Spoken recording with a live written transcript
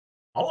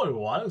Hello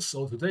everyone,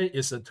 so today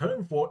is a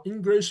turn for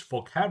English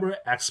vocabulary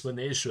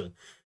explanation.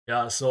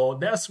 Yeah, so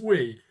last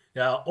week,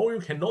 all you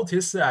can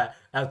notice that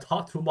I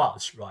talk too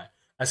much, right?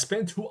 I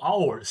spent 2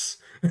 hours.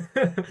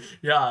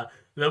 Yeah,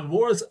 the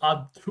words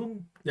are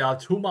too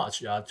much,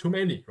 too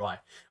many, right?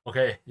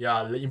 Okay,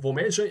 the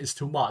information is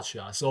too much,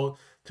 So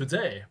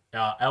today,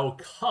 I will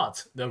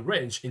cut the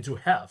range into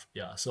half,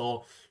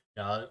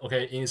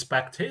 okay, in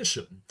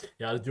expectation,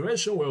 the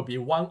duration will be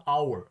 1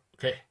 hour,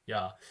 okay,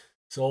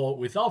 So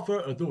without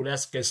further ado,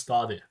 let's get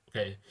started.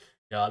 Okay.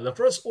 The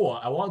first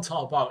word I want to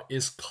talk about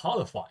is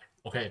codify.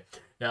 Okay.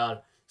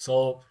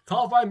 So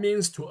codify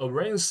means to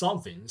arrange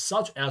something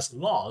such as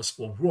laws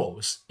or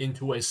rules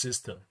into a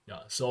system.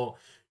 So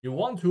you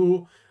want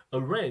to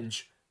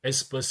arrange a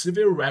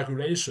specific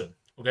regulation.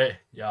 Okay.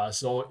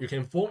 So you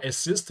can form a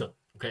system.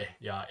 Okay.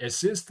 A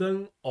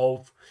system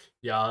of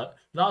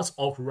lots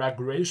of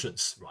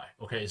regulations. Right.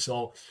 Okay.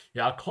 So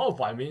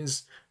codify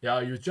means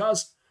you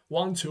just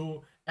want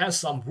to add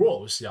some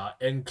rules,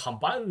 and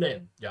combine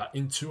them,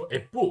 into a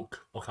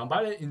book or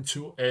combine it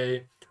into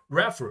a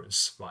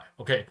reference, right?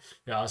 Okay,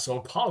 so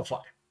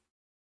qualify.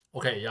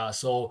 Okay,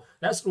 so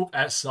let's look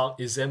at some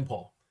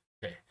example.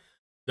 Okay,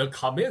 the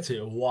committee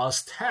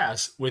was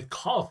tasked with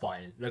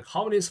codifying the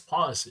company's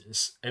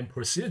policies and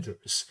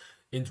procedures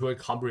into a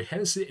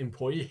comprehensive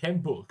employee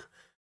handbook.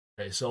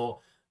 Okay,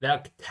 so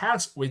they're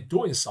tasked with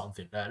doing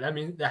something. That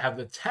means they have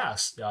the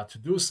task, to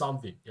do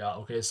something.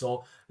 Okay,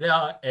 so they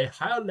are a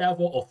higher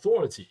level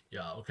authority.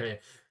 Okay,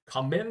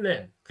 command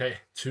them, okay,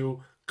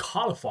 to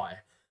codify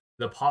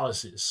the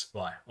policies.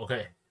 Right.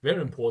 Okay,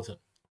 very important.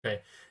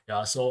 Okay,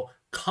 so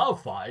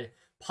codify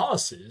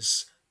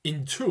policies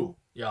into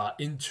a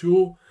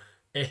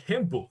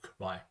handbook.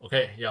 Right.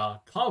 Okay,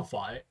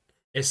 codify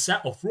a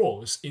set of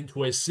rules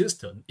into a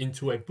system,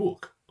 into a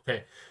book.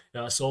 Okay,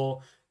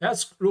 so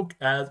let's look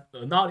at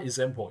another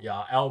example.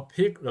 I'll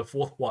pick the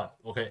fourth one.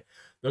 Okay,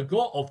 the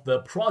goal of the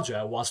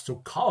project was to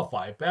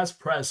codify best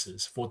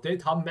practices for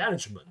data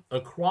management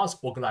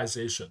across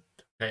organization.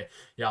 Okay,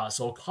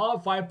 so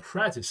codify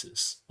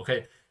practices.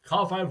 Okay,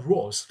 codify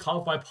rules,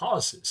 codify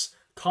policies,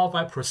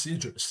 codify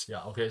procedures.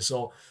 Okay,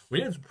 so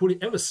we need to put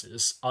the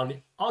emphasis on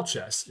the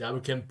objects that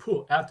we can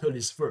put after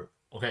this verb.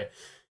 Okay,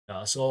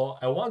 so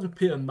I want to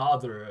pick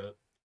another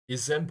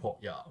example.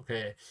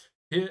 Okay,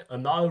 here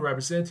another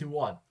representative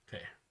one.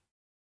 Okay,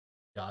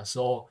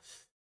 so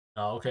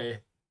okay,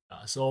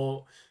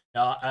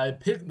 I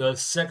picked the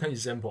second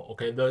example.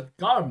 Okay, the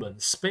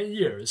government spent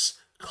years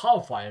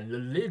codifying the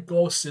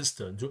legal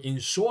system to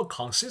ensure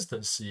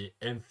consistency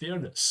and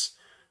fairness.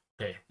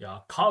 Okay,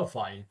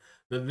 codifying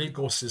the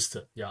legal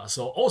system.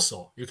 So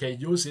also you can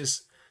use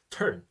this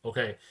term.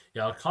 Okay,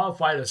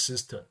 codify the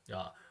system.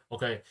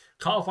 Okay,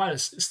 codify the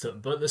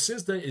system, but the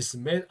system is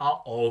made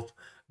out of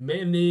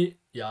many,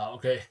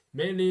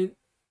 many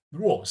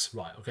rules,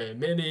 right? Okay,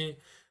 many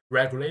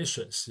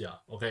regulations.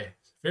 Okay,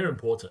 very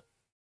important.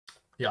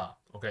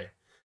 Okay.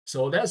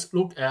 So let's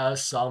look at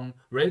some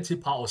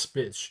relative part of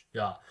speech.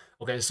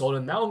 Okay, so the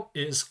noun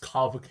is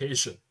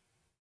codification.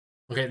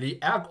 Okay,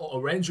 the act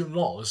of arranging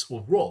laws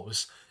or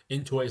rules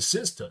into a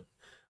system.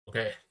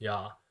 Okay,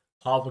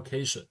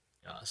 codification.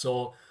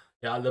 So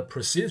the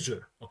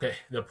procedure, okay,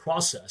 the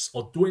process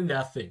of doing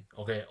that thing,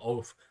 okay,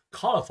 of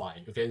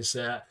codifying. You can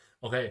say,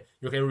 okay,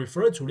 you can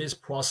refer to this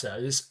process,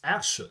 this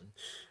action,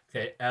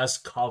 okay, as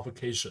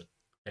codification.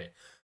 Okay,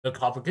 the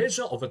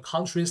codification of the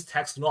country's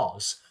tax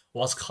laws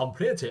was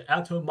completed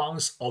after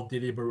months of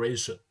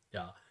deliberation.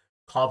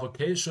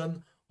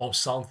 Codification of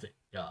something.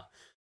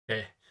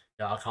 Okay,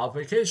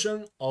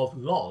 codification of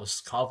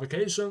laws,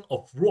 codification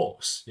of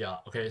rules.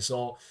 Okay,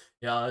 so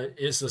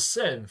it's the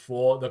same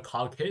for the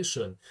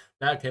codification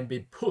that can be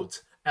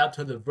put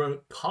after the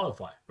verb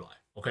codify, right?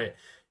 Okay,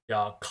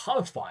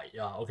 codify.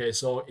 Okay,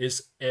 so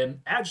it's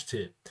an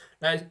adjective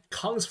that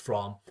comes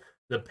from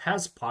the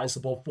past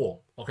participle form.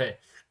 Okay,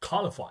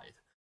 codified.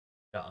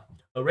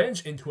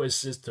 Arranged into a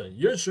system,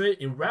 usually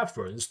in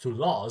reference to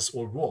laws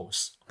or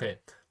rules. Okay,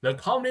 the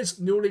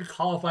company's newly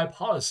codified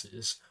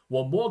policies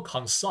were more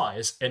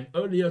concise and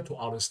earlier to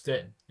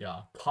understand.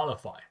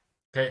 Codified.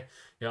 Okay,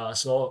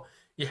 so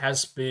it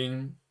has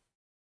been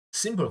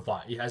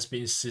simplified. It has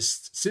been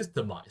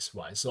systemized,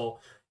 right? So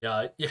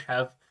it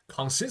have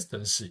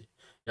consistency.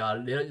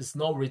 There is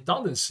no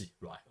redundancy,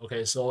 right?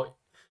 Okay, so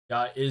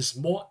it's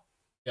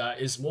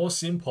more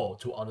simple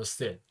to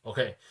understand.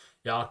 Okay,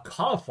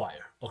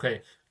 codifier.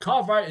 Okay,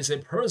 codifier is a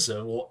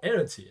person or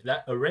entity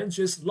that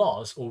arranges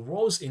laws or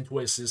rules into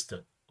a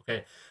system.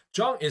 Okay,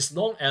 John is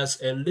known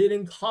as a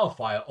leading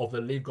codifier of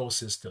the legal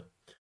system.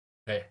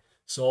 Okay,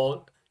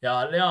 so there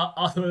are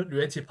other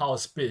related part of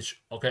speech.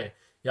 Okay,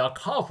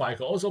 codify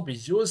can also be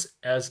used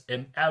as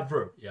an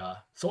adverb.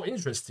 So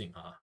interesting.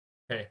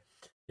 Okay,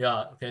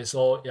 okay,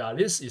 so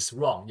this is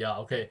wrong.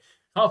 Okay,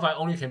 codify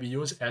only can be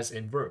used as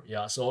a verb.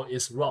 So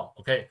it's wrong.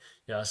 Okay,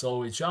 so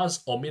we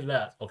just omit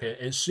that. Okay,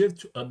 and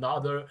shift to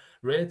another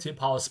relative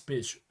part of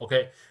speech.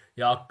 Okay,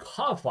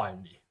 codify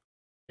me.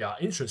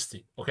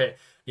 Interesting. Okay,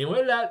 in a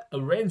way that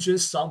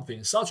arranges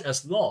something such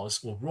as laws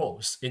or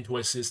rules into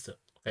a system.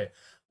 Okay,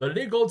 the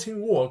legal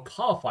team worked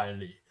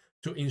codifiedly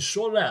to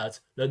ensure that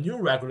the new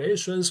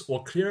regulations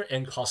were clear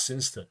and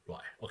consistent, right?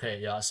 Okay,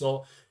 yeah.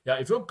 So yeah,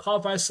 if you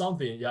codify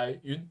something, yeah,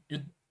 you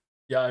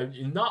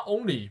not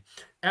only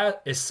add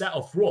a set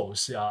of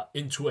rules, yeah,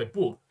 into a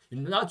book, you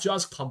not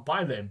just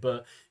combine them,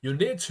 but you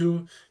need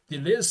to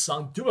delete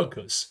some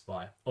duplicates,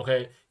 right?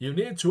 Okay, you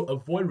need to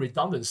avoid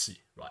redundancy,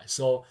 right?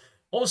 So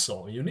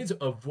also you need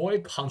to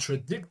avoid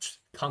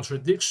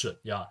contradiction,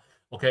 yeah.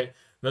 Okay,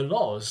 the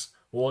laws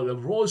or the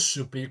rules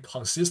should be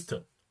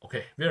consistent.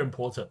 Okay, very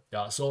important.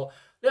 Yeah, so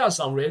there are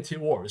some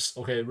relative words.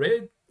 Okay,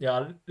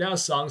 there are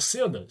some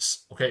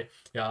synonyms. Okay,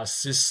 yeah,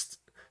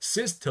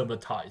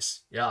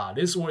 systematize. Yeah,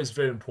 this one is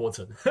very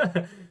important.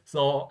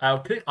 So I'll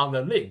click on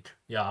the link.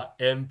 Yeah,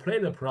 and play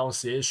the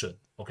pronunciation.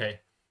 Okay.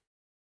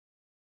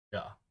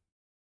 Yeah.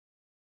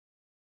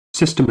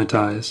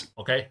 Systematize.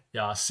 Okay.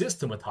 Yeah,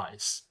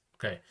 systematize.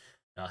 Okay.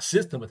 Yeah,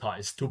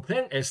 systematize, to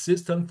plan a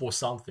system for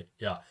something.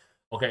 Yeah.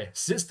 Okay,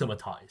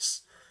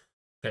 systematize.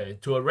 Okay,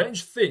 to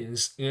arrange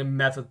things in a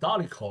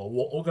methodological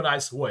or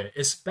organized way,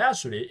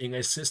 especially in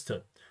a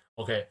system.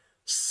 Okay,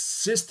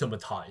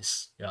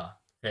 systematize. Yeah.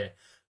 Okay,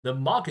 the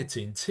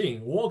marketing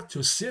team worked to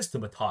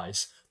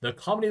systematize the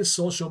company's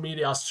social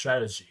media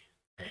strategy.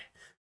 Okay.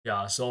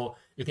 Yeah, so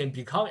you can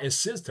become a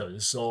system.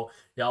 So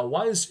yeah,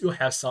 once you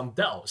have some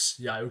doubts,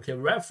 yeah, you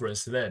can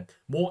reference them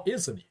more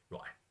easily,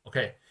 right?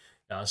 Okay.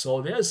 Yeah,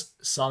 so there's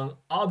some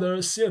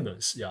other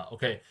synonyms. Yeah,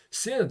 okay.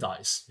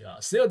 Standardize. Yeah,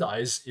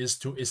 standardize is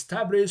to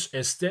establish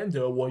a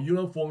standard or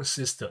uniform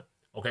system.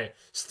 Okay,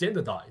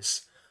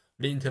 standardize.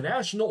 The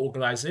international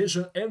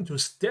organization aims to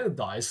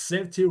standardize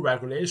safety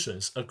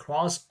regulations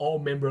across all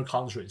member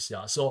countries.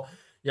 Yeah, so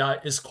yeah,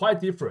 it's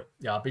quite different.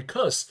 Yeah,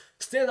 because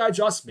standardize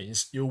just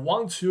means you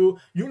want to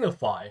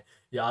unify,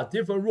 yeah,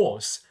 different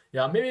rules.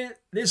 Yeah, maybe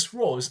these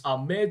rules are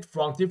made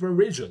from different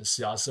regions.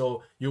 Yeah,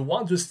 so you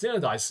want to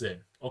standardize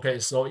them. Okay,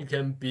 so it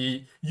can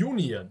be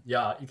union.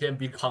 Yeah, it can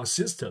be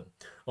consistent.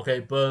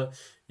 Okay, but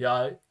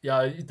yeah,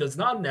 it does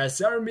not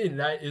necessarily mean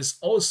that it's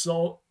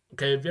also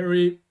okay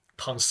very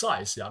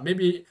concise. Yeah,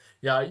 maybe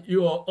yeah,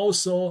 you will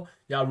also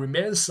yeah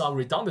remain some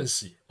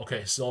redundancy.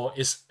 Okay, so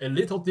it's a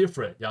little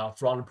different. Yeah,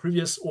 from the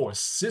previous word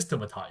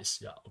systematize.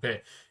 Yeah,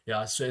 okay,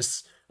 yeah, so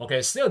it's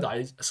okay.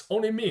 Standardize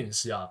only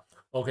means yeah,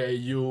 okay,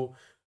 you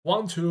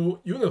want to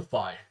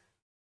unify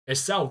a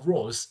set of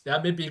rules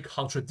that may be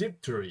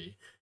contradictory,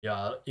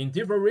 yeah, in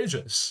different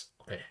regions.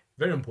 Okay,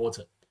 very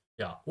important.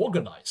 Yeah,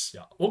 organize.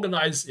 Yeah,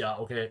 organize. Yeah,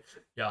 okay.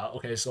 Yeah,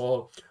 okay.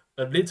 So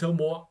a little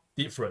more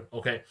different.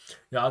 Okay,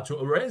 yeah,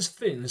 to arrange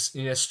things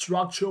in a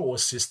structured or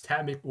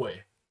systemic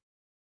way.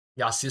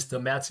 Yeah,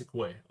 systematic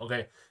way.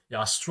 Okay,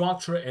 yeah,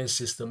 structure and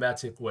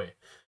systematic way.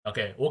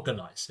 Okay,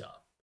 organize. Yeah.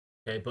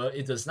 Okay, but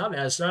it does not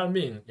necessarily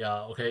mean,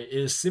 yeah, okay, it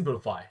is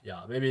simplified.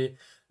 Yeah, maybe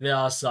there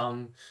are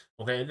some,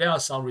 okay, there are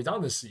some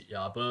redundancy,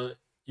 yeah, but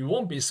it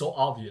won't be so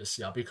obvious,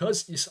 yeah,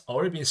 because it's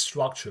already been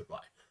structured,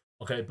 right?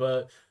 Okay,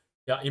 but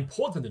yeah,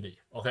 importantly,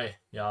 okay,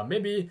 yeah,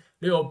 maybe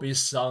there will be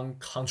some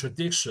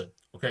contradiction,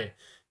 okay,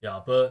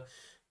 yeah, but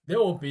there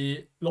will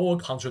be lower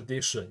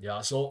contradiction,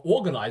 yeah. So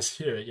organize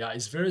here, yeah,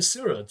 is very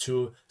similar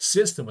to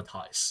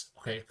systematize,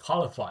 okay,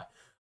 qualify,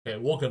 okay,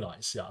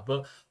 organize, yeah,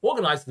 but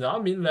organize does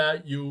not mean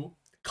that you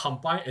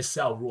combine a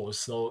set of rules,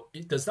 so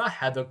it does not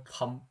have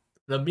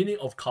the meaning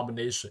of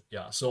combination.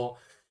 Yeah, so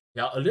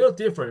yeah, a little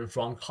different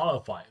from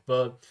qualify,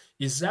 but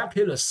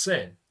exactly the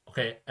same.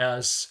 Okay,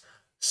 as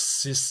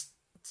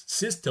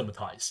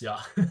systematize.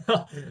 Yeah,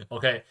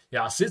 okay,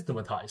 yeah,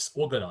 systematize,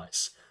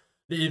 organize.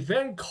 The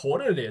event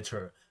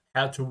coordinator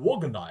had to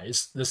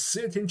organize the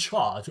seating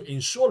chart to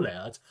ensure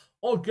that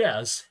all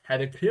guests had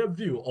a clear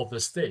view of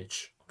the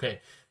stage. Okay,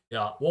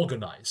 yeah,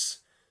 organize.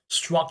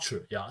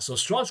 Structure, yeah, so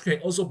structure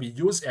can also be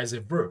used as a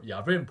verb.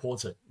 Yeah, very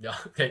important. Yeah,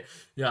 okay,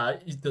 yeah,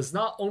 it does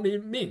not only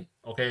mean,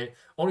 okay,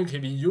 only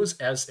can be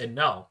used as a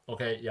noun.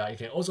 Okay, yeah, it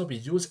can also be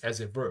used as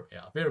a verb.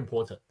 Yeah, very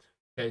important.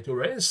 Okay, to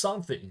arrange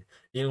something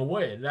in a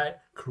way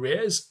that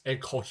creates a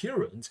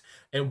coherent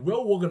and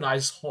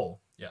well-organized whole.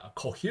 Yeah,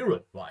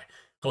 coherent, right?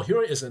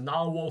 Coherent is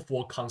another word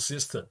for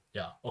consistent.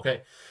 Yeah,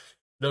 okay.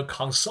 The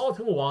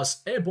consultant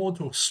was able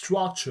to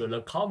structure the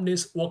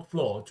company's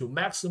workflow to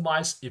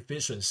maximize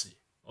efficiency.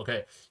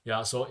 Okay,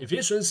 yeah, so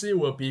efficiency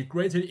will be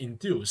greatly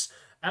induced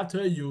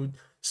after you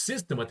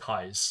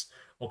systematize,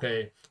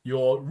 okay,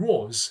 your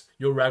rules,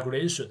 your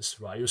regulations,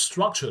 right? You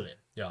structure them.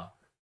 Yeah,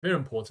 very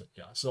important.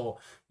 Yeah, so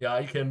yeah,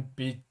 it can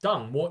be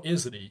done more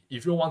easily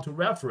if you want to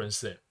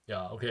reference it.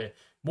 Yeah, okay,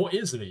 more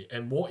easily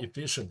and more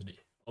efficiently.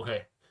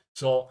 Okay,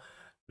 so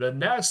the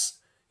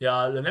next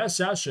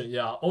session,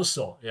 yeah,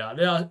 also, yeah,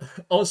 there are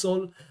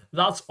also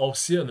lots of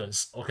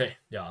synonyms. Okay,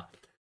 yeah.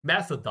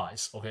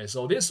 Methodize. Okay,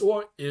 so this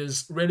word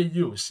is really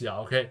used. Yeah,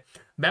 okay.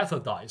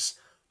 Methodize,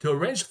 to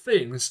arrange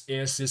things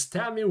in a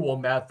systemic or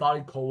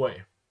methodical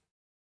way.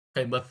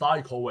 Okay,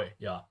 methodical way.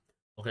 Yeah.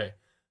 Okay.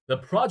 The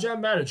project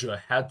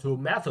manager had to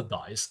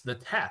methodize the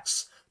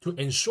tasks to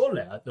ensure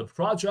that the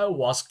project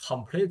was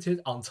completed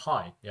on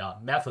time. Yeah,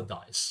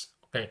 methodize.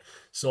 Okay,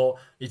 so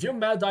if you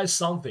methodize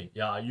something,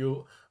 yeah,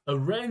 you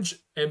arrange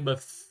a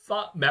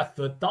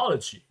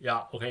methodology,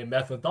 yeah, okay,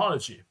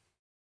 methodology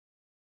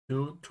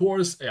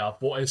towards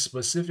for a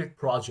specific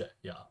project,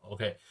 yeah,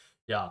 okay,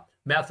 yeah,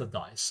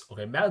 methodize,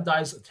 okay,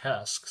 methodize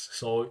tasks.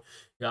 So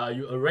yeah,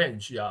 you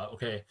arrange, yeah,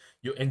 okay,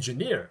 you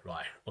engineer,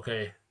 right,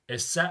 okay, a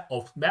set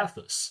of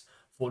methods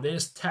for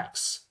these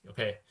tasks,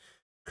 okay,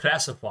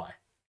 classify,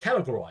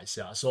 categorize,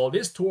 yeah. So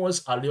these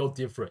tools are a little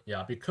different,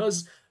 yeah,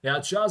 because they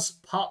are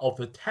just part of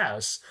the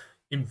tasks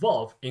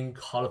involved in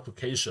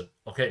qualification,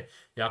 okay,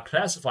 yeah,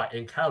 classify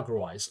and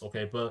categorize,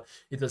 okay, but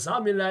it does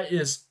not mean that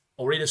it's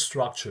already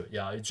structured,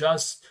 yeah, you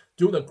just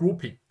do the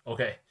grouping,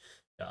 okay,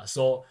 yeah.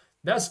 So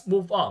let's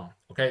move on,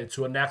 okay,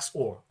 to the next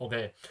word,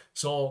 okay.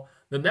 So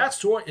the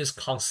next word is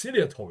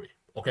conciliatory,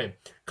 okay.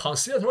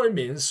 Conciliatory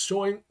means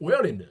showing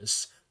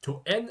willingness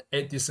to end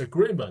a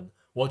disagreement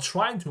or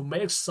trying to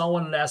make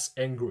someone less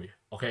angry,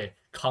 okay.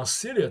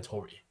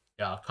 Conciliatory,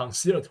 yeah,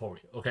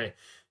 conciliatory, okay,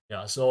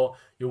 yeah. So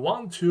you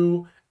want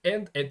to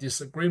end a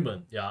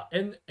disagreement, yeah,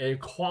 end a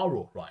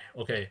quarrel, right?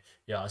 Okay,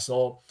 yeah.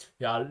 So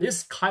yeah,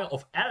 this kind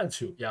of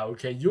attitude, yeah, we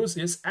can use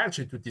this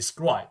actually to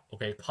describe,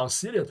 okay,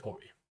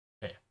 conciliatory.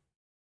 Okay,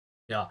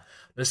 yeah.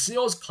 The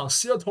CEO's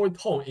conciliatory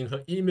tone in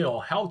her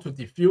email helped to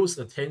diffuse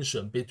the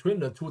tension between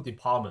the two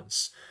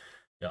departments.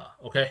 Yeah,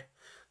 okay.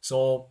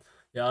 So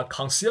yeah,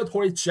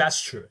 conciliatory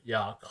gesture,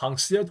 yeah,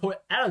 conciliatory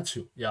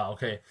attitude, yeah,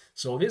 okay.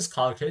 So these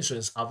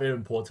qualifications are very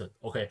important.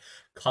 Okay,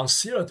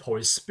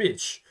 conciliatory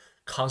speech,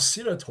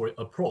 conciliatory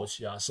approach,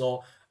 yeah.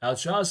 So I'll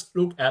just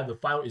look at the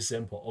final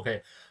example.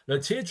 Okay, the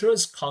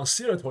teacher's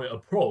conciliatory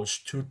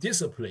approach to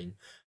discipline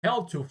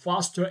helped to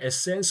foster a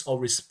sense of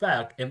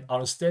respect and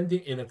understanding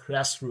in the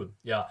classroom.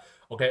 Yeah,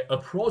 okay,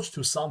 approach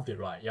to something,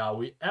 right? Yeah,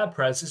 we add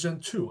preposition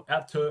to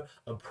after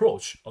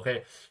approach.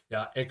 Okay,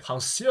 yeah, a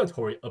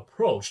conciliatory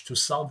approach to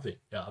something.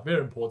 Yeah,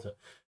 very important.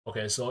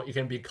 Okay, so it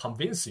can be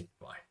convincing,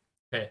 right?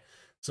 Okay,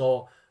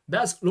 so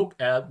let's look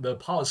at the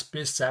power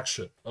speech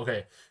section.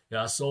 Okay,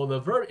 yeah, so the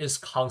verb is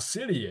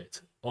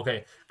conciliate.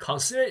 Okay,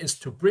 conciliate is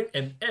to bring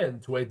an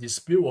end to a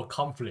dispute or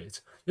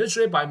conflict,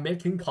 usually by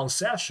making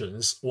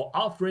concessions or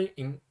offering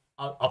an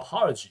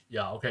apology.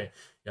 Yeah, okay,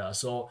 yeah,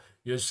 so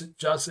you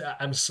just say,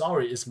 I'm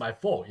sorry, it's my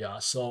fault. Yeah,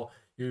 so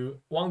you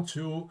want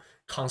to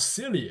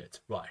conciliate,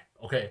 right?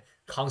 Okay,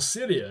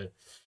 conciliate.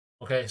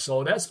 Okay, so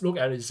let's look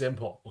at an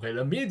example. Okay,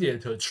 the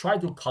mediator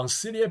tried to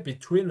conciliate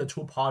between the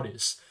two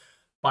parties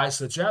by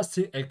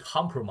suggesting a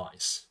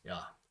compromise.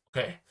 Yeah,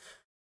 okay,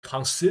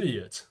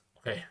 conciliate.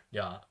 Okay,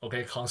 yeah,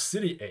 okay,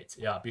 conciliate.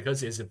 Yeah,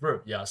 because it's a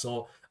verb. Yeah,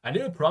 so I need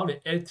to pronounce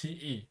the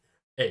ate,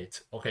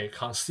 ate. Okay,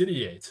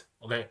 conciliate.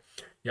 Okay,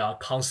 yeah,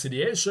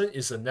 conciliation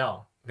is a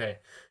noun. Okay,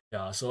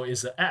 yeah, so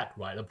it's an act,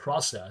 right? The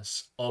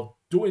process of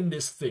doing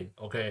this thing.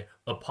 Okay,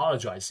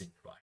 apologizing,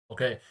 right?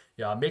 Okay,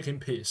 yeah,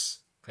 making peace.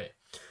 Okay,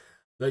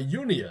 the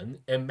union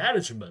and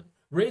management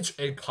reached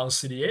a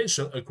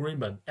conciliation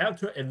agreement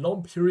after a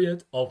long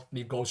period of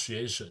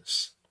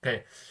negotiations.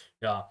 Okay,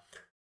 yeah.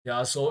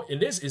 Yeah, so in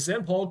this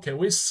example, can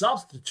we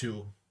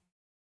substitute,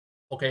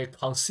 okay,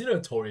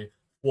 conciliatory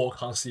for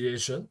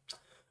conciliation?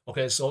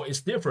 Okay, so it's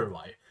different,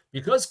 right?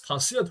 Because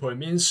conciliatory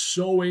means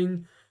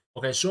showing,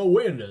 okay, show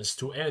willingness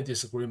to end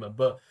disagreement,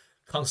 but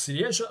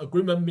conciliation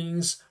agreement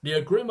means the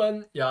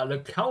agreement, yeah, the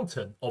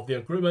content of the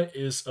agreement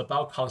is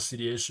about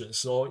conciliation,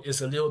 so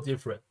it's a little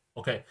different.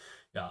 Okay,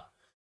 yeah.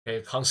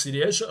 Okay,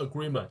 conciliation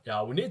agreement.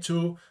 Yeah, we need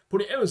to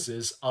put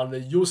emphasis on the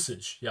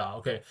usage. Yeah,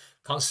 okay.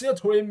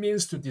 Conciliatory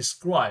means to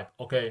describe.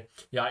 Okay,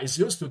 yeah, it's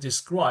used to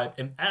describe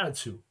an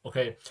attitude.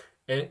 Okay,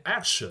 an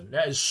action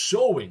that is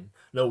showing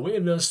the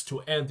willingness to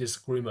end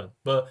disagreement.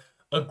 But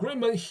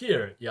agreement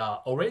here, yeah,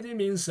 already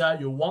means that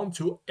you want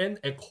to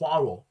end a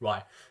quarrel,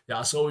 right?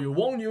 Yeah, so you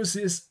won't use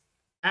this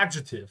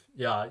adjective.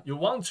 Yeah, you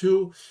want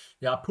to,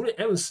 yeah, put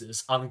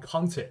emphasis on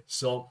content.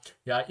 So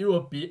yeah, it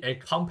will be a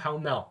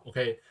compound noun.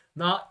 Okay,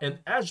 not an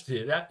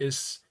adjective that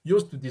is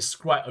used to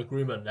describe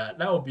agreement. That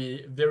will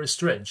be very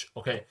strange.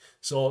 Okay,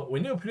 so we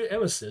need to put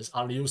emphasis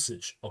on the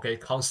usage. Okay,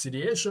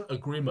 conciliation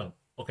agreement.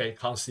 Okay,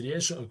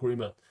 conciliation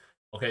agreement.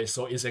 Okay,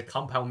 so it's a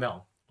compound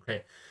noun.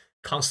 Okay,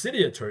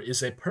 conciliator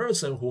is a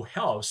person who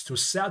helps to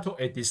settle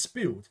a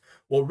dispute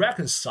or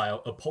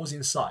reconcile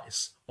opposing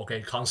sides.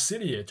 Okay,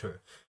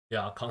 conciliator.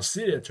 Yeah,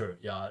 conciliator.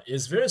 Yeah,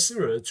 is very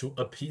similar to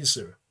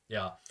appeaser.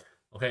 Yeah,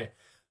 okay.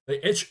 The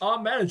HR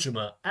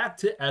management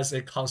acted as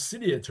a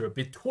conciliator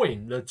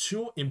between the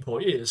two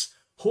employees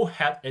who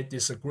had a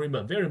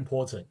disagreement. Very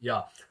important.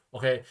 Yeah,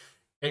 okay.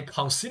 A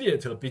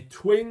conciliator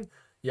between,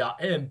 yeah,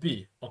 A and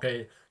B.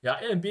 Okay, yeah,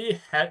 A and B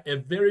had a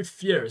very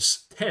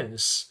fierce,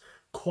 tense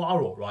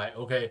quarrel, right?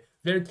 Okay,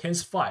 very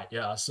tense fight.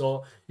 Yeah,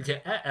 so you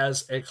can act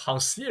as a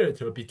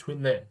conciliator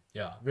between them.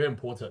 Yeah, very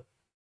important.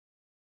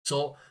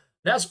 So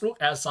let's look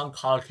at some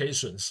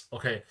collocations.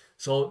 Okay,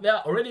 so there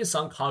are already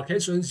some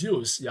collocations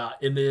used, yeah,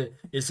 in the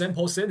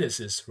example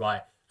sentences,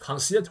 right?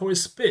 Conciliatory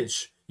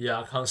speech,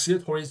 yeah,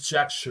 conciliatory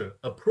gesture,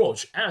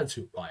 approach,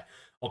 attitude, right?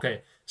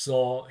 Okay,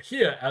 so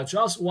here I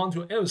just want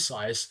to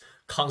emphasize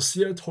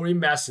conciliatory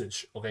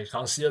message. Okay,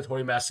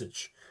 conciliatory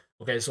message.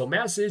 Okay, so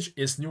message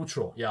is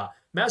neutral. Yeah,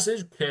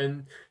 message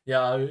can,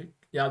 yeah,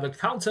 yeah, the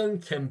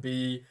content can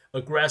be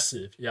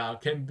aggressive, yeah,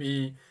 can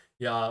be,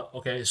 yeah,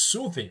 okay,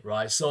 soothing,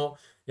 right? So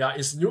yeah,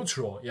 it's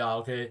neutral, yeah,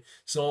 okay.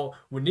 So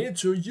we need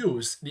to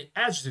use the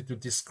adjective to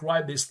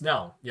describe this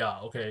noun, yeah,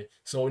 okay.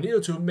 So we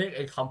need to make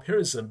a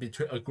comparison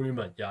between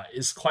agreement, yeah,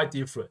 it's quite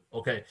different,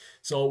 okay.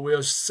 So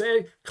we'll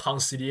say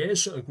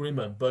conciliation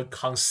agreement, but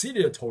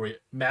conciliatory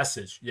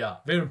message, yeah,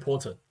 very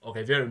important,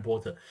 okay, very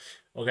important,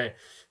 okay.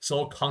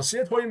 So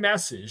conciliatory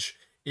message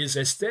is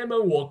a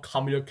statement or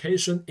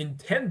communication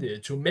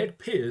intended to make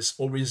peace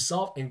or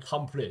resolve in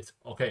conflict.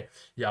 Okay,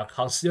 yeah,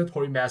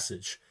 conciliatory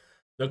message.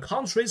 The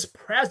country's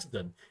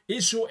president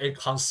issued a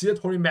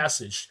conciliatory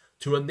message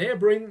to a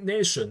neighboring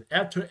nation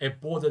after a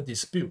border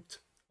dispute.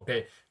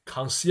 Okay,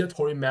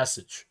 conciliatory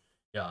message.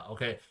 Yeah,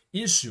 okay,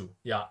 issue.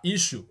 Yeah,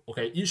 issue.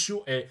 Okay,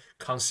 issue a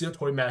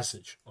conciliatory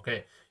message.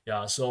 Okay,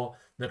 yeah, so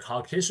the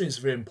communication is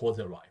very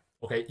important, right?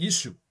 Okay,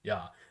 issue.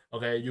 Yeah,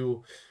 okay,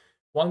 you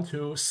want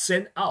to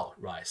send out,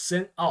 right?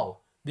 Send out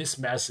this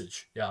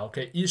message. Yeah,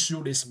 okay,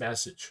 issue this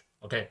message.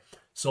 Okay,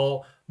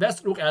 so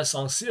let's look at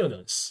some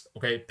synonyms.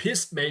 Okay,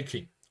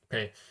 peacemaking.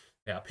 Okay,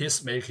 yeah,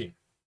 peacemaking.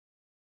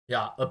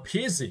 Yeah,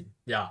 appeasing.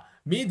 Yeah,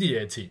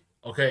 mediating.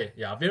 Okay,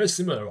 yeah, very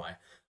similar, right?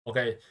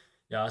 Okay,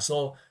 yeah,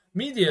 so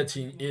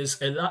mediating is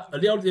a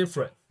little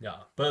different. Yeah,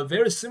 but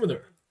very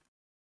similar.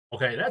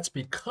 Okay, that's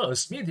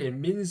because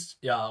mediating means,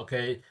 yeah,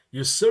 okay,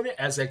 you serve it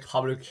as a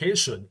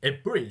communication, a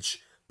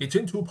bridge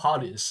between two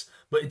parties,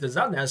 but it does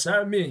not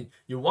necessarily mean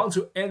you want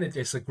to end a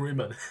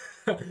disagreement.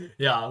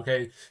 Yeah,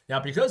 okay, yeah,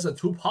 because the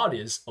two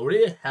parties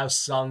already have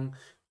some,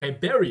 okay,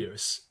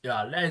 barriers,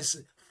 yeah, that's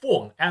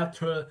formed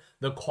after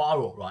the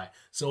quarrel, right?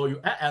 So you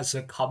act as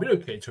a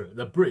communicator,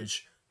 the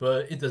bridge,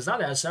 but it does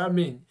not necessarily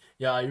mean,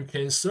 yeah, you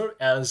can serve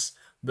as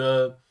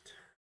the,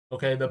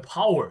 okay, the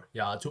power,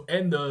 yeah, to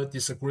end the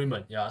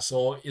disagreement, yeah,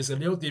 so it's a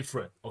little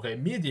different, okay,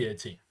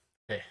 mediating,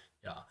 okay,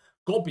 yeah,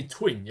 go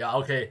between, yeah,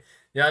 okay,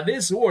 yeah,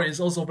 this word is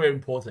also very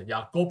important,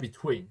 yeah, go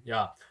between,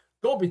 yeah,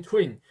 go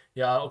between,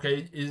 yeah,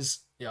 okay,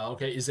 is, yeah,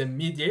 okay, is a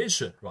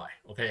mediation, right,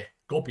 okay,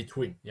 go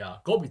between, yeah,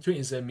 go between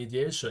is a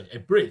mediation, a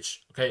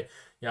bridge, okay,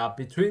 yeah,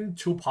 between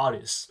two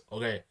parties,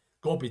 okay,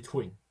 go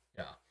between,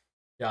 yeah,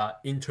 yeah,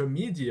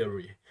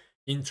 intermediary,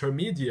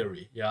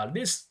 yeah,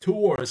 these two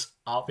words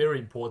are very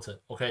important,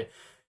 okay,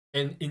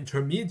 an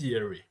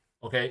intermediary,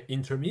 okay,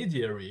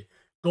 intermediary,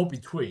 go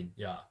between,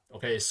 yeah,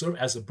 okay, serve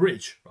as a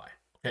bridge, right,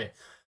 okay.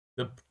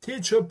 The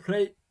teacher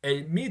played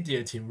a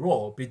mediating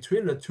role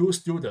between the two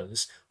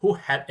students who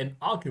had an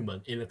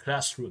argument in the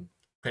classroom,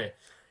 okay,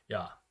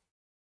 yeah.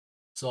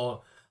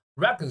 So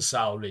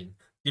reconciling,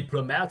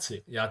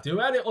 diplomatic, yeah,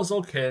 diplomatic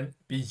also can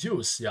be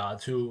used, yeah,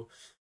 to,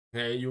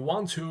 okay, you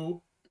want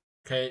to,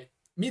 okay,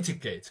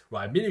 mitigate,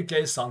 right,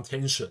 mitigate some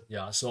tension,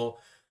 yeah, so,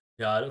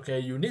 yeah, okay,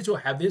 you need to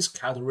have this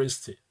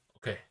characteristic,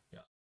 okay, yeah,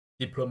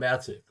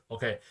 diplomatic,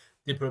 okay,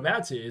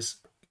 diplomatic is,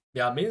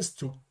 yeah, means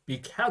to be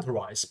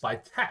characterized by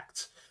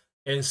tact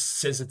and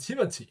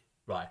sensitivity,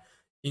 right,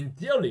 in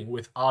dealing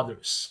with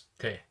others,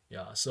 okay,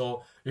 yeah,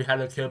 so you have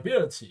the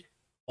capability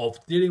of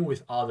dealing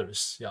with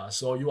others, yeah,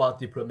 so you are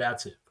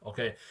diplomatic,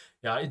 okay,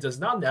 yeah, it does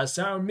not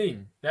necessarily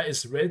mean that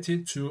it's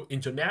related to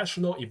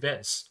international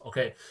events,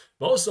 okay,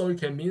 but also it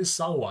can mean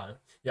someone,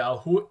 yeah,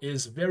 who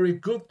is very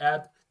good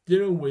at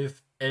dealing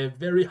with a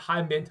very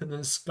high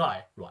maintenance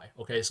guy, right,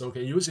 okay, so you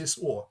can use this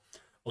word,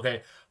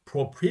 okay,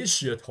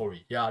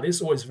 propitiatory, yeah,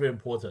 this word is very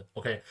important,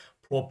 okay,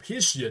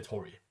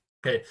 propitiatory,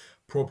 okay,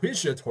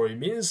 propitiatory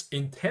means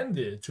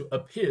intended to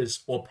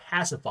appease or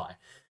pacify,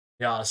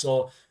 yeah,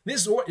 so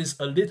this word is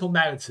a little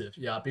negative,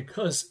 yeah,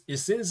 because it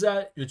seems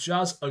that you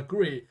just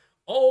agree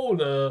all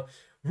the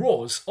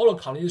rules, all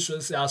the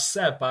conditions are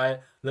set by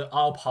the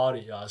other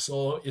party, yeah,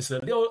 so it's a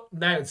little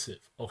negative,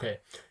 okay,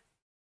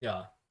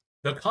 yeah.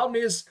 The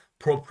company's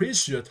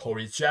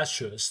propitiatory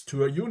gestures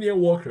to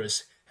union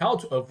workers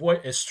help to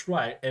avoid a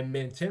strike and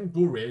maintain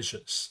good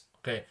relations,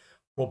 okay,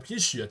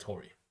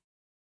 propitiatory.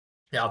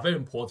 Yeah, very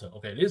important,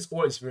 okay, this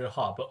word is very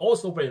hard, but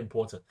also very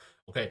important,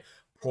 okay,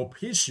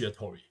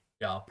 propitiatory.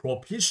 Yeah,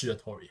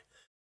 propitiatory,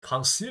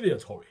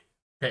 conciliatory.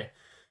 Okay,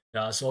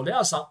 yeah. So there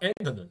are some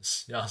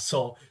antonyms. Yeah,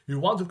 so you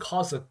want to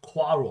cause a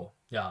quarrel.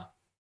 Yeah,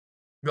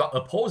 you are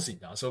opposing.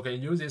 Yeah, so you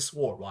can use this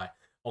word, right?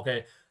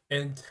 Okay,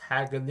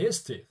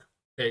 antagonistic.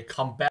 Okay,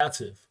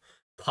 combative,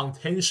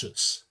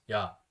 contentious.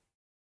 Yeah.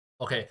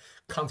 Okay,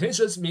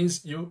 contentious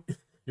means you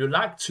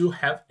like to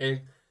have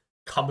a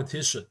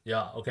competition.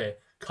 Yeah. Okay,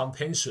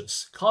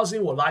 contentious,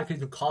 causing or likely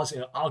to cause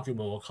an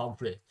argument or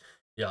conflict.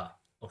 Yeah.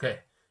 Okay,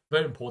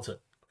 very important.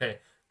 Okay,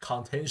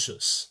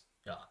 contentious.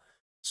 Yeah.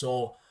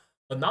 So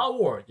another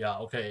word, yeah,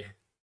 okay,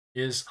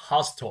 is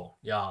hostile.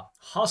 Yeah,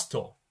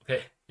 hostile.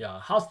 Okay, yeah,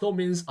 hostile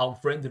means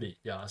unfriendly.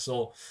 Yeah,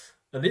 so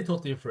a little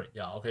different.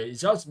 Yeah, okay, it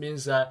just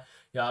means that,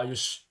 yeah,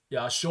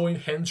 yeah, showing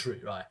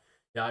hatred, right?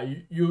 Yeah,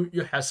 you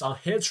have some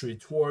hatred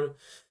toward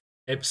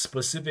a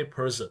specific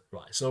person,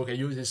 right? So okay,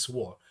 use this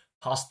word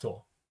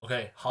hostile.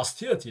 Okay,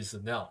 hostility is the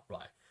noun,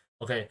 right?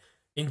 Okay,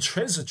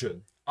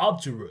 intransigent,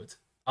 obdurate,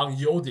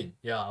 unyielding.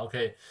 Yeah,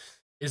 okay,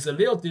 it's a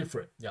little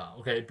different. Yeah,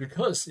 okay,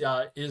 because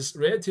yeah, it's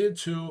related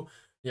to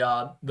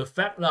yeah, the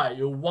fact that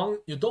you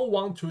don't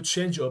want to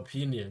change your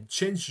opinion,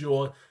 change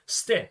your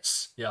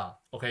stance, yeah,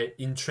 okay,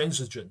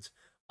 intransigent,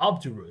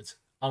 obdurate,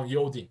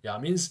 unyielding, yeah,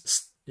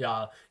 means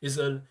yeah, is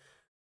a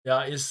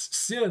yeah is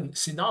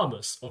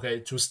synonymous, okay,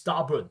 to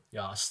stubborn,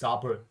 yeah,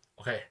 stubborn,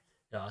 okay,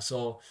 yeah,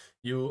 so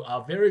you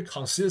are very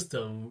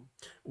consistent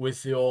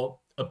with your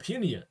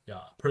opinion,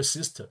 yeah,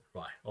 persistent,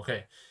 right,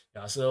 okay,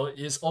 yeah, so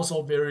it's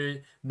also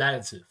very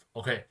negative,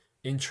 okay,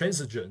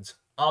 intransigent,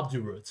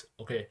 obdurate,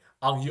 okay,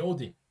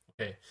 unyielding,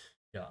 okay,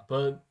 yeah,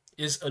 but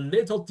it's a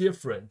little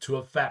different to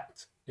a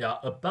fact, yeah,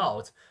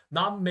 about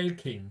not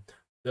making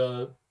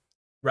the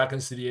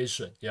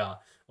reconciliation, yeah,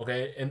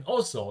 okay, and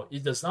also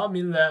it does not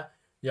mean that,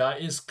 yeah,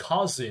 it's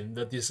causing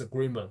the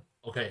disagreement,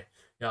 okay,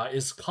 yeah,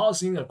 it's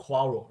causing a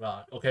quarrel,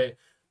 okay,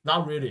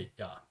 not really,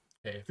 yeah,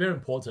 okay, very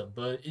important,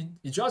 but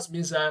it just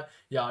means that,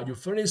 yeah, you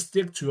firmly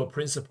stick to your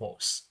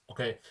principles,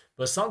 okay,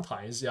 but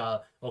sometimes, yeah,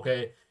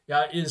 okay,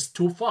 yeah, it's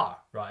too far,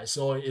 right,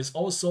 so it's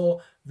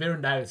also very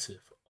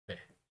negative, okay,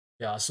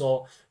 yeah,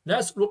 so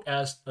let's look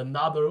at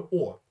another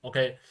word,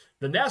 okay,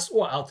 the next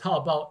word I'll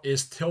talk about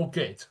is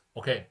tailgate,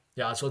 okay,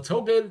 yeah, so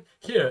tailgate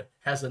here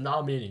has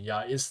another meaning,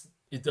 yeah,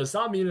 it does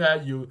not mean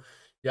that you,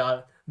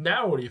 yeah,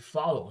 narrowly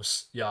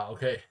follows, yeah,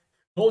 okay,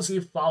 closely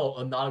follow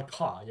another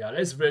car, yeah,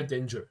 that's very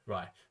dangerous,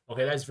 right,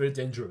 okay, that's very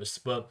dangerous,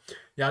 but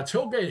yeah,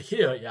 tailgate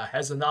here, yeah,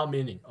 has another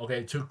meaning,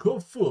 okay, to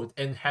cook food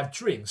and have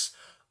drinks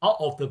out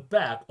of the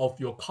back of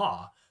your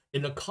car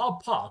in a car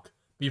park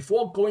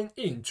before going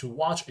in to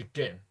watch a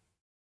game,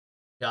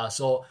 yeah,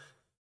 so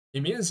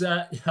it means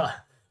that yeah,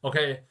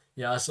 okay,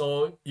 yeah,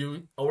 so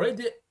you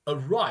already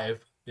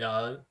arrive,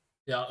 yeah,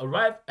 yeah,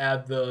 arrive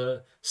at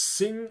the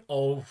scene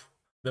of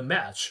the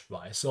match,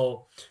 right?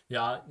 So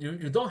yeah,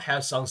 you don't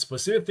have some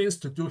specific things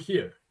to do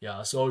here,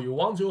 yeah. So you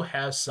want to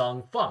have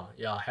some fun,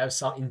 yeah, have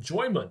some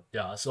enjoyment,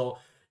 yeah. So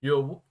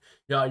you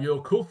yeah,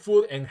 you cook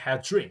food and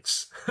have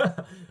drinks,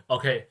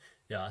 okay,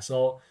 yeah.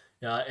 So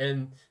yeah,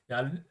 and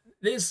yeah,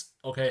 this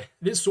okay,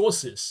 these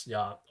sources,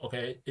 yeah,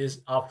 okay,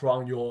 is are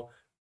from your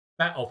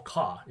back of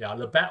car, yeah,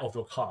 the back of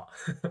your car.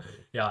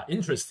 Yeah,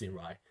 interesting,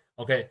 right?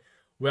 Okay,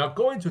 we are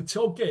going to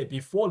tailgate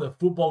before the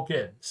football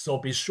game, so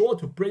be sure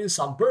to bring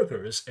some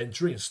burgers and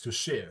drinks to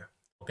share.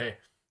 Okay,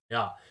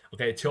 yeah,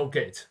 okay,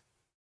 tailgate.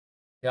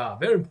 Yeah,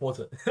 very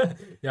important.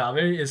 Yeah,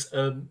 maybe it's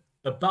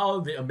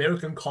about the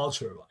American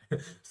culture, right?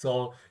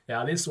 So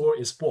yeah, this word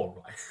is born,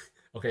 right?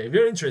 Okay,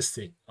 very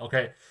interesting.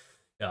 Okay,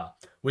 yeah,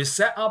 we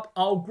set up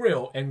our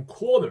grill and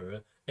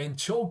quarter and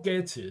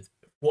tailgated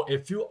for a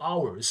few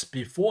hours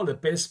before the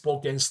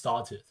baseball game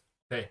started.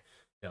 Okay,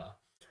 yeah.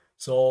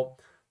 So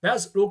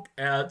let's look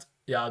at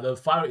yeah the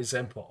final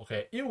example.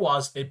 Okay, it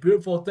was a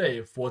beautiful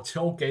day for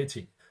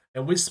tailgating,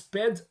 and we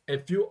spent a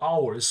few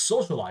hours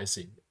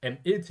socializing and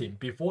eating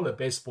before the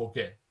baseball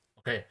game.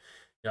 Okay,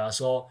 yeah.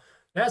 So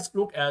let's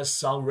look at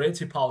some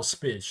relative power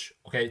speech.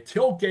 Okay,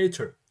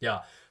 tailgater.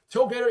 Yeah,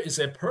 tailgater is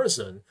a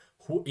person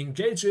who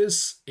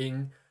engages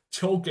in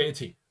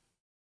tailgating.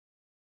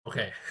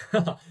 Okay,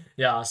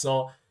 yeah,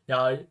 so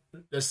yeah,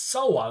 there's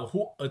someone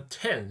who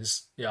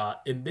attends, yeah,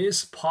 in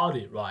this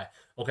party, right?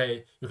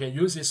 Okay, you can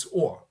use this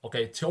word,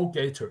 okay,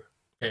 tailgater.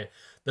 Okay,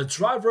 the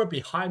driver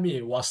behind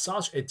me was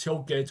such a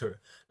tailgater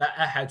that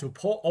I had to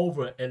pull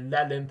over and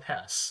let them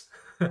pass.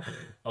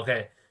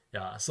 Okay,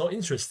 yeah, so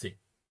interesting.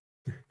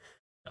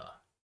 Yeah.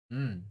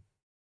 Mm.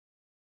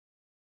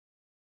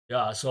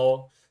 Yeah,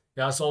 so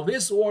yeah, so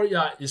this word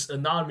yeah is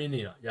another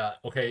meaning. Yeah,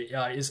 okay,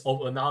 yeah, it's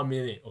of another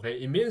meaning.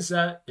 Okay, it means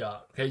that yeah,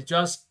 okay,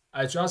 just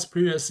I just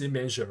previously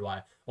mentioned,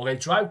 right? Okay,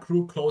 drive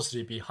crew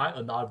closely behind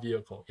another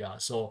vehicle. Yeah,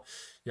 so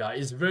yeah,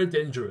 it's very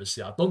dangerous.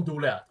 Yeah, don't do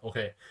that.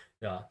 Okay,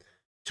 yeah.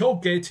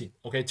 Tailgating.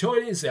 Okay,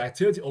 tailgating is the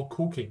activity of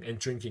cooking and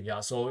drinking. Yeah,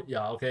 so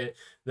yeah, okay.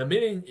 The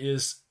meaning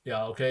is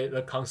yeah, okay,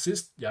 the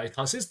consist yeah, it's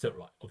consistent,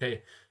 right?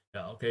 Okay,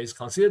 yeah, okay, it's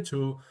considered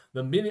to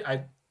the meaning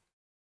I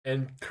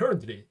and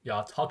currently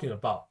yeah talking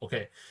about.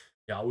 Okay,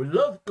 yeah, we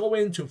love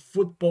going to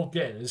football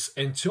games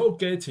and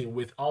tailgating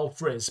with our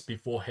friends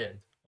beforehand.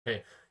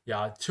 Okay,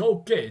 yeah,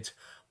 tailgate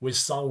with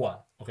someone.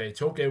 Okay,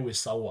 tailgate with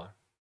someone.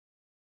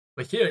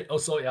 But here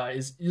also yeah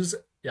is used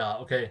yeah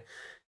okay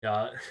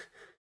yeah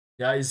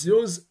yeah it's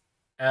used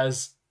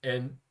as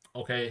an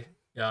okay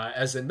yeah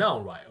as a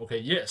noun, right? Okay,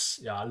 yes,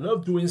 yeah, I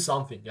love doing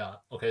something, yeah,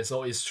 okay,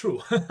 so it's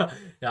true.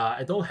 Yeah,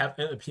 I don't have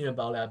an opinion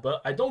about that,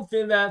 but I don't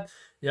think that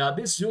yeah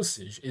this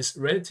usage is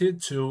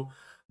related to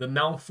the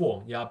noun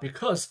form, yeah,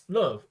 because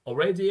love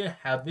already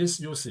have this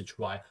usage,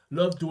 right?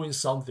 Love doing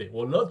something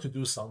or love to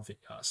do something,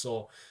 yeah,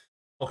 so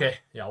okay,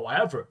 yeah,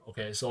 whatever.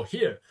 Okay, so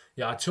here,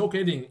 yeah,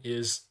 tailgating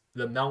is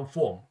the noun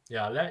form.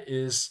 Yeah, that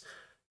is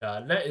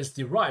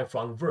derived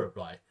from verb,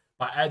 right?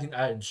 By adding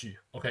ing.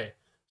 Okay,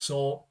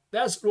 so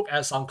let's look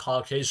at some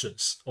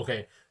collocations.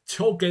 Okay,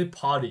 tailgate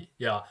party.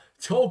 Yeah,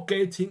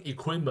 tailgating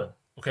equipment.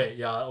 Okay,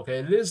 yeah,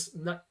 okay, this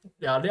not,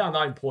 yeah, they are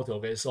not important.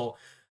 Okay, so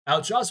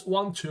I just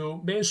want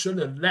to mention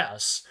the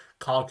last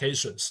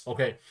collocations.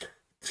 Okay,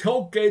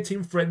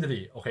 tailgating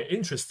friendly. Okay,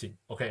 interesting.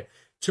 Okay,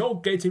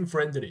 tailgating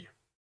friendly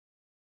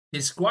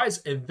describes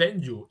a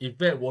venue,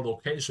 event, or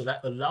location that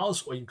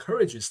allows or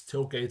encourages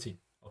tailgating.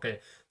 Okay,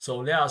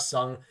 so there are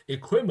some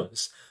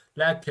equipments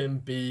that can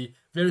be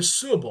very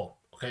suitable,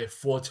 okay,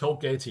 for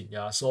tailgating.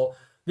 Yeah, so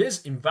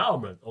this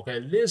environment, okay,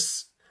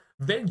 this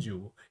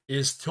venue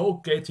is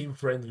tailgating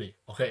friendly.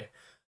 Okay,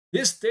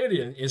 this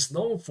stadium is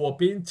known for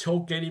being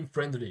tailgating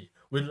friendly,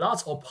 with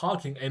lots of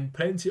parking and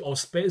plenty of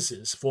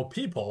spaces for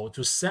people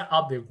to set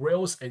up their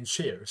grills and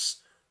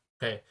chairs.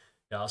 Okay,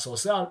 yeah, so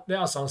there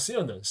are some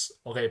synonyms.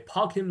 Okay,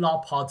 parking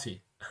lot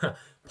party,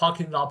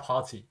 parking lot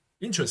party.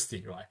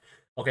 Interesting, right?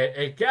 Okay,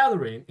 a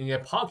gathering in a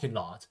parking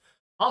lot,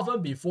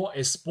 often before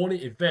a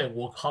sporting event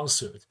or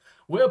concert,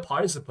 where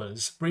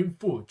participants bring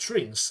food,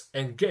 drinks,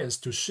 and games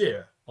to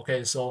share.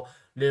 Okay, so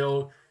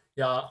they'll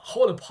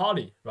hold a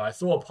party, right?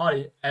 Throw a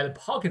party at a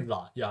parking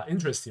lot. Yeah,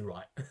 interesting,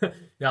 right?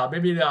 Yeah,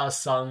 maybe there are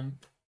some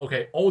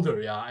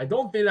older. Yeah, I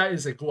don't think that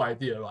is a good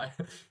idea, right?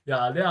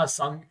 Yeah, there are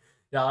some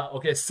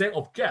set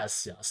of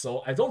guests. Yeah,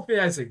 so I don't think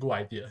that's a good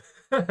idea.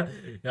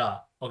 Yeah,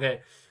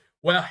 okay.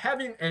 We're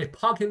having a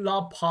parking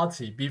lot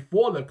party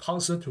before the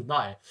concert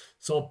tonight,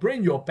 so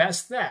bring your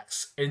best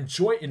snacks,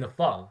 enjoy in the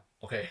fun.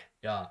 Okay,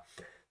 yeah.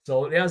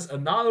 So there's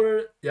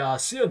another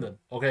synonym.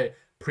 Okay,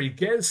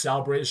 pre-game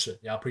celebration.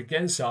 Yeah,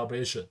 pre-game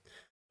celebration.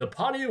 The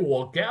party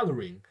or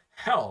gathering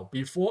held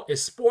before a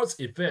sports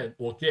event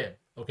or game.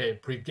 Okay,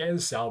 pre-game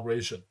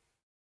celebration.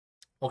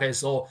 Okay,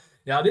 so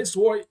this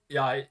word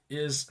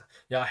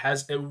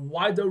has a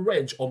wider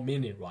range of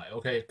meaning, right?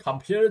 Okay,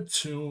 compared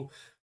to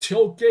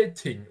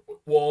tailgating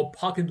or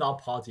parking lot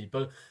party,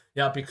 but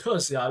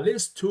because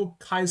these two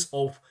kinds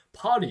of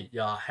party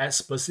has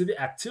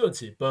specific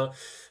activity, but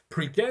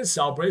pre-game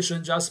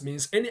celebration just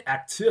means any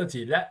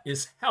activity that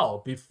is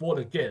held before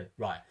the game,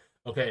 right?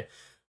 Okay,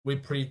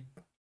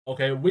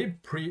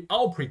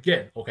 our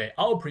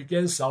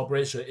pre-game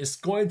celebration is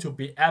going to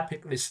be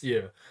epic this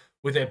year,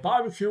 with a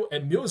barbecue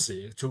and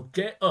music to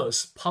get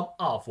us pumped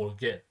up for the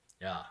game.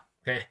 Yeah.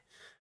 Okay.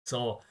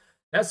 So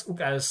let's look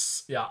at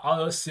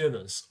other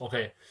synonyms.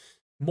 Okay.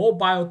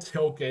 Mobile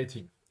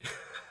tailgating.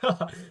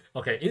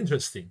 Okay,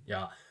 interesting.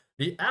 Yeah.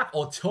 The act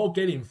of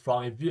tailgating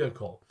from a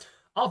vehicle,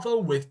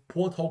 often with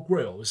portable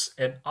grills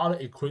and other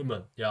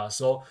equipment. Yeah.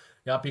 So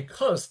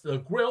because the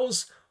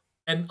grills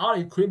and other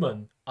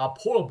equipment are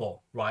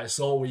portable, right?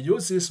 So we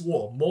use this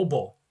word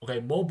mobile. Okay,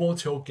 mobile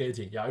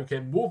tailgating. Yeah, you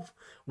can move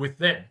with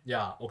them.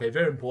 Yeah, okay,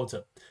 very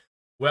important.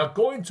 We are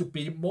going to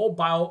be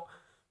mobile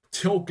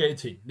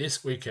tailgating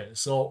this weekend,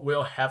 so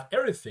we'll have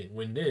everything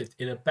we need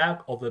in the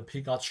back of the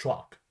pickup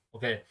truck.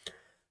 Okay,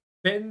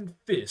 fan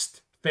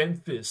feast.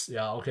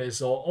 Yeah, okay.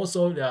 So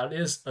also there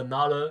is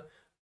another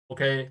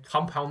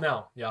compound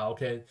noun. Yeah,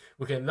 okay,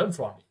 we can learn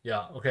from it.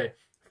 Yeah, okay.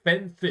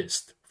 Fan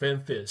feast.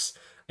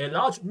 A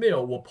large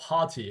meal or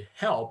party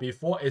held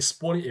before a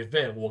sporting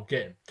event or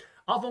game,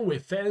 often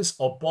with fans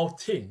of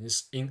both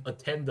teams in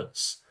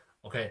attendance.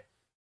 Okay,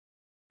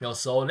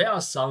 so there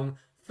are some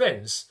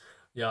fans,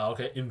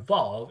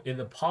 involved in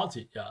the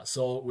party. Yeah,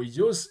 so we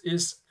use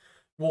this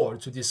word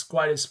to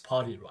describe this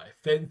party, right?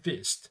 Fan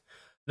feast.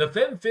 The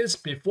fan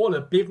feast before the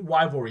big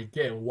rivalry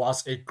game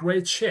was a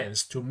great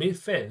chance to meet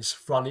fans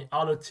from the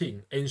other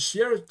team and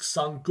share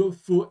some good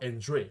food and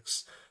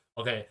drinks.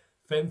 Okay,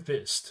 fan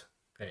feast.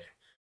 Okay,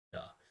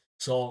 yeah.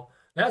 So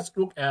let's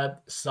look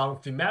at some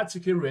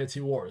thematically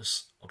related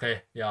words.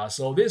 Okay,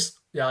 so this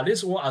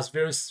one is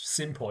very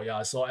simple.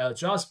 Yeah, so I'll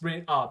just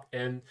bring up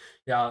and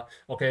I'll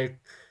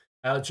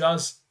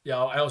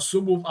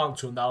soon move on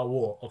to another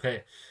word.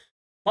 Okay,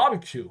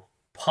 barbecue,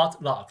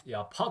 potluck.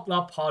 Yeah,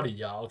 potluck party.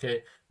 Yeah,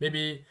 okay.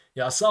 Maybe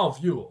some of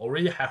you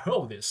already have heard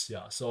of this.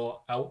 Yeah,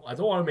 so I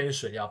don't want to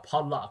mention. Yeah,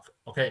 potluck.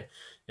 Okay,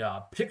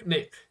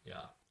 picnic.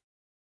 Yeah,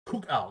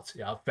 cookout.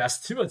 Yeah,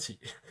 festivity.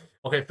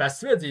 Okay,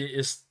 festivity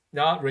is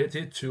not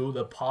related to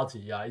the party.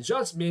 Yeah, it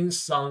just means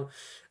some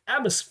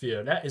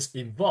atmosphere that is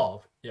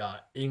involved. Yeah,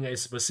 in a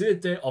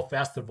specific day of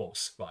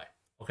festivals. Right.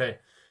 Okay.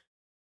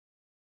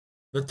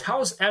 The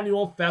town's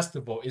annual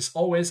festival is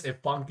always a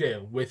fun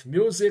game with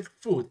music,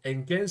 food,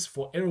 and games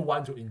for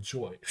everyone to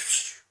enjoy.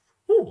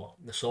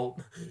 So,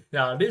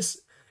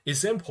 these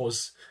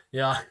examples,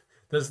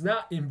 does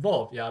not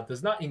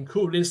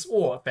include this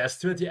word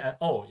festivity at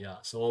all.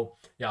 So,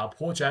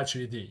 poor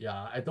ChatGPT.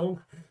 I don't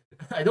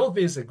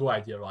think it's a good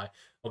idea, right?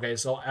 Okay,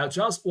 so I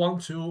just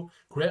want to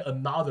create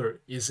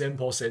another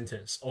example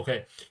sentence.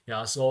 Okay,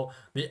 so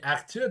the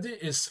activity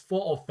is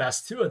full of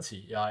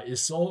festivity.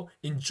 It's so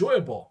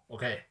enjoyable.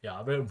 Okay,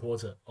 very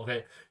important.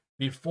 Okay,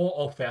 before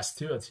of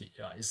festivity.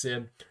 It's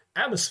an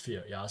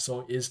atmosphere.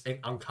 So it's an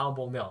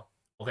uncountable noun.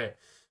 Okay,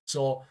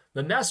 so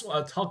the next one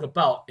I'll talk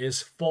about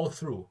is fall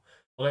through.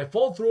 Okay,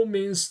 fall through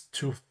means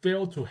to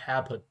fail to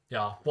happen.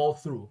 Fall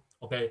through.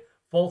 Okay,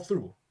 fall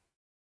through.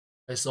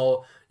 And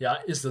so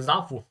it does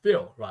not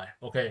fulfill, right?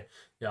 Okay,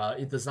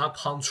 it does not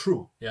come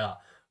true.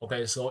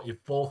 Okay, so it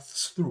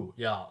falls through.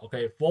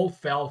 Okay, fall,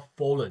 fell,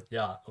 fallen.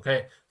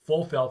 Okay,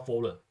 fall, fell,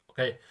 fallen.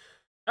 Okay,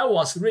 I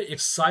was really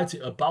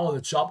excited about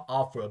the job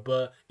offer,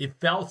 but it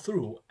fell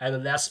through at the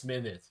last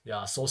minute.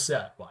 So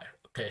sad, right?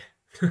 Okay,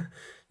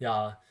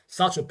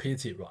 such a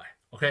pity, right?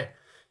 Okay,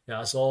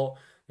 so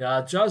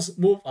yeah, just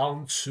move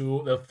on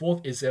to the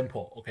fourth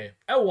example. Okay,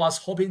 I was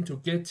hoping to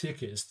get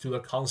tickets to the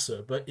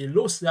concert, but it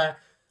looks that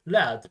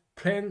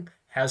plan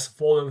has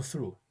fallen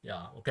through.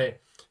 Yeah, okay,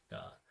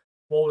 yeah,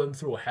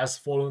 has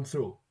fallen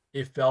through.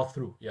 It fell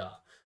through. Yeah,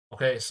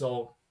 okay,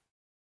 so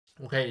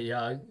okay,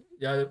 yeah,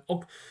 yeah.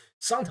 Okay.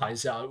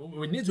 Sometimes, yeah,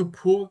 we need to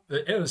put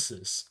the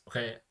emphasis,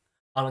 okay,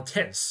 on the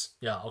tense.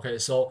 Yeah, okay,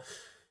 so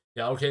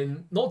yeah, okay,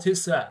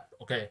 notice that,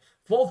 okay,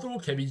 fall through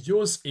can be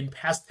used in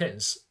past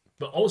tense,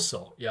 but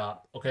also, yeah,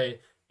 okay,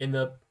 in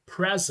the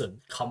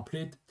present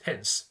complete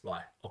tense,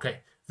 right? Okay,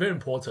 very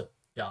important.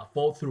 Yeah,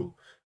 fall through,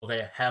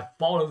 okay, have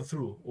fallen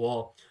through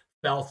or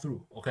fell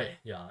through. Okay,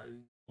 yeah,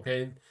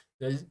 okay,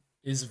 that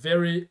is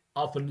very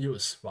often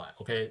used, right?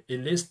 Okay,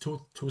 it leads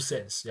to two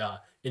sense. Yeah,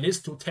 it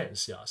leads to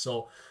tense. Yeah,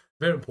 so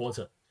very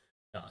important.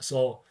 Yeah,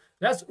 so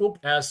let's look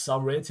at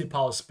some relative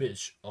power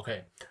speech.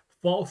 Okay,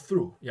 fall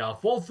through. Yeah,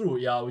 fall through.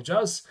 Yeah, we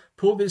just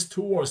put these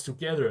two words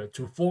together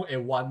to form a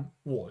one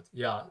word.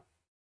 Yeah,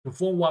 to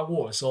form one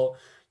word. So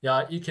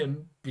yeah, it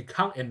can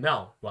become a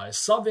noun, right?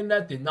 Something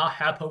that did not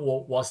happen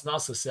or was not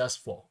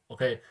successful.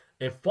 Okay,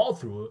 a fall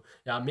through,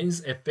 yeah,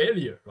 means a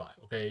failure, right?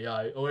 Okay,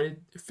 yeah, already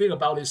think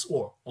about this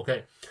word.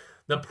 Okay,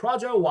 the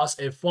project was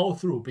a fall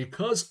through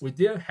because we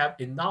didn't have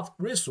enough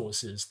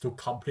resources to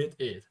complete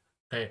it.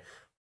 Okay,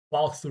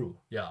 fall through,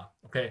 yeah.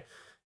 Okay,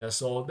 and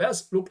so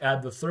let's look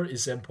at the third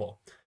example.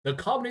 The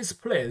company's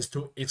plans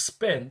to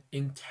expand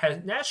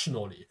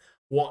internationally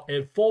were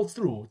a fall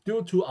through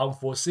due to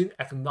unforeseen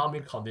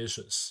economic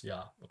conditions.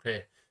 Yeah,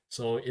 okay.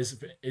 So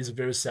it's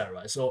very sad,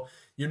 right? So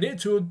you need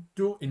to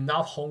do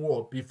enough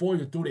homework before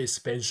you do the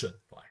expansion,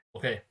 right?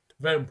 Okay,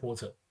 very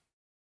important.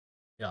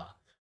 Yeah,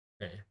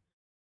 okay.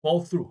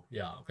 Fall through,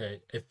 yeah,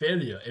 okay. A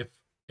failure,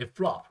 a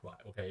flop,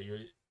 right? Okay, you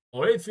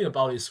already think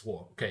about this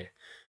word, okay.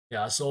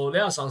 Yeah, so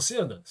there are some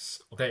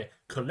synonyms, okay.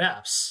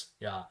 Collapse,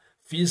 yeah.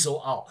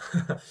 Fizzle out,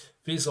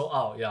 fizzle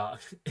out, yeah.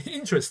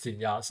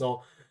 Interesting, yeah.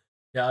 So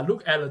yeah,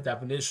 look at the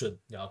definition.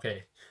 Yeah,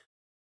 okay.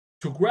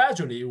 To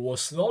gradually or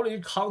slowly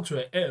come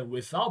to an end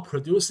without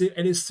producing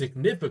any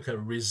significant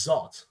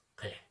result.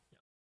 Okay.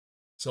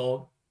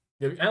 So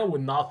you end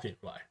with nothing,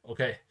 right?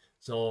 Okay.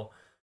 So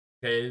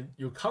okay,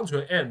 you come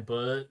to an end,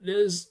 but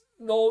there's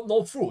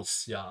no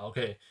fruits. Yeah,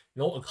 okay.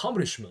 No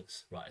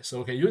accomplishments, right?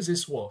 So okay, use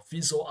this word,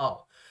 fizzle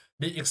out.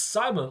 The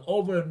excitement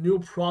over a new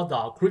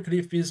product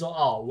quickly fizzle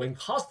out when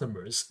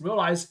customers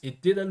realize it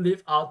didn't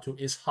live up to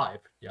its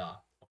hype. Yeah,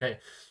 okay.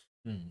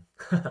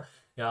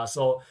 Yeah,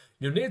 so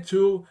you need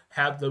to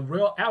have the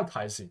real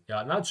advertising,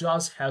 yeah, not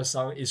just have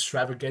some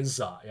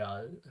extravaganza,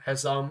 yeah, have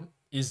some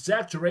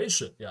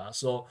exaggeration, yeah.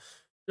 So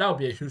that would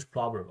be a huge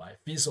problem, right?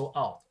 Fizzle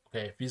out,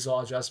 okay. Fizzle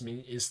out just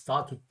means it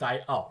start to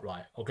die out,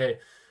 right? Okay,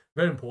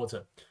 very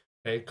important.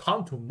 Okay,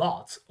 come to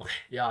naught. Okay,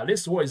 yeah,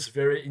 this word is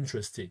very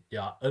interesting.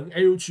 Yeah,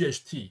 naught.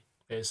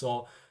 Okay,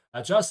 so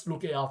I just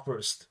look it up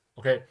first.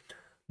 Okay,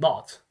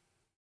 naught.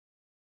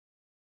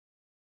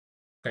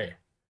 Okay,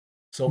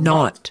 so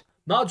Not.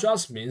 not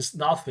just means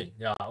nothing.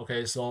 Yeah,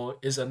 okay, so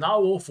it's a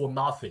noun for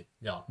nothing.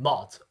 Yeah,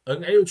 not.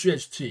 Naught,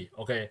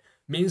 okay,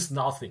 means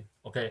nothing.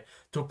 Okay,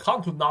 to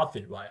come to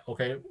nothing, right?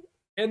 Okay,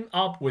 end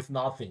up with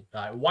nothing,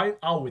 right? Wind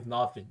out with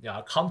nothing.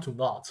 Yeah, come to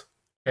naught.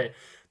 Okay,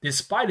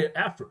 despite the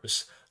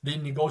efforts, the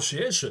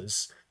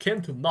negotiations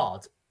came to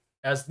naught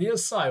as neither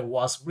side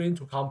was willing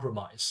to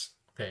compromise.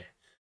 Okay,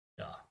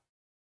 yeah.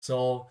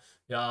 So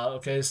yeah,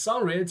 okay,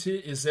 some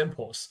related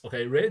examples.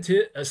 Okay,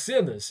 related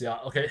synonyms. Yeah,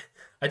 okay.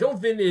 I don't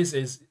think this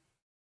is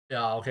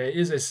yeah, okay,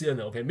 it's a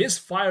synonym. Okay,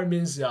 misfire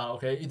means yeah,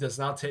 okay, it does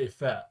not take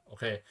effect.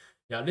 Okay,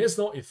 yeah, there's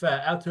no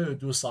effect after you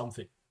do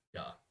something.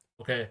 Yeah,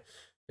 okay.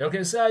 You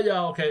can say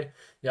yeah, okay,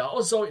 yeah.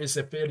 Also, it's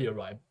a failure,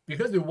 right?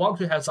 Because you want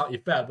to have some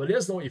effect, but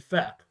there's no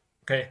effect.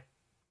 Okay,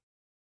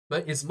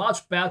 but it's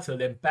much better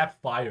than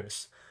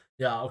backfires.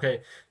 Yeah,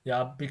 okay,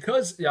 yeah,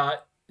 because yeah,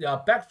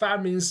 backfire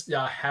means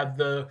yeah, have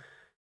the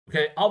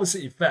okay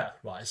opposite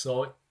effect, right?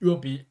 So it will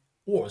be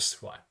worse,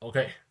 right?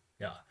 Okay,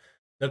 yeah.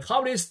 The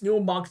company's new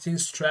marketing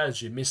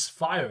strategy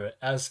misfired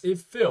as it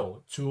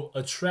failed to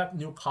attract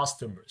new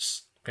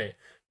customers. Okay,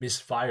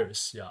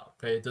 misfires, yeah.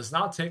 Okay, does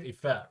not take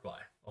effect,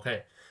 right?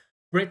 Okay,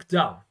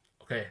 breakdown.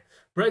 Okay,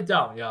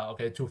 breakdown, yeah.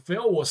 Okay, to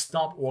fail or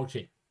stop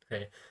working.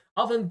 Okay,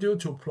 often due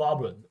to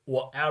problem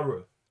or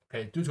error.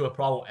 Okay, due to a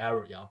problem or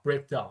error, yeah,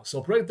 breakdown.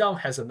 So breakdown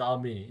has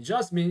another meaning. It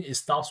just means it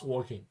stops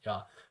working,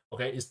 yeah.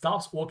 Okay, it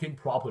stops working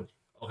properly.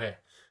 Okay,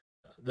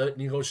 the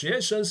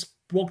negotiations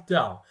broke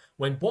down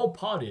when both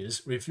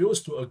parties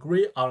refused to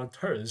agree on the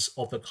terms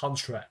of the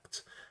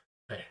contract.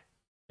 Okay,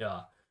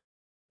 yeah,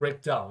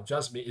 break down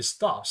just means it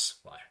stops,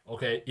 right?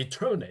 Okay, it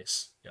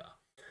terminates, yeah.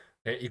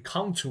 Okay, it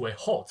comes to a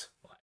halt,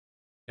 right?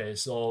 Okay,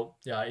 so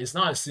yeah, it's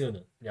not a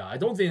synonym. Yeah, I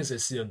don't think it's a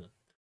synonym.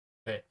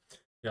 Okay,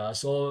 yeah,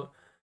 so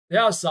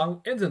there are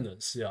some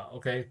antonyms. Yeah,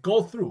 okay,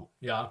 go through.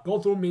 Yeah, go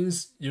through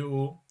means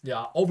you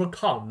yeah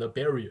overcome the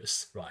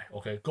barriers, right?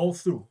 Okay, go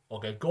through.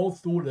 Okay, go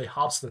through the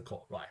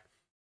obstacle, right?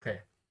 Okay,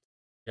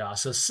 yeah,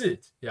 succeed.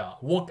 Yeah,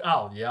 work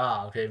out.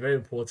 Yeah, okay, very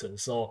important.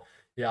 So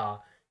yeah,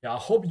 Yeah, I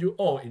hope you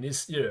all in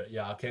this year,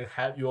 yeah, can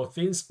have your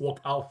things work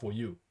out for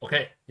you.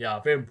 Okay, yeah,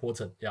 very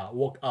important. Yeah,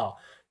 work out.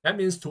 That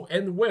means to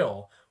end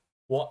well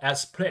or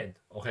as planned.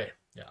 Okay,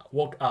 yeah,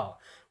 work out.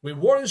 We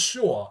weren't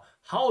sure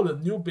how the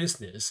new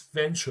business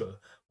venture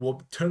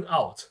will turn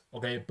out.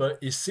 Okay, but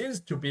it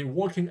seems to be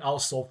working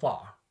out so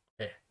far.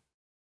 Okay,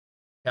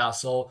 yeah,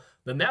 so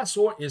the next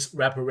word is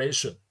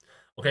reparation.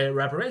 Okay,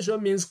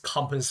 reparation means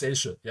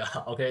compensation. Yeah,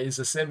 okay, it's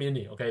the same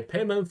meaning. Okay,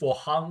 payment for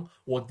harm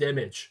or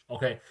damage.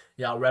 Okay,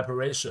 yeah,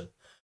 reparation.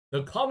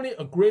 The company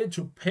agreed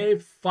to pay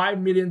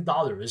 $5 million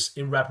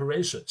in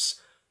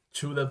reparations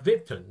to the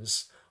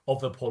victims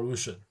of the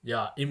pollution.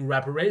 Yeah, in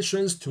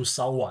reparations to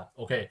someone.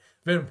 Okay,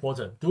 very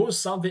important. Do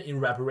something in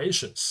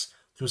reparations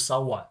to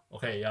someone.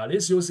 Okay, yeah,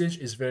 this usage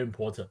is very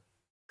important.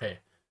 Okay,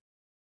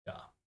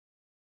 yeah.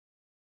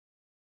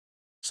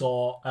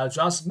 So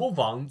just move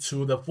on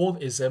to the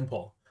fourth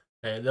example.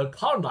 Okay, the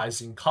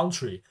colonizing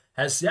country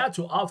has yet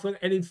to offer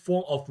any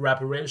form of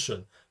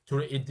reparation to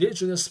the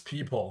indigenous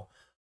people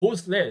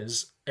whose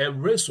lands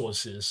and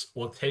resources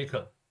were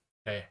taken.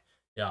 Okay,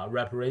 yeah,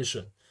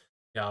 reparation.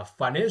 Yeah,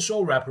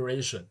 financial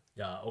reparation.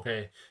 Yeah,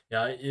 okay.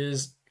 Yeah,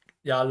 is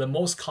the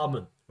most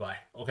common, right?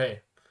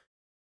 Okay,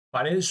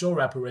 financial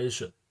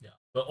reparation. Yeah,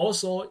 but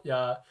also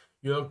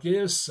you'll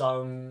give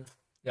some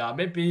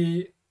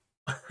maybe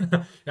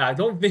yeah, I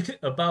don't think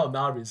about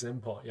another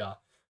example. Yeah,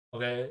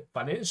 okay,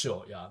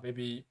 financial. Yeah,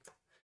 maybe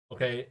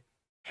okay,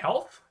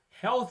 health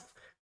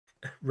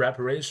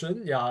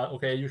reparation. Yeah,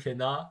 okay, you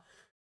cannot.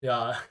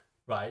 Yeah,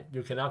 right.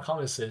 You cannot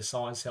compensate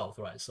someone's health,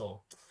 right?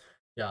 So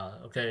yeah,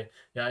 okay,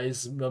 yeah,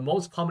 it's the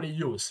most commonly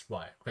used,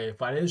 right? Okay,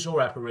 financial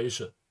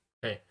reparation.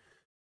 Okay,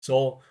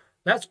 so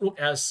let's look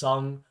at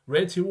some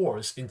relative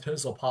words in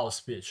terms of power of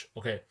speech.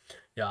 Okay,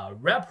 yeah,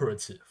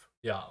 reparative.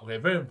 Yeah, okay,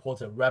 very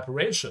important.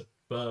 Reparation.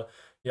 But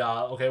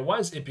yeah, okay,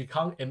 once it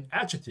become an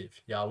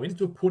adjective, yeah, we need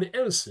to put the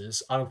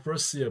emphasis on the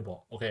first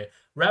syllable. Okay,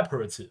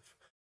 reparative.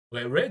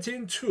 Okay,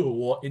 relating to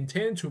or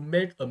intend to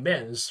make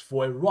amends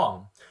for a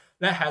wrong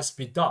that has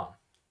been done.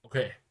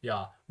 Okay,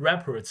 yeah,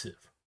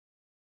 reparative.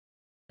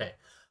 Okay,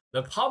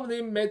 the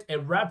company made a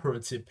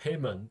reparative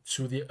payment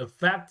to the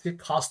affected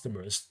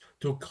customers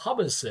to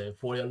compensate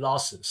for their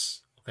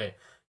losses. Okay,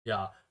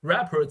 yeah,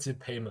 reparative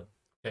payment.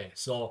 Okay,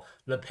 so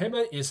the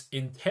payment is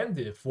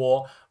intended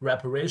for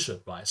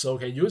reparation, right? So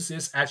okay, use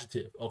this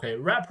adjective. Okay,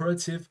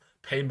 reparative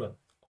payment.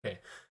 Okay,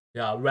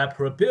 yeah,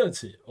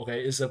 reparability.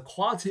 Okay, is a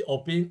quality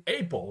of being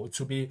able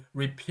to be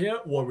repaired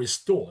or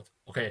restored.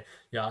 Okay,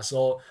 yeah,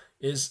 so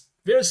it's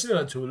very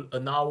similar to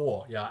another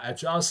word. Yeah, I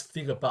just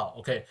think about.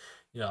 Okay,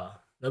 yeah,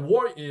 the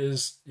word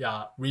is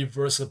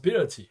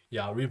reversibility.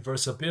 Yeah,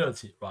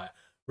 reversibility, right?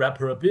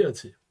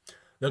 Reparability.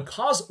 The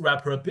cause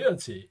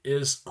reparability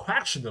is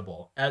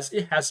questionable as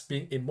it has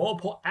been in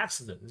multiple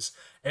accidents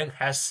and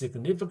has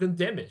significant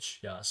damage.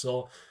 Yeah,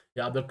 so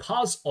yeah, the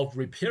cost of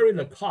repairing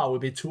the car will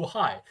be too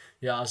high.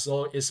 Yeah,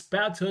 so it's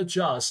better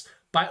just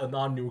buy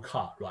another new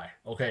car, right?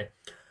 Okay.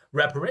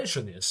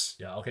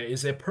 Reparationist,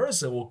 is a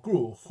person or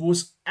group who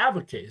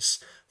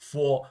advocates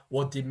for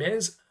or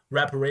demands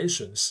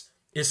reparations,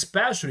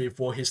 especially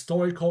for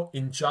historical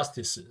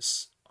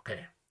injustices.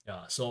 Okay,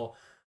 yeah, so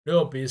there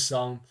will be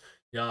some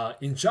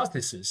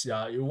injustices.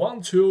 Yeah, you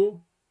want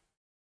to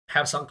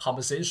have some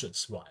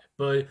compensations, right?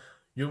 But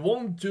you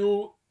won't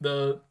do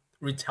the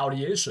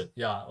retaliation.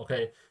 Yeah,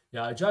 okay,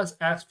 yeah, just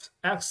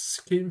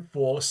asking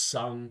for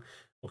some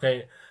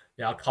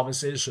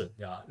compensation.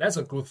 Yeah, that's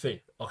a good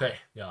thing. Okay,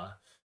 yeah,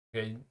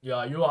 okay,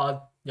 yeah,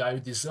 you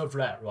deserve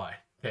that, right?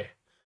 Okay,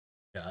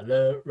 yeah,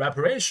 the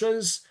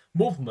reparations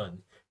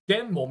movement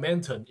gained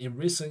momentum in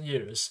recent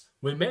years,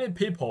 with many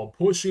people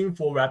pushing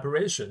for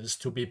reparations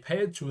to be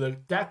paid to the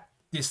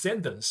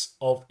descendants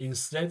of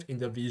enslaved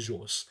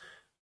individuals.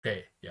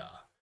 Okay, yeah,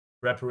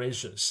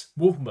 reparations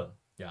movement.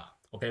 Yeah,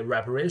 okay,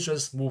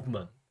 reparations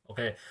movement.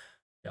 Okay,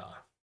 yeah.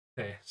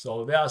 Okay,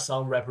 so there are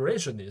some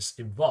reparationists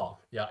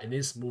involved, in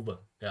this movement.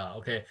 Yeah,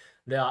 okay,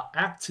 there are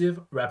active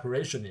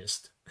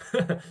reparationists.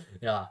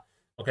 Yeah,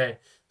 okay,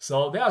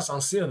 so there are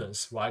some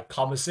synonyms, right?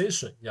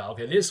 Compensation. Yeah,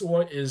 okay, this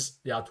word is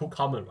too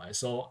common, right?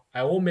 So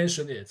I won't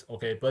mention it.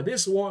 Okay, but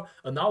this word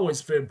another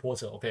is very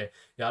important. Okay,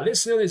 yeah,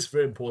 this synonym is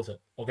very important.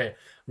 Okay,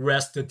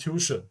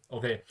 restitution.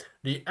 Okay,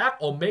 the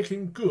act of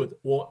making good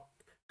or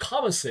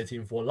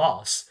compensating for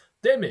loss,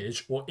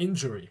 damage, or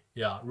injury.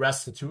 Yeah,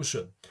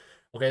 restitution.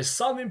 Okay,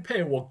 something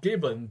paid or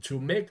given to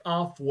make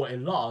up for a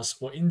loss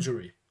or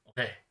injury.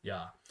 Okay,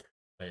 yeah,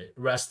 okay,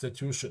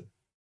 restitution.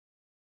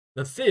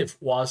 The thief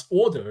was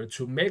ordered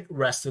to make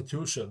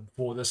restitution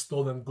for the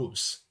stolen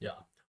goods.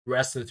 Yeah,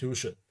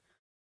 restitution.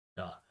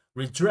 Yeah,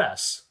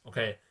 redress.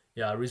 Okay,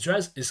 yeah,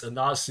 redress is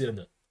another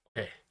synonym.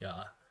 Okay,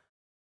 yeah,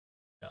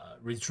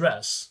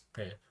 redress.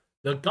 Okay,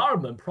 the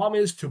government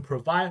promised to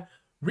provide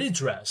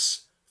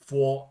redress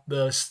for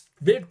the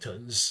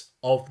victims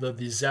of the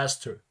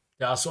disaster.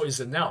 Yeah, so it's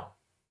a noun.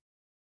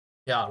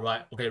 Yeah,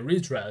 right. Okay,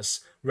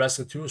 redress,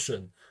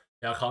 restitution,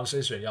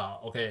 compensation. Yeah,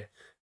 okay,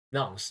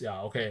 nouns.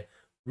 Yeah, okay,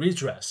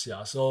 redress.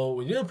 Yeah, so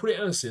we need to put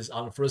emphasis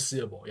on the first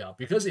syllable. Yeah,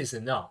 because it's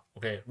a noun.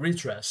 Okay,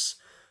 redress.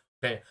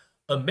 Okay,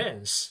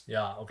 amends.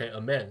 Yeah, okay,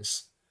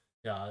 amends.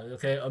 Yeah,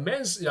 okay,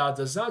 amends, yeah,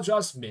 does not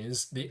just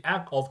means the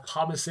act of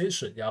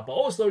compensation, yeah, but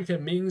also it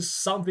can mean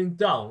something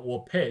done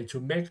or paid to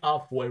make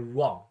up for a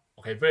wrong.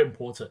 Okay, very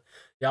important.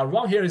 Yeah,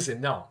 wrong here is a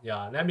noun.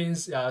 Yeah, that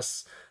means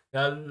yes,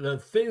 the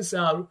things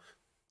are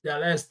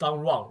that is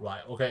done wrong,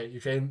 right? Okay,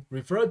 you can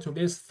refer to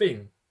this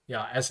thing,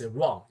 yeah, as a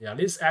wrong. Yeah,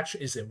 this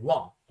action is a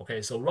wrong.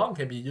 Okay, so wrong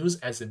can be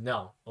used as a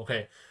noun.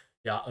 Okay,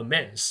 yeah,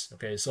 amends.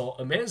 Okay, so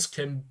amends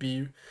can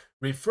be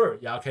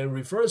referred, yeah, can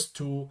refers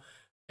to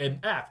an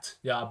act,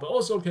 yeah, but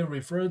also can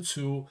refer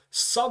to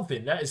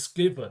something that is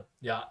given,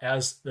 yeah,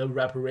 as the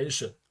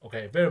reparation.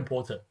 Okay, very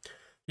important.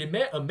 He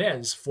made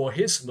amends for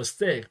his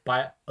mistake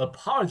by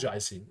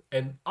apologizing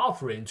and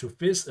offering to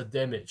fix the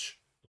damage.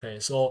 Okay,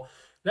 so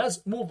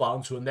let's move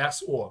on to the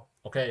next word.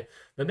 Okay,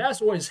 the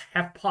next word is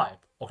half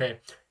pipe.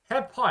 Okay,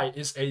 half pipe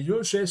is a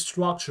U-shaped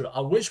structure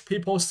on which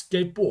people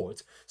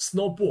skateboard,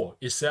 snowboard,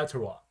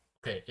 etc.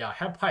 Okay, yeah,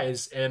 half pipe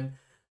is an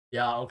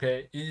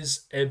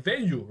is a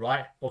venue,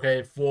 right?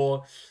 Okay,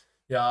 for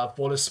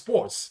the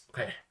sports.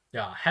 Okay,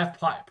 yeah, half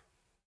pipe.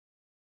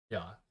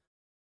 Yeah.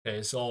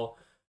 Okay, so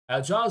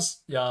I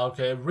just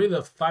read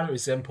the final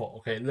example.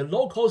 Okay, the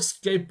local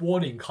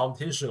skateboarding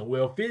competition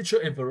will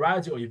feature a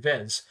variety of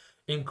events,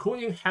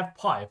 including half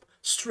pipe,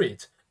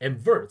 street, and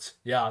vert.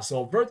 Yeah,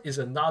 so vert is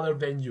another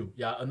venue.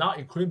 Yeah, another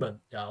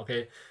equipment. Yeah,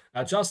 okay.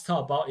 I just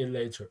talk about it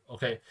later.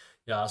 Okay,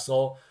 yeah.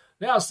 So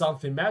there are some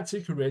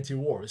thematic related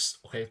words.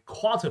 Okay,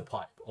 quarter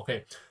pipe.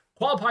 Okay,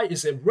 quarter pipe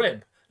is a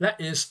ramp that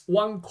is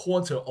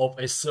 1/4 of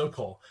a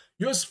circle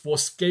used for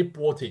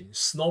skateboarding,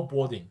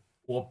 snowboarding,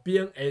 or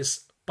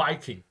BMX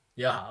biking.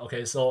 Yeah,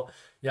 okay, so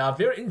yeah,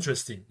 very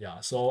interesting.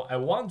 Yeah, so I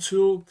want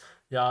to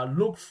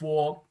look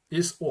for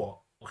this word.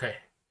 Okay,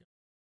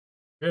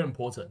 very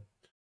important.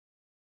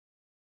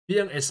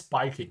 BMX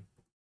biking.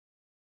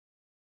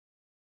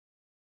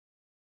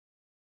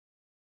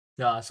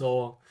 Yeah,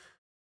 so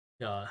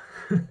yeah.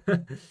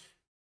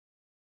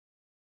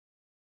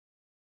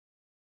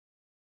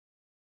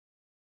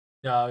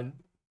 Yeah,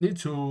 need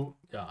to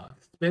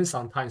spend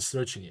some time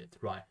searching it,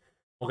 right?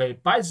 Okay,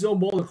 bicycle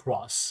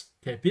motocross.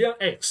 Okay,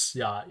 BMX,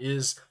 yeah,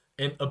 is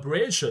an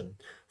abbreviation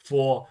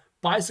for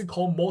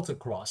bicycle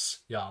motocross.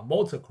 Yeah,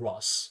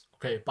 motocross.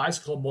 Okay,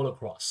 bicycle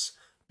motocross.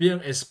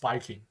 BMX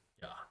biking.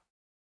 Yeah.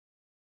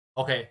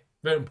 Okay,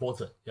 very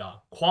important.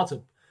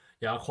 Quarter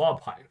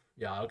pipe.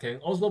 Yeah, can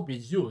also be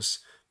used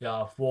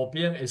for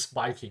BMX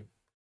biking.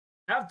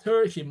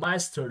 After he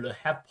mastered the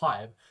half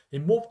pipe, he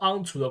moved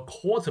on to the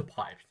quarter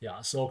pipe.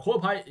 Yeah, so quarter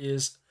pipe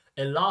is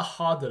a lot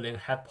harder than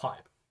half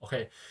pipe.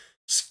 Okay,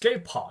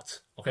 skate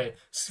park. Okay,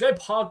 skate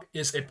park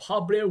is a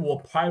public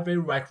or private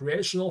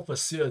recreational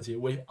facility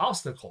with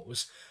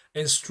obstacles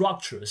and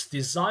structures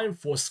designed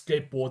for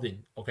skateboarding.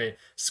 Okay,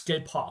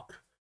 skate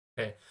park.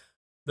 Okay,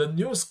 the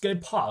new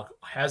skate park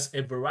has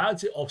a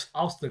variety of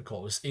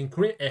obstacles,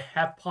 including a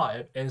half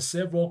pipe and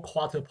several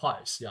quarter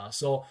pipes. Yeah,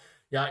 so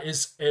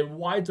it's a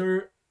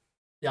wider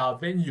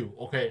venue.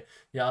 Okay,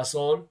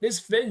 so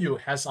this venue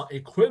has some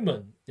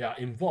equipment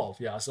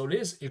involved. So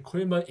this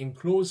equipment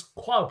includes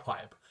quarter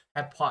pipe,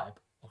 half pipe.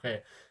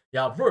 Okay,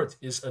 vert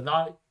is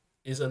another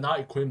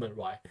equipment,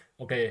 right?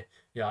 Okay,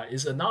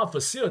 is another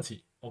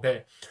facility.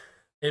 Okay,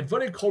 a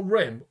vertical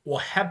ramp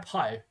or half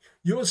pipe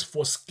used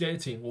for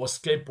skating or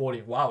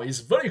skateboarding. Wow, it's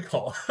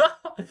vertical.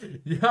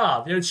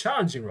 Yeah, very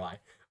challenging, right?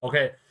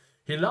 Okay,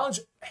 he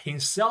launched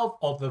himself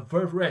off the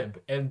vert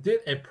ramp and did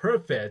a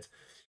perfect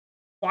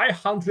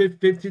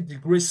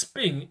 550-degree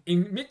spin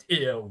in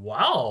midair.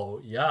 Wow,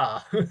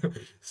 yeah,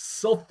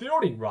 so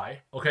thrilling,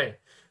 right? Okay,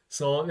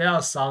 so there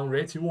are some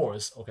related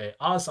words. Okay,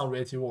 some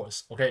related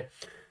words. Okay,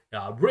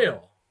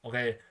 rail.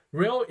 Okay,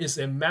 rail is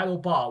a metal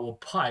bar or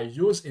pipe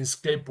used in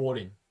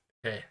skateboarding.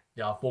 Okay,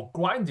 for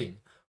grinding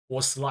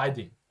or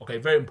sliding. Okay,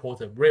 very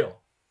important.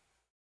 Rail.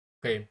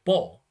 Okay,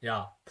 ball.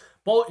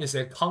 Ball is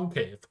a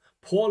concave,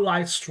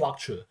 pole-like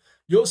structure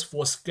used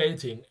for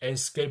skating and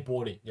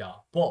skateboarding.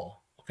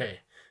 Ball. Okay.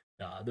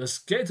 The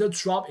skater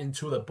drop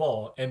into the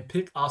ball and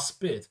pick up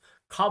speed,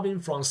 coming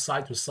from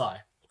side to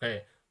side.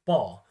 Okay,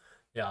 ball.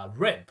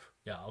 Ramp.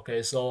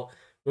 Okay. So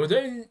we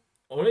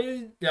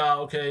already.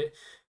 Okay.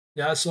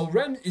 So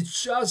ramp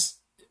is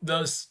just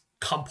the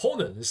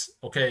components.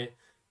 Okay.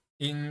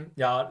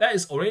 That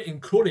is already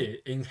included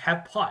in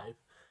half pipe,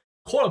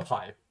 quarter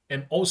pipe,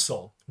 and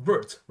also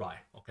vert. Right.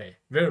 Okay.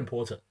 Very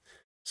important.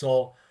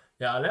 So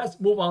let's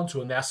move on to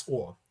the next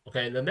word.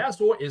 Okay. The next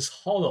word is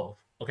hollow.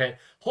 Okay,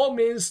 hold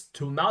means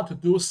to not to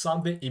do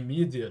something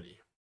immediately.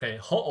 Okay,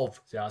 hold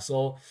off.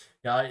 So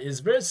it's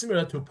very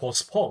similar to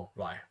postpone,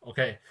 right?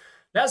 Okay,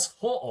 let's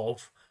hold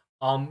off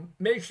on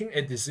making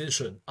a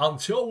decision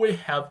until we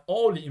have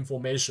all the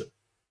information.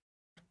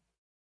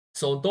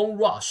 So don't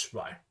rush,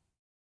 right?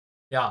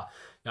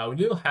 We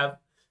need to have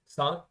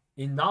some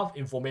enough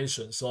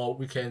information so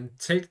we can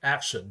take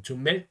action to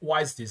make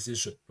wise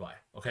decision, right?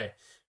 Okay.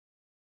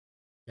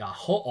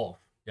 Hold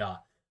off.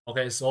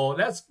 Okay, so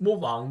let's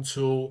move on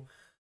to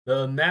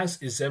the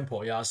next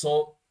example.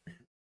 So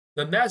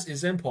the next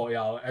example,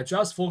 I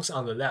just focus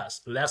on the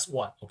last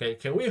one. Okay,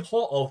 can we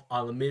hold off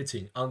on the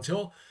meeting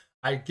until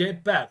I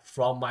get back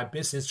from my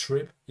business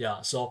trip.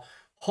 Yeah, so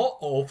hold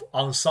off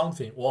on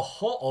something or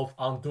hold off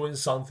on doing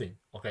something.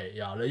 Okay,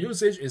 yeah, the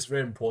usage is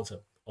very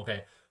important.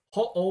 Okay,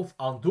 hold off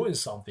on doing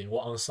something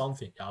or on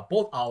something. Yeah,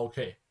 both are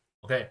okay.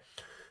 Okay,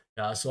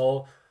 yeah,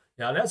 so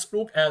yeah, let's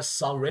look at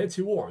some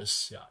relative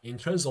words. Yeah, in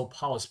terms of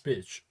power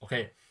speech.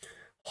 Okay,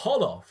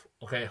 hold off.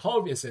 Okay,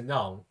 hold off is a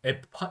noun. A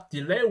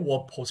delay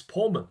or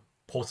postponement.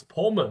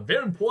 Postponement,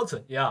 very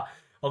important. Yeah.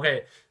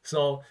 Okay,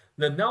 so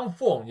the noun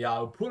form,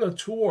 yeah, put the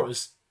two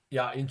words,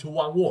 yeah, into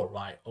one word,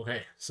 right?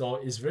 Okay, so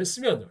it's very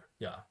similar,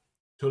 yeah,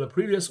 to the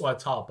previous one I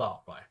talked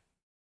about, right?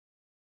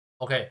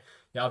 Okay,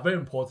 yeah, very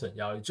important.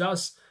 Yeah, you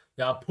just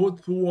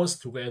put two words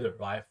together,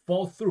 right?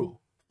 Fall through,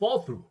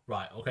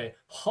 right? Okay,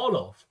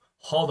 hold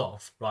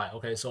off, right?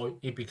 Okay, so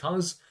it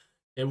becomes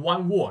a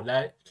one word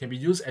that can be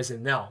used as a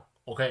noun.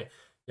 Okay,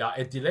 yeah,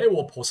 a delay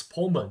or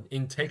postponement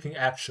in taking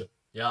action.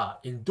 Yeah,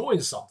 in doing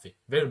something,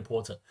 very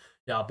important.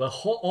 Yeah, but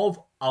hold off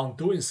on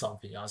doing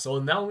something. Yeah, so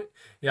now,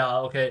 yeah,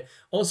 okay,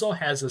 also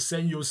has the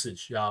same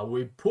usage. Yeah,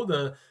 we put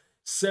the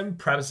same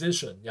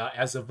preposition, yeah,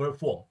 as a verb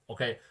form.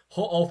 Okay,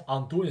 hold off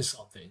on doing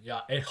something.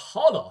 Yeah, a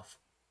hold off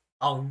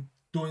on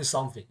doing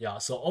something. Yeah,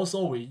 so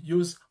also we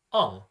use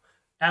on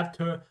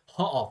after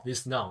hold off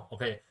this noun.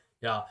 Okay,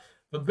 yeah,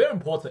 but very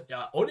important.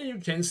 Yeah, only you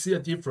can see a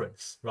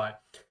difference, right?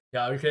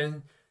 Yeah, you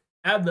can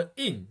add the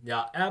in.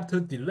 Yeah,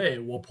 after delay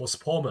or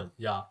postponement.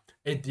 Yeah,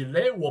 a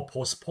delay or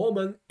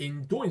postponement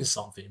in doing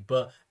something,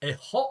 but a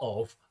hold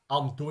off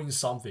on doing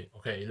something.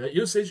 Okay, the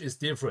usage is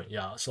different.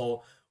 Yeah,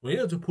 so we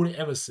need to put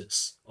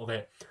emphasis.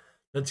 Okay,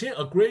 the team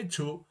agreed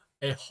to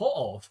a hold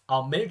off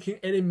on making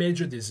any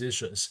major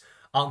decisions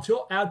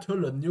until after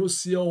the new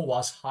CEO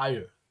was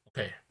hired.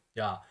 Okay,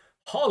 yeah,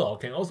 hold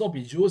off can also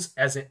be used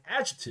as an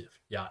adjective.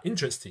 Yeah,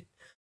 interesting.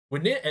 We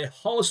need a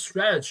whole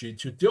strategy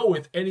to deal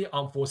with any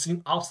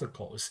unforeseen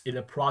obstacles in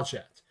the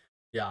project.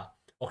 Yeah,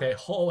 okay,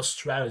 whole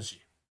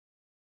strategy.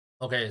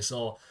 Okay,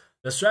 so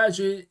the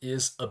strategy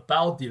is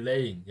about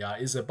delaying. Yeah,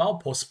 it's about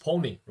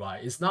postponing,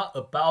 right? It's not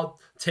about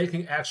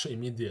taking action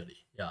immediately.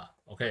 Yeah,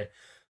 okay.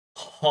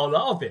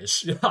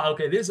 Holofish. Yeah,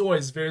 okay, this one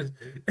is very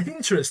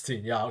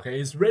interesting. Yeah, okay,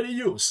 it's rarely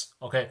used.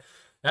 Okay,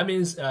 that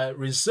means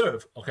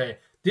reserved. Okay,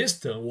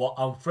 distant or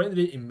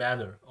unfriendly in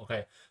manner.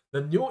 Okay,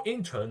 the new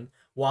intern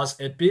was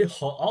a bit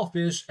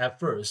hawkish at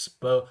first,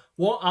 but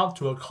warmed up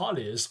to her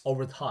colleagues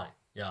over time.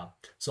 Yeah,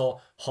 so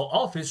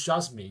hawkish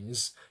just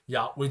means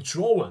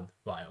withdrawn.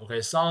 Right.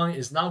 Okay, someone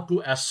is not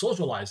good at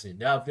socializing.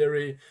 They are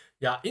very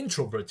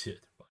introverted.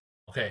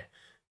 Okay.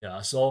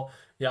 Yeah. So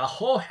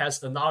whole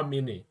has another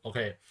meaning.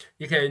 Okay,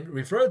 it can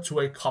refer to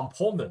a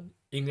component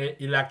in an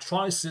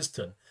electronic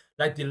system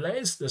that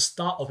delays the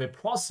start of a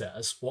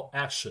process or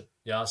action.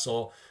 Yeah.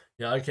 So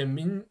it can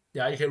mean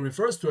it can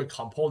refer to a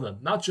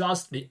component, not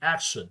just the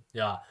action.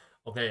 Yeah.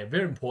 Okay,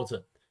 very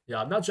important.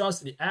 Yeah, not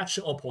just the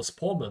action or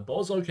postponement, but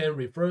also can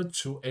refer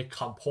to a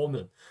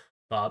component.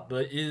 But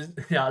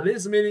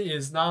this meaning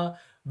is not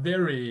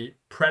very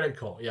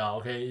practical. Yeah.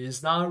 Okay,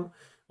 it's not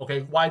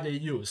widely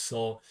used.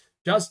 So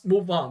just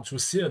move on to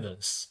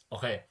synonyms.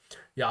 Okay,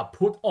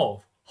 put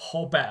off,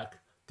 hold back,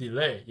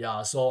 delay.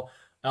 Yeah, so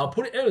I'll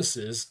put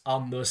emphasis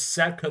on the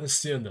second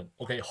synonym.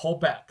 Okay, hold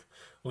back.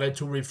 Okay,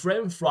 to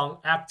refrain from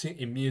acting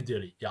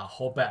immediately. Yeah,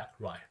 hold back,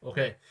 right?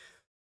 Okay,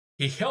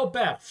 he held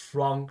back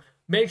from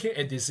making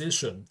a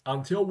decision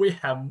until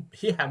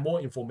he had more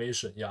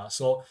information. Yeah,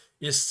 so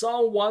if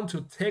someone want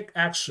to take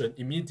action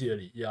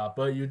immediately,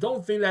 but you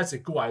don't think that's a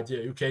good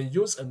idea, you can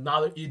use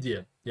another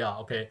idiom. Yeah,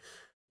 okay.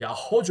 Yeah,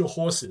 hold your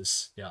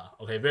horses. Yeah,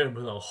 okay, very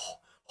important.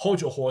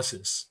 Hold your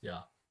horses.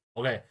 Yeah,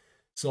 okay.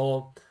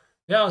 So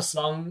there are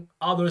some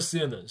other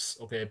synonyms.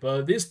 Okay,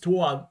 but these two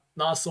are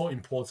not so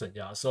important.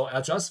 Yeah, so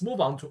I just move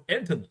on to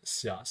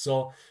antonyms. Yeah,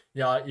 so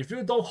if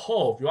you don't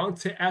hold, you want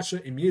to take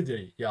action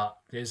immediately. Yeah,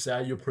 is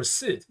you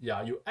proceed.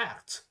 Yeah, you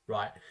act.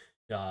 Right.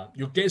 Yeah,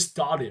 you get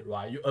started.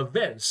 Right, you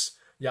advance.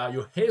 Yeah,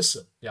 you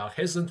hasten. Yeah,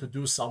 hasten to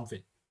do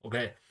something.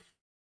 Okay.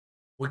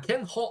 We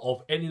can't hold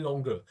off any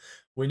longer.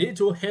 We need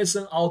to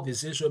hasten our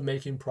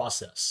decision-making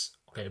process.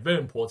 Okay, very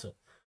important.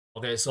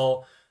 Okay,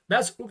 so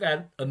let's look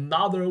at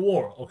another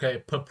word.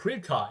 Okay,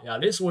 paprika. Yeah,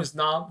 this one is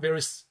not very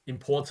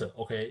important.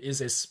 Okay,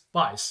 it's a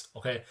spice.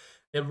 Okay,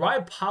 a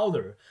ripe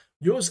powder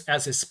used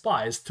as a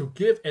spice to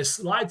give a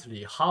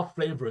slightly hot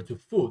flavor to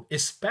food,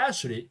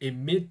 especially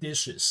in meat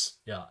dishes.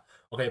 Yeah.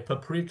 Okay,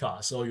 paprika.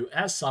 So you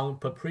add some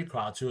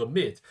paprika to a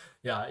meat.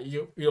 Yeah,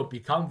 it'll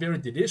become very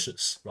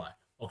delicious, right?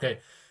 Okay.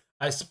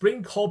 I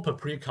sprinkle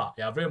paprika.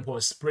 Yeah, very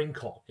important.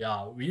 Sprinkle.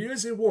 Yeah, we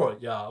use the word.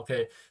 Yeah,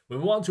 okay. We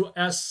want to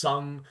add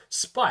some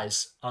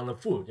spice on the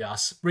food. Yeah,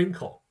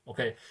 sprinkle.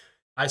 Okay.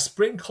 I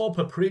sprinkle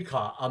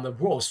paprika on the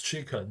roast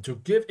chicken to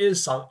give it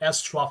some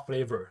extra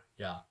flavor.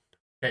 Yeah.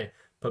 Okay.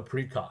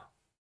 Paprika.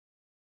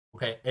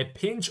 Okay. A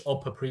pinch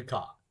of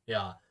paprika.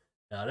 Yeah.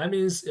 Yeah. That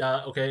means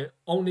okay.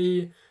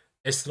 Only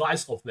a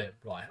slice of them.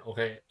 Right.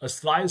 Okay. A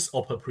slice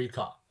of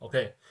paprika.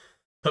 Okay.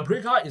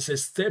 Paprika is a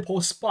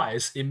staple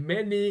spice in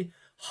many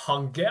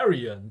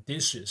Hungarian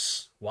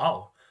dishes.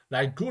 Wow,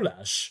 like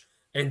goulash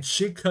and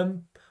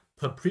chicken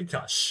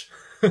paprikash.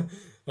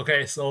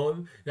 Okay,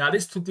 so yeah,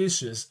 these two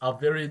dishes are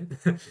very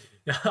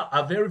yeah,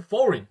 are very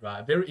foreign,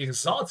 right? Very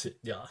exotic,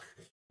 yeah.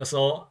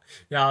 So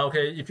yeah,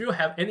 okay, if you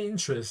have any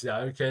interest,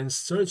 yeah, you can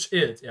search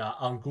it, yeah,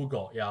 on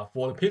Google, yeah,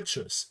 for the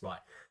pictures,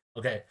 right?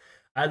 Okay,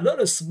 I love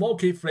the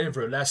smoky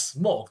flavor that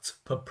smoked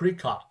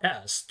paprika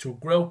adds to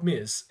grilled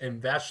meats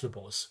and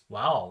vegetables.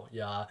 Wow,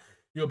 yeah,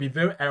 you'll be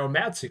very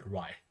aromatic,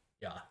 right?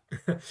 Yeah.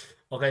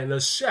 Okay, the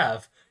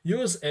chef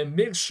used a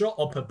mixture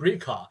of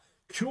paprika,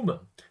 cumin,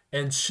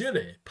 and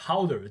chili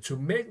powder to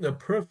make the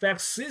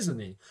perfect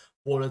seasoning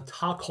for the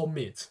taco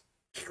meat.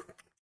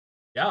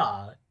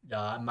 Yeah,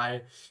 yeah,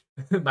 my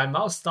my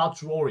mouth start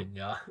drawing.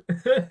 Yeah,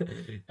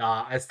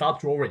 I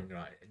start drawing.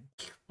 Right.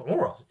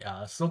 Oh,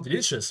 yeah, so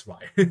delicious,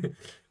 right?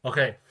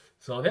 Okay,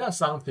 so there are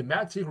some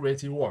thematic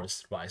related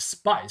words, right?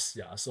 Spice.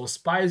 Yeah, so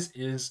spice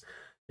is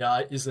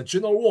is a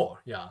general word.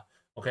 Yeah.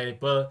 Okay,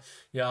 but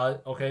yeah,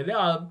 okay, there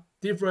are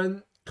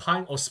different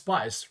kind of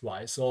spice,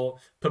 right? So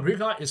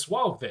paprika is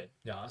one of them.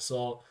 Yeah.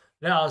 So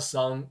there are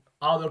some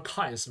other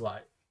kinds,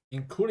 right?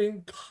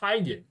 Including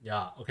cayenne.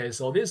 Yeah. Okay,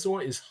 so this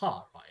word is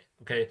hard, right?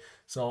 Okay,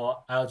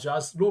 so I'll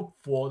just look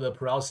for the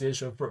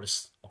pronunciation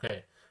first.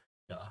 Okay,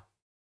 yeah,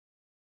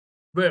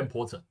 very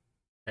important.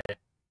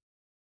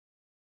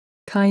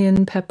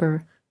 Cayenne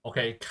pepper.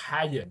 Okay,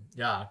 cayenne.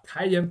 Yeah,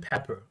 cayenne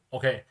pepper.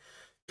 Okay,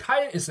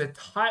 cayenne is a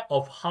type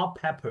of hot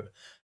pepper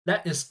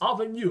that is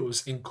often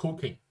used in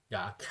cooking.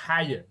 Yeah,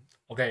 cayenne.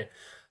 Okay,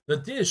 the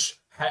dish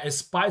had a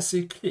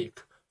spicy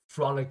kick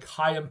from the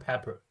cayenne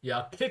pepper.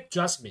 Yeah, kick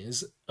just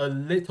means a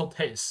little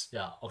taste.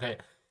 Yeah, okay,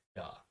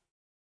 yeah,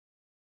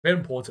 very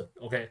important.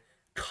 Okay,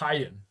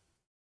 cayenne.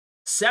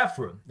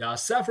 Saffron. Yeah,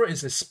 saffron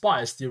is a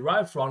spice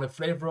derived from the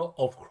flavor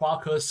of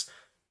Quaker's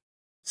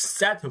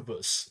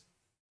sativus.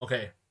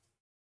 Okay,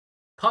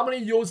 commonly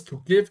used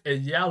to give a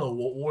yellow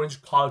or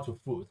orange color to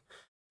food.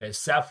 Okay,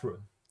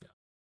 saffron.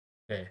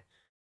 Okay,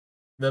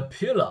 the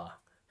pillar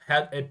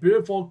had a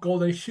beautiful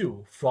golden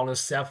hue from the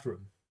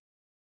saffron.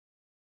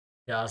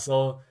 Yeah,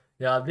 so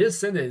yeah, this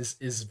sentence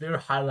is very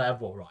high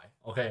level, right?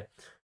 Okay,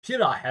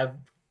 pillar have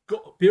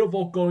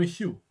beautiful golden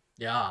hue.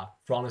 Yeah,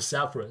 from the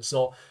saffron.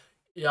 So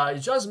yeah, it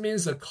just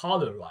means the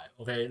color, right?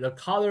 Okay, the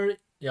color,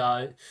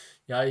 yeah,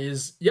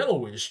 is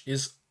yellowish.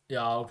 Is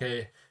yeah,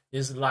 okay,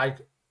 is like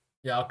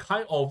yeah,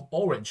 kind of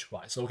orange,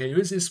 right? So okay,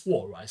 use this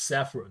word, right?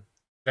 Saffron.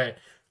 Okay,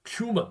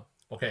 cumin.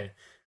 Okay,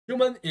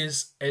 cumin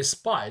is a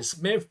spice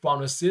made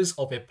from the seeds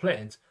of a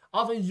plant,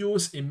 often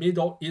used in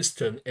Middle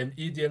Eastern and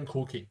Indian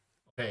cooking.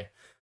 Okay,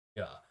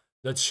 yeah,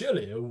 the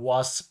chili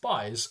was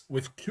spiced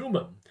with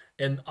cumin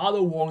and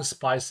other warm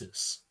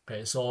spices.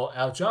 Okay, so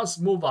I'll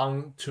just move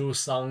on to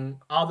some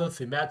other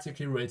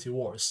thematically related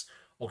words.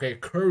 Okay,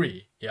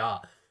 curry, yeah.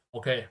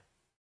 Okay,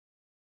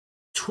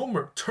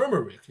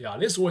 turmeric, yeah.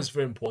 This word is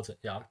very important.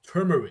 Yeah,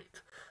 turmeric.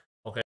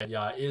 Okay,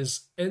 yeah,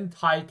 is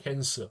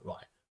anti-cancer,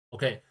 right?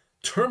 Okay,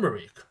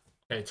 turmeric.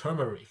 Okay,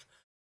 turmeric.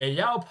 A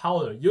yellow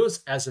powder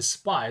used as a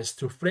spice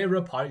to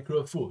flavor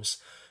particular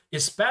foods,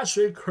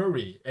 especially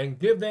curry, and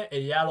give them a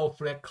yellow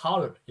flat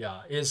color.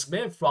 Yeah, it's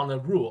made from the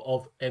root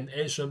of an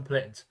Asian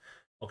plant.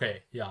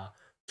 Okay, yeah,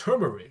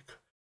 turmeric.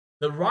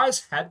 The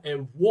rice had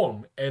a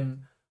warm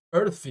and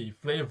earthy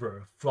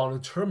flavor from the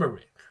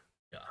turmeric.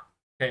 Yeah,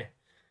 okay.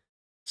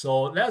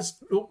 So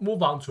let's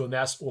move on to the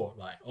next word,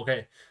 right?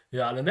 Okay,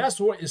 yeah, the next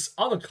word is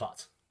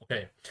undercut.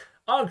 Okay,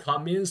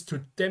 undercut means to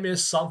damage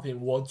something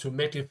or to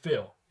make it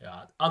fail.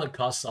 Yeah,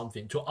 undercut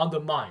something, to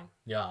undermine.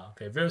 Yeah,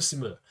 okay, very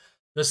similar.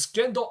 The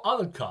scandal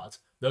undercut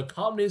the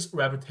company's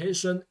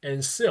reputation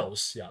and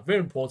sales. Yeah, very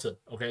important.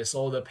 Okay,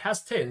 so the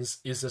past tense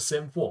is the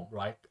same form,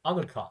 right?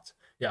 Undercut.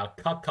 Yeah,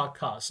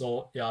 cut.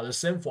 So yeah, the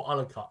same for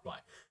undercut,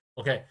 right?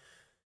 Okay.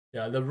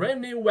 Yeah, the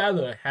rainy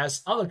weather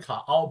has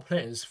undercut our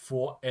plans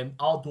for an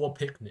outdoor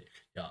picnic.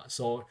 Yeah,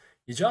 so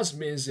it just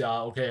means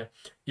yeah, okay,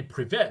 it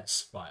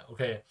prevents, right?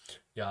 Okay,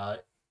 yeah,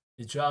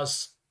 it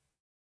just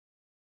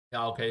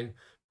yeah, okay,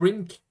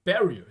 bring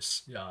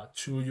barriers, yeah,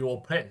 to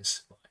your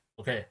plans, right?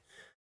 Okay,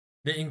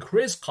 the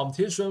increased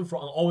competition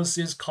from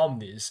overseas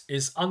companies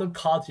is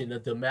undercutting the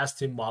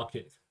domestic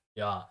market.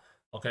 Yeah,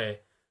 okay,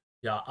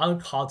 yeah,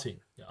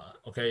 undercutting, yeah,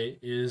 okay,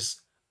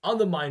 is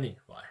undermining,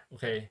 right?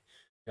 Okay,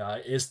 yeah,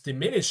 is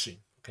diminishing.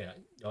 Okay,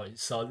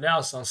 so there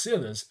are some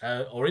synonyms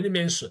I already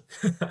mentioned.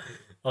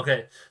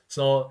 Okay,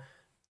 so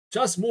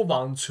just move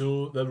on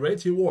to the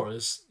related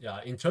words. Yeah,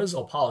 in terms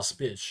of power of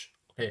speech.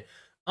 Okay,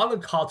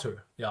 undercutter.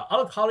 Yeah,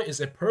 undercutter is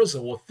a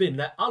person or thing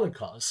that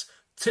undercuts,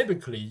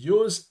 typically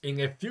used in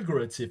a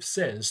figurative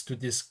sense to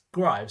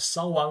describe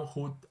someone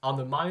who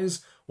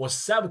undermines or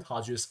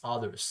sabotages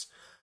others.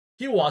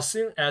 He was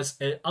seen as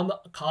an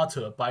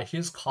undercutter by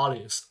his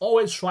colleagues,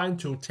 always trying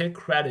to take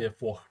credit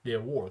for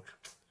their work.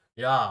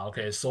 Yeah,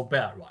 okay, so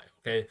bad, right?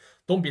 Okay,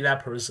 don't be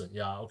that person.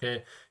 Yeah,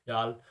 okay,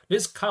 yeah,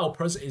 this kind of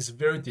person is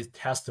very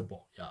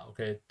detestable. Yeah,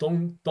 okay,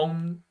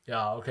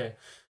 yeah, okay,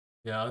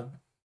 yeah,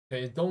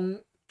 okay,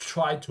 don't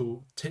try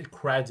to take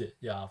credit.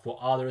 Yeah, for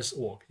others'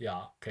 work.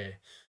 Yeah, okay,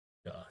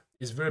 yeah,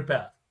 it's very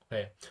bad.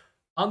 Okay,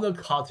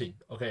 undercutting.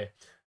 Okay,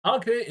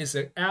 undercutting is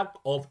an act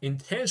of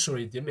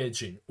intentionally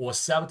damaging or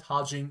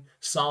sabotaging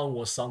someone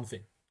or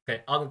something.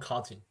 Okay,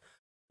 undercutting.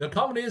 The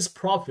company's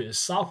profits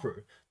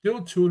suffer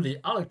due to the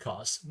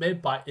undercuts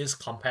made by its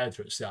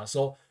competitors. Yeah,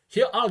 so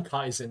here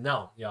undercut is a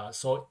noun. Yeah,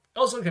 so it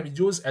also can be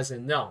used as a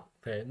noun.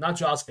 Okay, not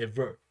just a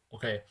verb.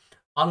 Okay,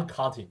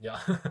 undercutting. Yeah,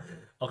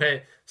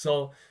 okay.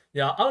 So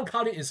yeah,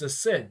 undercutting is a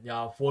sin.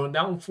 Yeah, for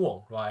noun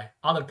form, right?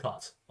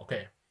 Undercut.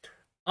 Okay,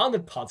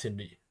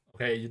 undercuttingly.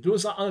 Okay, you do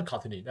some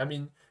undercuttingly. I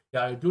mean,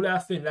 yeah, you do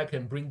that thing that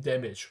can bring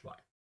damage, right?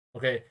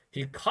 Okay,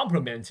 he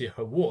complimented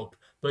her work,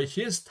 but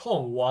his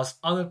tone was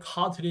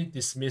undercuttingly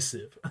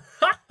dismissive.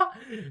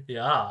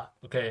 Yeah,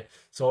 okay,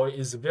 so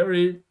it's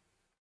very,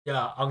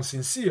 yeah,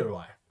 unsincere,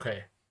 right?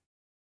 Okay,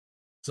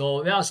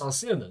 so there are some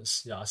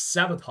synonyms, yeah,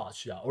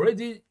 sabotage,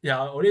 already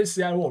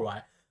see that word,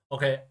 right?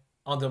 Okay,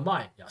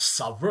 undermine, yeah,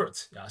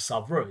 subvert,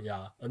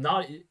 yeah,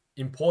 another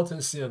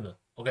important synonym.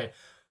 Okay,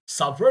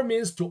 subvert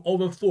means to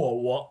overthrow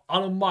or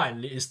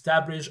undermine the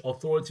established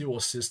authority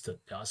or system.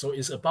 Yeah, so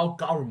it's about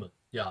government.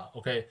 Yeah,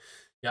 okay,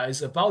 yeah,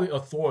 it's about the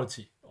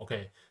authority.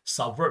 Okay,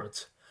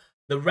 subvert.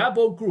 The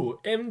rebel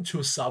group aimed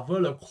to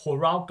subvert the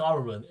corrupt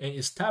government and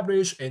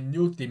establish a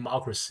new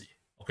democracy.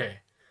 Okay,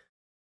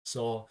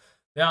 so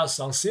there are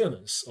some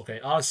synonyms. Okay,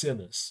 other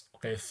synonyms.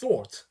 Okay,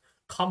 thwart,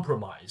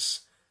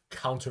 compromise,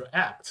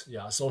 counteract.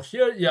 Yeah, so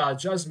here, yeah,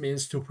 just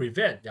means to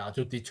prevent. Yeah,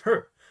 to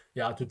deter.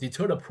 Yeah, to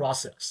deter the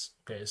process.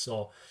 Okay,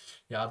 so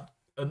yeah,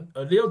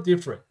 a little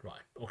different,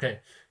 right? Okay,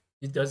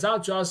 it does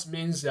not just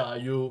means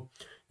you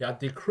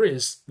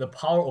decrease the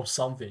power of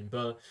something,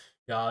 but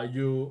yeah,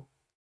 you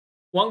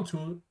want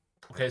to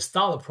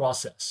start the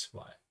process,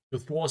 right? To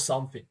thwart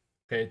something,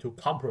 okay, to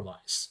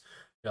compromise.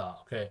 Yeah,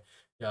 okay.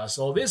 Yeah,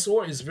 so this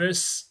word is very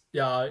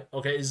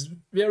is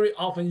very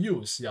often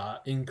used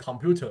in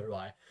computer,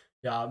 right?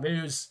 Yeah, maybe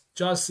it's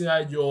just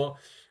that your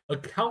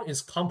account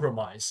is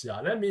compromised.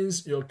 Yeah, that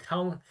means your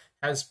account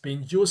has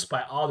been used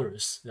by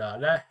others. Yeah,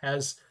 that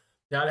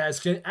has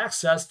gained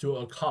access to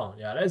account.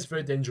 Yeah, that's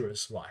very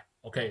dangerous, right?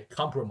 Okay,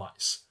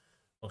 compromise.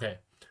 Okay.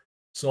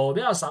 So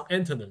there are some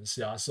antonyms,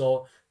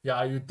 So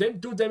yeah, you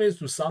do damage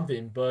to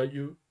something, but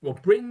you will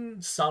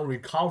bring some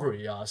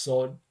recovery,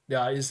 So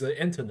yeah, it's the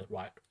antonym,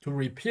 right? To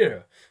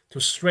repair, to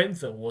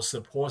strengthen or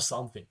support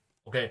something.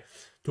 Okay,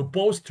 to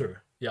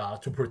bolster,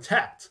 to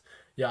protect,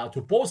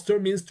 To bolster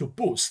means to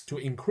boost, to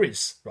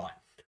increase, right?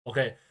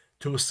 Okay,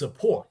 to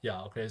support,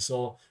 Okay,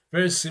 so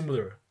very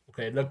similar.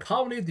 Okay, the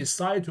company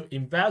decided to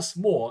invest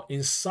more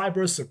in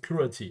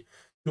cybersecurity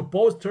to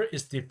bolster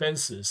its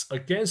defenses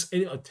against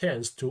any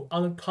attempts to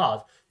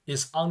undercut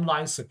its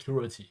online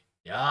security.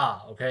 Yeah,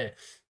 okay.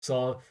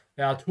 So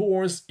there are two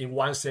words in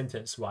one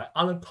sentence, right?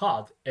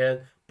 Undercut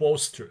and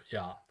bolster.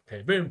 Yeah,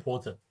 okay, very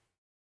important.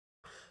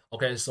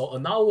 Okay, so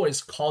another word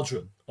is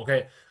cauldron.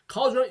 Okay,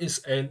 cauldron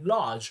is a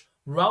large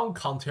round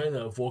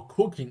container for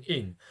cooking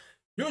in,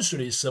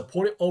 usually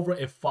supported over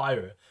a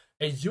fire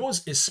and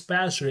used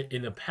especially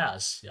in the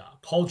past. Yeah,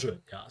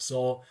 cauldron. Yeah,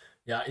 so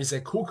yeah, it's a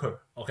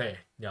cooker. Okay,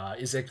 yeah,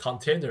 it's a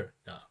container.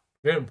 Yeah,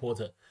 very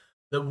important.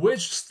 The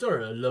which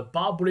stir the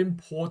bubbling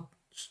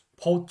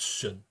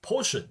potion.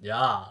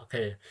 Yeah,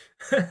 okay.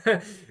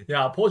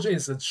 Yeah, potion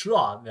is a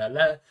drug.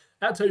 Yeah,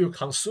 after you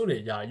consume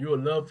it, you will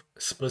love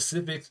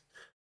specific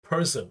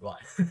person,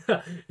 right?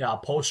 Yeah,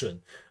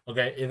 potion.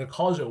 Okay, in a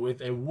cauldron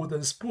with a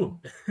wooden spoon.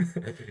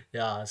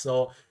 Yeah,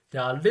 so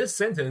yeah, this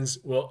sentence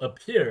will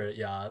appear,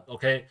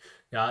 okay,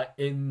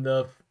 in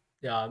the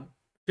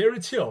fairy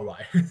tale,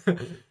 right?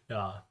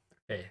 Yeah,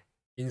 okay,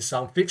 in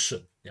some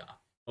fiction,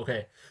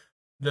 okay.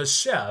 The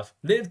chef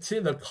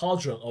lifted the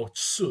cauldron of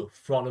soup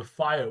from the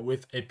fire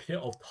with a pair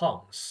of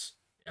tongs.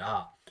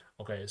 Yeah,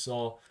 okay,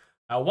 so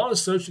I want to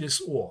search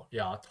this word.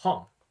 Yeah,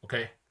 tongue.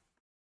 Okay,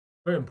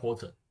 very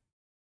important.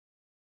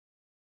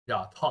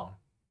 Yeah, tongue.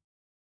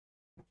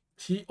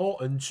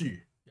 Tong.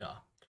 Yeah.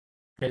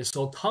 Okay,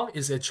 so Tong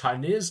is a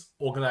Chinese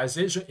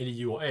organization in the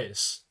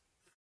US,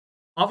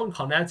 often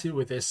connected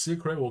with a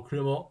secret or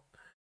criminal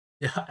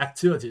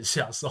activities.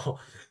 Yeah, so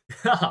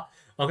yeah,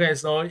 okay,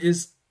 so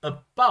it's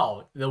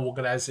about the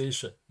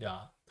organization. Yeah,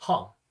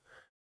 Tong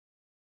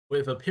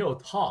with a pair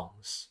of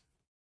tongs.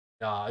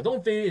 Yeah, I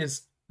don't think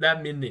it's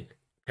that meaning.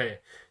 Okay,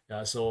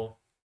 yeah, so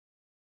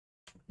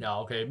yeah,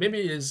 okay, maybe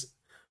it's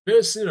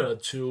very similar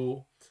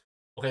to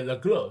the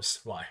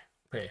gloves, right?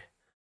 Okay,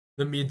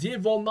 the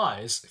medieval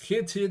knights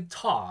heated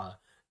tar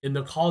in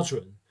the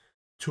cauldron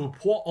to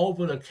pour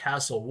over the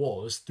castle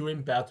walls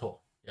during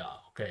battle. Yeah,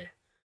 okay.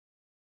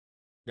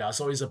 Yeah,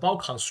 so it's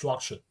about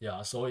construction.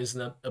 Yeah, so it's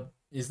not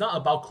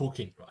about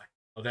cooking, right?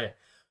 Okay.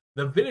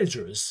 The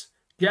villagers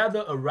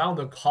gather around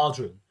the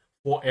cauldron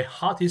for a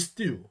hearty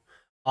stew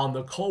on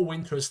the cold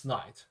winter's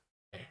night.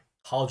 Okay,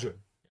 cauldron.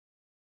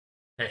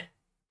 Okay,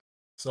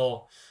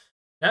 so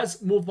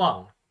let's move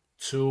on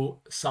to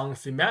some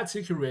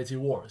thematic related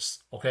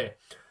words. Okay,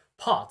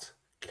 pot,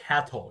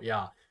 kettle,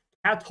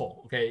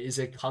 kettle, okay, is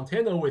a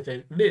container with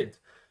a lid,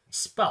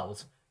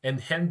 spout, and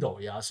handle,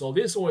 so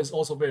this word is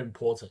also very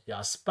important,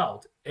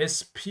 spout,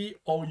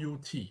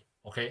 S-P-O-U-T,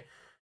 okay,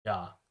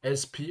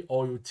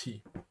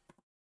 S-P-O-U-T,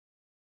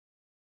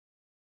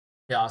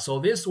 so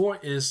this word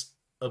is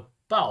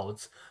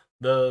about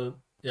the,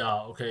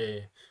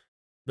 okay,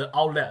 the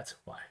outlet,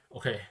 right?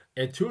 Okay,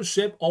 a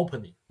tube-shaped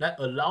opening that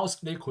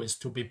allows liquids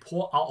to be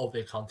poured out of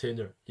the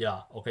container.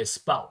 Yeah, okay,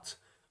 spout.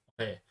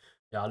 Okay,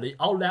 yeah, the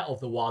outlet of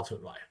the water,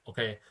 right?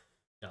 Okay,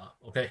 yeah,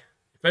 okay,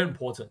 very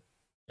important.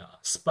 Yeah,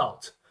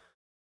 spout.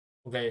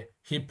 Okay,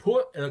 he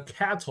put a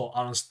kettle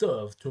on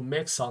stove to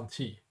make some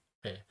tea.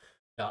 Okay,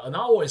 yeah,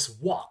 another one is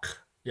wok.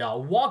 Yeah,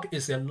 wok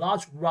is a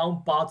large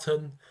round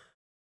bottom,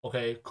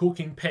 okay,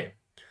 cooking pan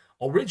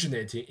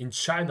originating in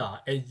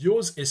China and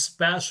used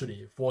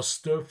especially for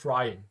stir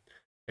frying.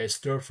 Okay,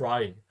 stir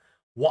frying.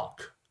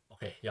 Wok.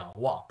 Okay, yeah,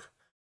 wok.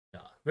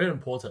 Yeah, very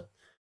important.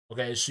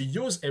 Okay, she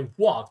used a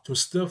wok to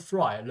stir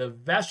fry the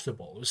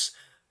vegetables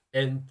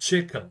and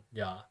chicken.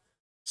 Yeah,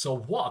 so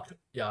wok,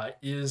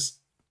 is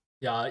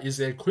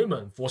the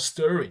equipment for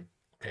stirring.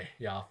 Okay,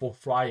 yeah, for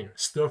frying,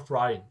 stir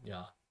frying.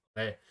 Yeah,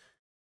 okay.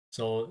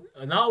 So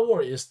another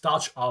word is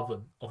Dutch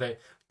oven. Okay,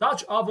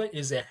 Dutch oven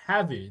is a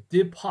heavy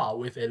deep pot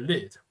with a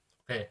lid.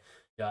 Okay,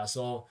 yeah,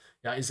 so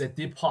yeah, it's a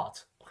deep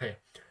pot. Okay,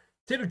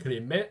 typically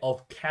made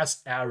of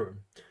cast iron,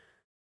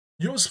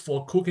 used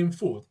for cooking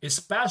food,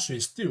 especially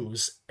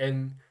stews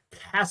and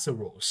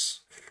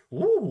casseroles.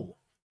 Ooh,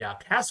 yeah,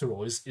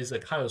 casseroles is a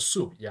kind of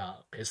soup. Yeah,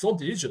 okay, so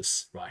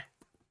delicious, right?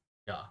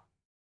 Yeah.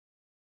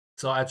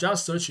 So I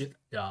just searched it.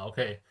 Yeah,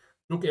 okay,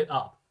 look it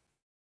up.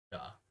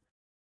 Yeah,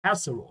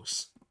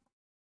 casseroles.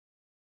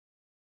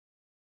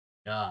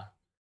 Yeah,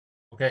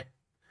 okay.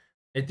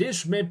 A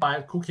dish made by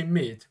cooking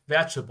meat,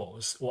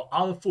 vegetables, or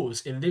other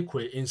foods in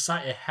liquid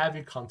inside a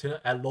heavy container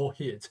at low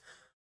heat,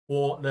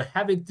 or the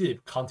heavy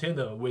deep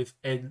container with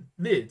a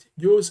lid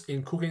used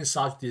in cooking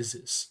such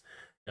dishes.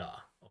 Yeah,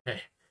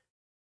 okay.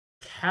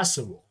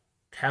 Casserole,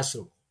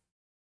 casserole.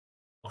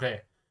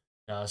 Okay,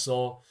 yeah.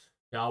 So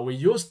yeah, we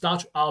use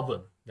Dutch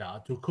oven, yeah,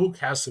 to cook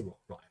casserole,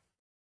 right?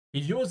 We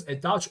use a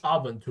Dutch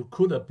oven to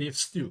cook a beef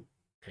stew.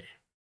 Okay,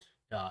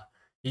 yeah.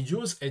 He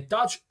used a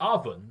Dutch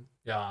oven,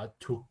 yeah,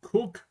 to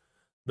cook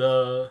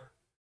the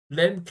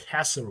lamb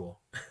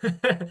casserole,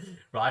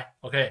 right?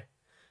 Okay,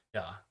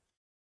 yeah.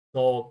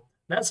 So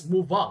let's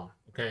move on,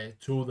 okay,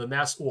 to the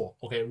next word.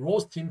 Okay,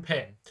 roasting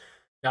pan.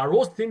 Yeah,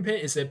 roasting pan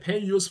is a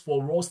pan used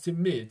for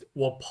roasting meat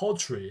or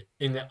poultry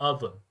in the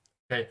oven.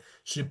 Okay,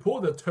 she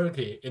put the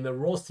turkey in the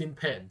roasting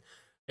pan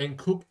and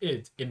cook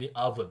it in the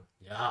oven.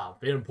 Yeah,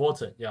 very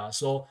important. Yeah,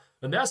 so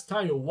the next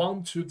time you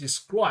want to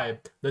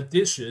describe the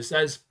dishes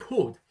as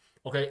put,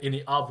 okay, in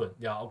the oven.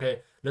 Yeah,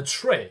 okay, the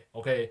tray,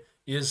 okay,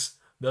 is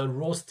the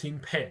roasting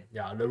pan.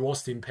 Yeah, the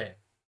roasting pan.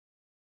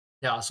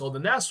 Yeah, so the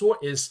next word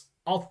is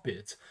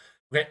offbeat.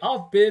 Okay,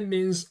 offbeat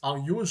means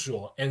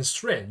unusual and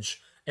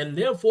strange, and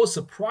therefore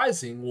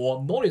surprising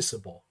or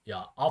noticeable.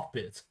 Yeah,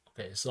 offbeat.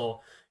 Okay,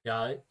 so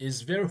yeah,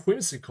 it's very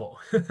whimsical.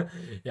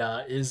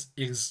 Yeah, is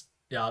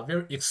yeah,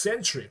 very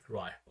eccentric,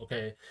 right?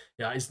 Okay,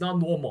 yeah, it's not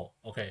normal.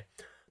 Okay,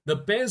 the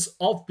band's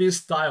offbeat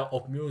style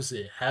of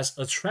music has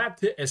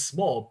attracted a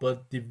small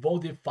but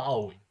devoted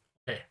following.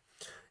 Okay,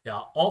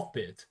 yeah,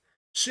 offbeat.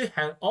 She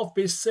had an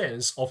offbeat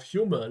sense of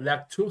humor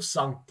that took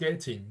some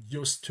getting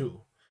used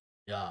to.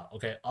 Yeah,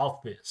 okay,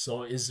 offbeat.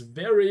 So it's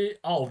very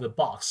out of the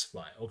box,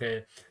 right?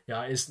 Okay,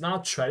 yeah, it's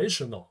not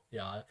traditional.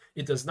 Yeah,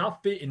 it does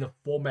not fit in the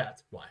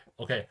format, right?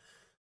 Okay.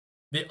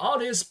 The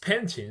artist's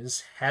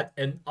paintings had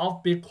an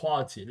offbeat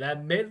quality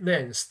that made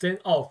them stand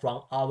out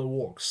from other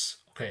works.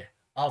 Okay,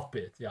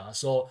 offbeat. Yeah.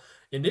 So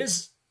in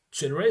this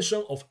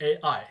generation of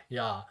AI,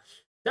 yeah,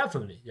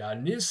 definitely, yeah,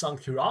 need some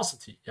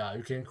curiosity. Yeah,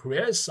 you can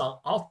create some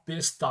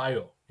offbeat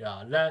style.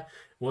 Yeah, that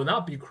will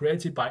not be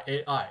created by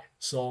AI.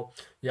 So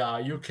yeah,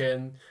 you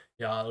can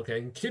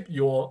keep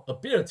your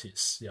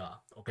abilities. Yeah,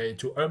 okay,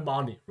 to earn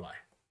money. Right.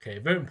 Okay,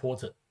 very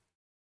important.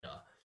 Yeah.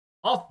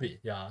 Offbeat,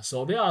 yeah.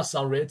 So there are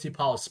some relative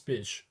power of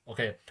speech.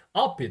 Okay.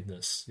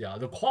 Offbeatness, yeah.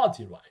 The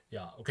quality, right?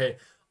 Yeah. Okay.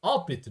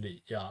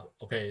 Offbeatly, yeah.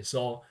 Okay.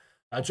 So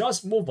I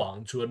just move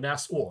on to the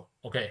next word.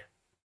 Okay.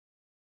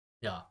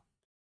 Yeah.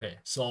 Okay.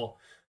 So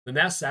the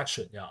next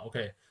section, yeah.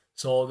 Okay.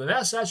 So the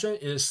next section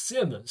is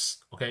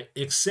silliness. Okay.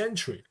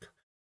 Eccentric,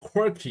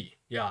 quirky,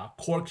 yeah.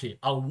 Quirky,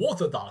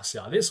 unorthodox,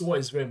 yeah. This word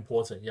is very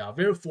important. Yeah.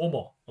 Very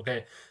formal.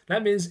 Okay.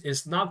 That means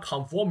it's not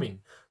conforming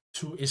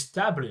to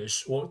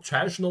established or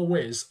traditional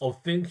ways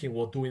of thinking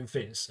or doing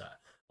things.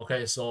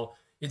 Okay, so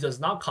it does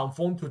not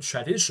conform to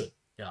tradition.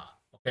 Yeah,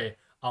 okay,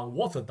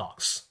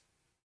 unorthodox.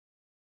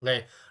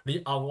 Okay,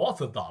 the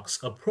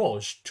unorthodox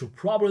approach to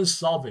problem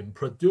solving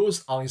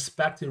produce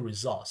unexpected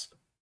results.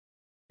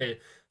 Okay,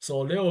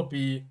 so there will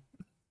be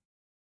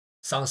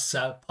some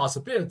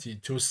possibility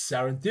to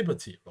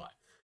serendipity, right?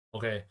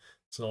 Okay,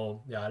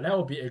 so yeah, that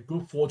will be a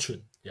good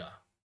fortune. Yeah.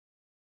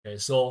 Okay,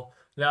 so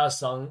there are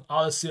some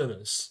other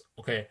synonyms.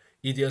 Okay,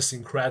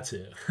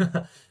 idiosyncratic.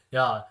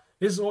 Yeah,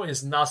 this one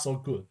is not so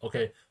good.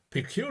 Okay,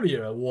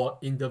 peculiar or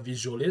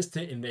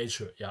individualistic in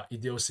nature. Yeah,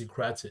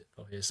 idiosyncratic.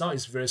 Okay, some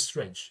is very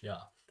strange. Yeah.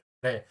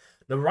 Okay,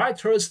 the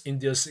writer's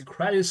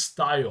idiosyncratic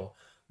style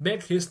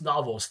make his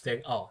novel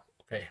stand out.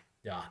 Okay,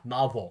 yeah,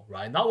 novel,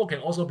 right? Novel can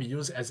also be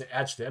used as an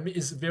adjective. I mean,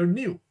 it's very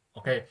new.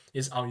 Okay,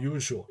 it's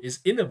unusual. It's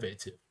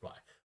innovative, right?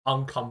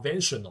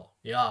 Unconventional.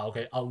 Yeah,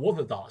 okay,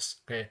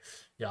 unorthodox. Okay,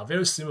 yeah,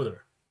 very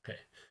similar. Okay,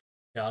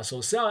 Yeah,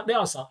 so there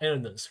are some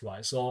elements,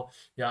 right? So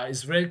yeah,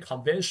 it's very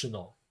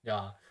conventional.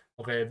 Yeah,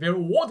 okay,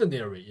 very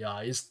ordinary.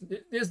 Yeah,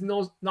 there's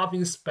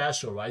nothing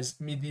special, right? It's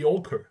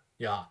mediocre.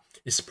 Yeah,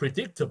 it's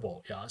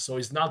predictable. Yeah, so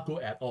it's not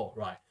good at all,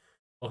 right?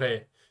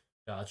 Okay,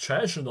 yeah,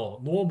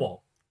 traditional,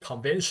 normal,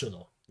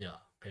 conventional. Yeah,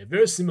 okay,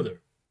 very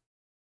similar.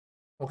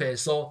 Okay,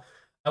 so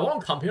I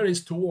want to compare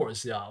these two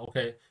words. Yeah,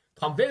 okay,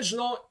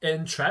 conventional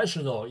and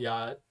traditional.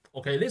 Yeah,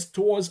 okay, these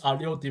two words are a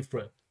little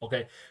different.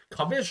 Okay,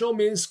 conventional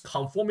means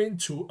conforming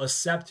to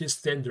accepted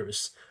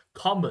standards,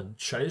 common,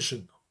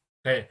 traditional.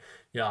 Okay,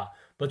 yeah,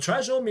 but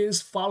traditional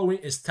means following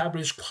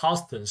established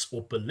customs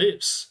or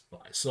beliefs.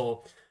 Right.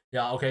 So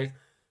yeah, okay.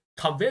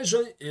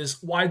 Convention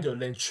is wider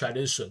than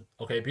tradition.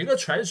 Okay,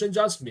 because tradition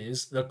just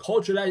means the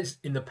culture that is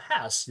in the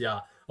past.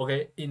 Yeah.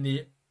 Okay, in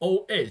the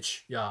old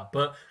age. Yeah,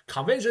 but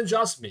convention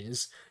just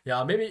means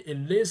yeah maybe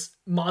in this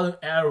modern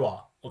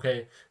era.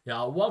 Okay,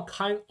 yeah, what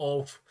kind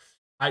of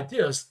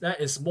ideas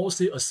that is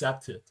mostly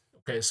accepted.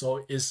 Okay,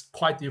 so it's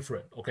quite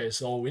different. Okay,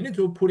 so we need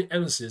to put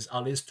emphasis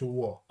on these two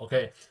words.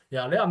 Okay,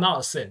 yeah, they are not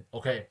the same.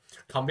 Okay,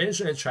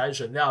 convention and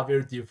tradition, they are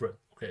very different.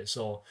 Okay,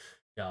 so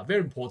yeah,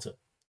 very important.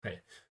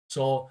 Okay,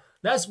 so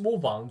let's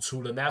move on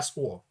to the next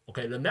word.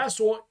 Okay, the next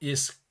word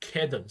is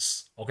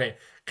cadence. Okay,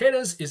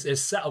 cadence is a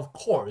set of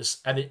chords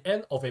at the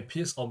end of a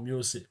piece of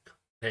music.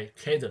 Okay,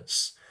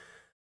 cadence.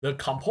 The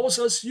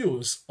composer's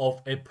use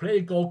of a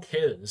plagal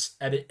cadence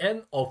at the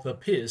end of the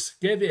piece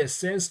gave it a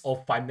sense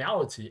of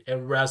finality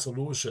and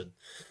resolution.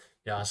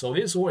 Yeah, so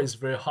this word is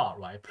very hard,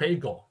 right?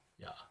 Plagal.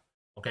 Yeah.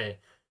 Okay.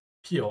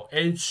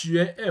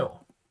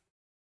 P-O-H-A-L.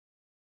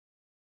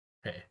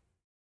 Okay.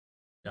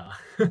 Yeah.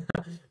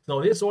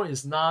 So this word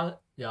is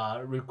not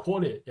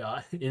recorded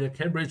in the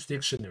Cambridge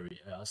Dictionary.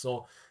 Yeah.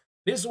 So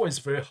this word is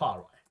very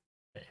hard,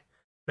 right?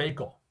 Okay.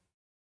 Plagal.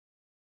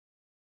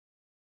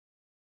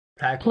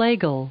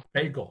 Plagal.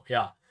 Plagal.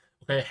 Yeah.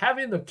 Okay.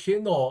 Having the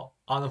keynote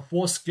on the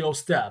fourth scale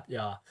step.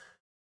 Yeah.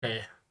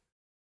 Okay.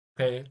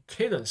 Okay,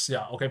 cadence,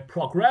 yeah, okay,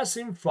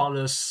 progressing from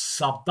the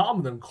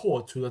subdominant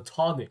chord to the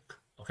tonic,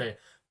 okay,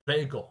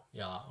 plagal,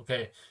 yeah,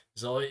 okay,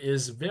 so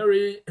it's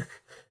very,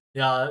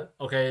 yeah,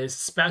 okay,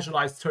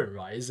 specialized term,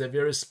 right? It's a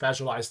very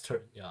specialized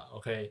term, yeah,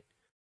 okay,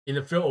 in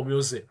the field of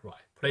music,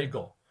 right?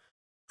 Plagal,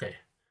 okay,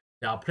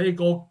 yeah,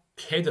 plagal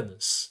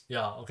cadence,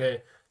 yeah,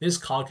 okay, this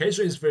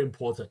collocation is very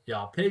important,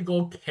 yeah,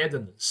 plagal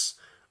cadence,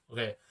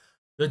 okay.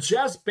 The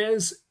jazz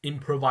band's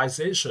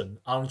improvisation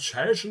on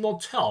traditional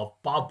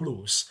 12-bar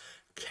blues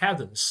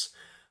cadence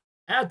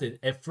added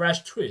a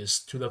fresh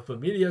twist to the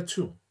familiar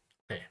tune.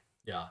 Okay,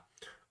 yeah,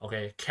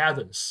 okay,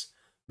 cadence.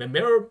 Okay,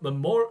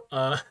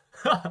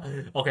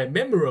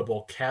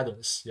 memorable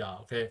cadence. Yeah,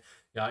 okay,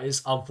 yeah,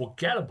 it's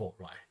unforgettable,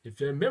 right? It's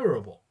very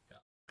memorable. Yeah,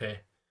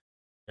 okay,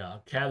 yeah,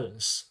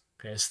 cadence.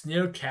 Okay,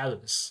 snare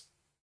cadence.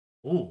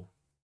 Ooh,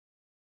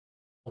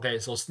 okay,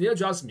 so snare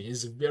just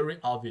means very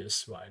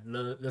obvious, right?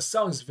 The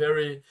sound is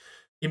very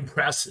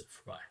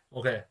impressive, right?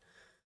 Okay,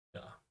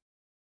 yeah,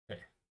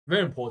 okay,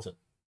 very important.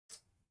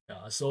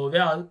 Yeah, so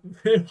there are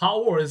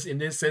hard words in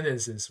these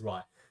sentences,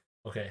 right?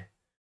 Okay.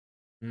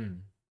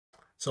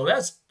 So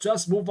let's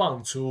just move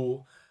on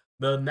to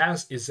the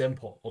next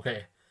example.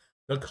 Okay.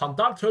 The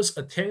conductor's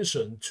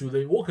attention to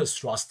the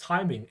orchestra's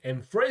timing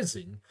and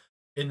phrasing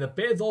in the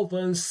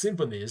Beethoven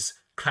symphony's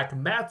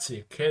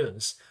climactic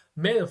cadence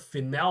made the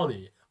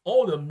finale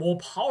all the more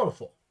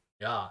powerful.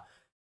 Yeah.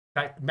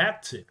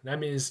 Climactic, that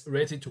means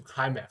related to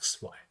climax,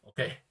 right?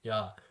 Okay.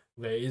 Yeah.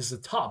 Okay, it's the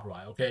top,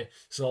 right? Okay.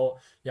 So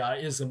yeah,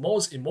 it's the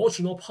most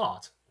emotional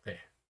part. Okay.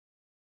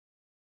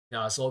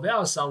 Yeah, so there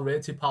are some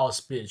relative power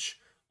speech.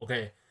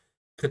 Okay,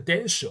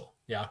 cadential.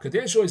 Yeah,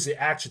 cadential is the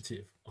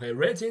adjective. Okay,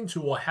 relating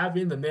to or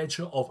having the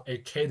nature of a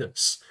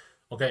cadence.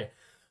 Okay,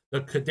 the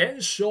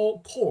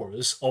cadential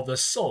chords of the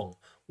song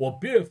were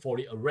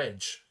beautifully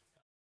arranged.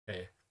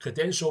 Okay,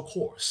 cadential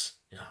chords.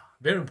 Yeah,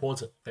 very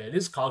important. Okay,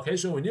 this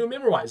collocation we need to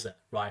memorize it,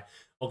 right?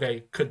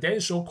 Okay,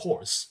 cadential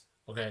chords.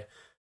 Okay,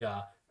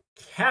 yeah,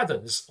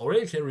 cadence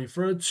already can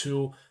refer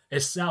to a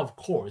set of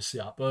chords.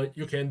 Yeah, but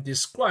you can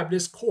describe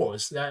this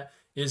chords that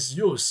is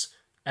used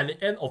at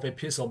the end of a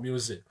piece of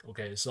music.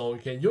 Okay, so you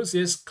can use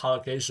this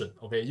collocation.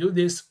 Okay, use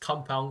this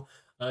compound.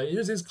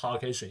 Use this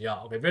collocation.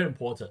 Yeah. Okay, very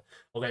important.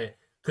 Okay,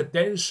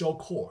 cadential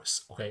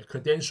chords. Okay,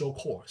 cadential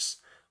chords.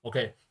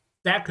 Okay,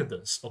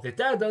 decadence. Okay,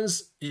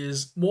 decadence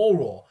is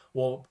moral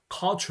or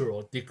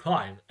cultural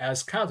decline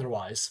as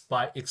characterized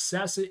by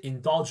excessive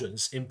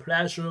indulgence in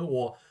pleasure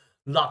or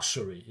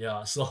luxury.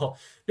 Yeah, so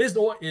this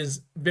one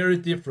is very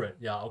different.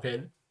 Yeah,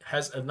 okay,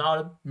 has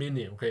another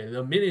meaning. Okay,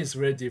 the meaning is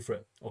very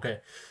different. Okay,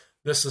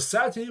 the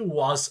society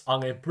was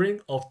on a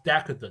brink of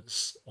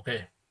decadence.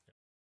 Okay,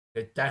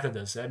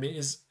 decadence. I mean,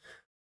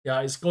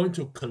 it's going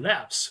to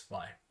collapse,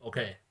 right?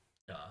 Okay,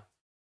 yeah,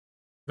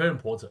 very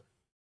important.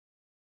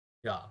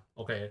 Yeah,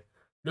 okay,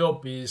 there will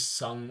be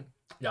some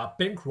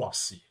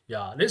bankruptcy.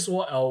 Yeah, this is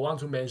what I want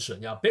to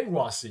mention. Yeah,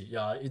 bankruptcy.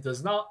 Yeah, it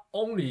does not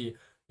only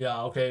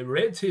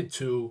related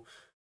to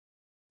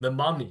the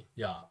money,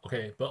 yeah,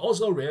 okay, but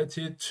also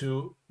related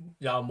to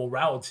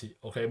morality,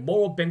 okay,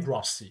 moral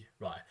bankruptcy,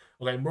 right,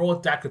 okay, moral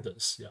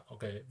decadence, yeah,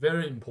 okay,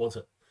 very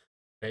important.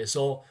 Okay,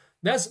 so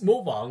let's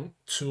move on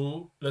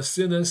to the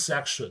synonym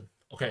section.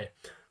 Okay,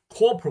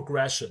 chord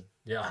progression,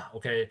 yeah,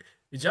 okay,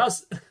 you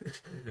just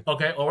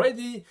okay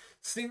already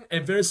seen a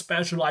very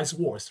specialized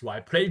words,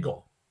 right,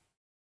 plagal,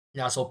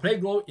 yeah, so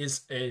plagal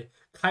is a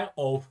kind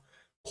of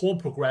chord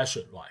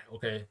progression, right,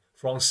 okay,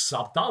 from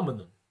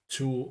subdominant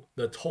to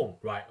the tone,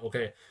 right?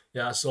 Okay,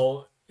 yeah,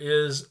 so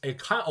is a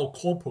kind of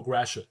chord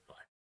progression,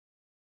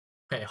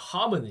 right? Okay,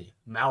 harmony,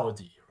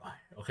 melody,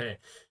 right? Okay,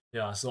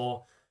 yeah,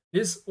 so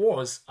these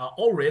words are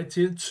all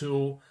related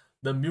to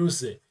the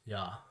music,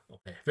 yeah,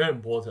 okay, very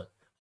important.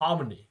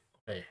 Harmony,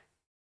 okay,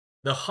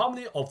 the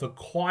harmony of the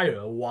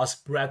choir was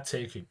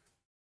breathtaking,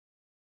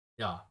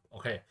 yeah,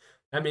 okay,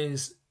 that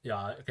means,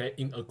 yeah, okay,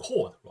 in a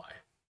chord, right?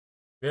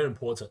 Very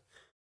important.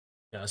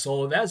 Yeah,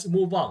 so let's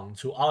move on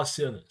to our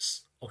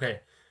synonyms. Okay,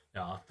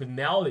 yeah,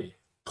 finale,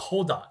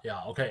 coda.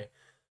 Yeah, okay.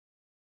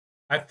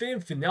 I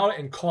think finale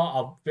and coda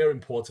are very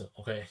important.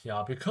 Okay,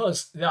 yeah,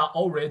 because they are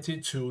all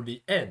related to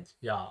the end.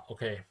 Yeah,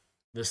 okay.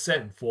 The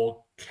same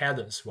for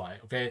cadence, right?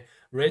 Okay,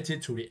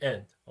 related to the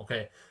end.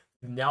 Okay,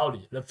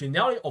 finale. The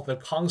finale of the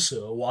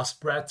concert was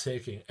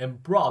breathtaking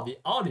and brought the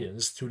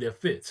audience to their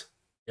feet.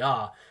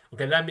 Yeah,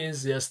 okay, that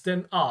means they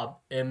stand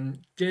up and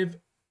give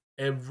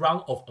a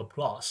round of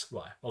applause,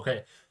 right?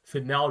 Okay,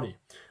 finale.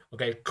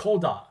 Okay,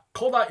 coda.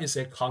 Coda is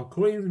a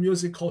concluding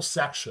musical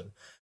section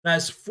that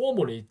is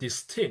formally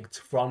distinct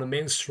from the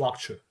main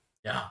structure.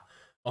 Yeah.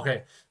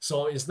 Okay,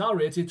 so it's not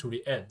related to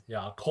the end.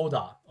 Yeah,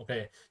 coda.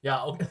 Okay.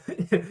 Yeah.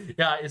 Okay.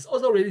 Yeah, it's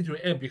also related to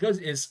the end because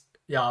it's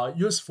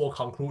used for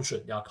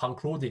conclusion. Yeah,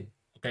 concluding.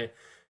 Okay.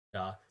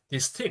 Yeah,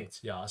 distinct.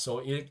 Yeah, so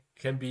it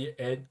can be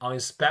an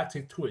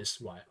unexpected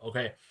twist, right?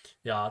 Okay.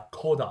 Yeah,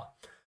 coda.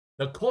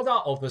 The coda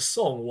of the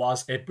song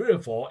was a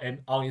beautiful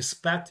and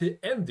unexpected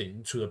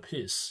ending to the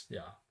piece.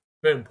 Yeah,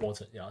 very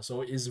important. Yeah,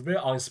 so it's very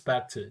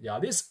unexpected. Yeah,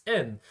 this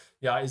end,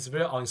 yeah, is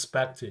very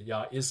unexpected.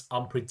 Yeah, it's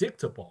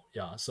unpredictable.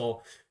 Yeah,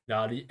 so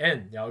yeah, the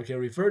end. Yeah, we can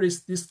refer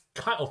this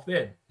kind of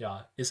end. Yeah,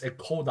 is a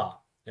coda.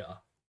 Yeah,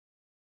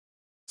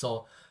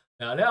 so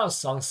there are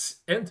some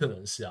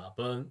antonyms, yeah,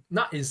 but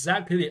not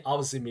exactly the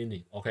opposite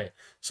meaning. Okay,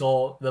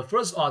 so the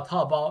first one I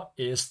talk about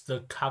is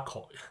the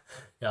cackle.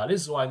 Yeah,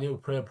 this is why I need to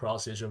play the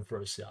pronunciation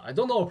first. Yeah, I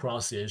don't know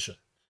pronunciation.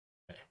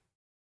 Okay.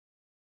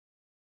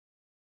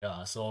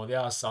 Yeah, so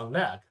there are some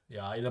lag.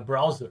 Yeah, in the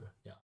browser.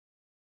 Yeah.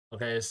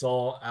 Okay,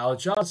 so I'll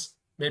just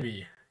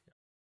maybe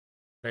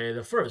okay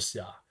the first.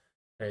 Yeah.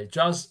 Okay,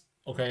 just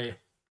okay.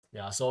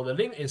 Yeah, so the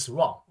link is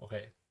wrong.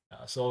 Okay.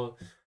 Yeah, so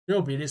there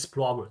will be this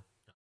problem.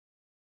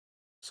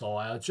 So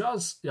I'll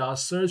just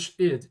search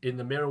it in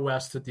the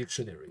Merriam-Webster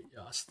dictionary.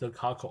 Yeah,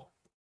 staccato.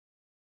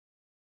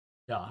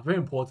 Yeah, very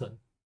important.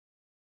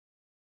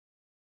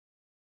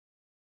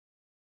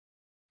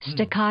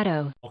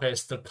 Staccato. Okay,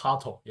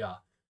 staccato. Yeah,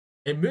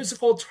 a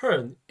musical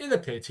term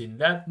indicating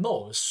that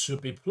notes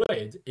should be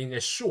played in a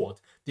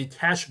short,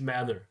 detached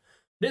manner.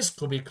 This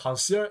could be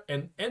considered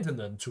an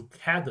antonym to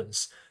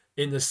cadence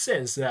in the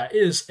sense that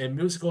it is a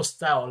musical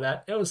style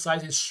that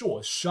emphasizes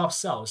short, sharp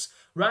sounds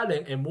rather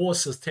than a more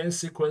sustained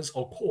sequence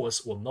of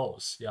chords or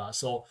notes. Yeah,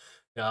 so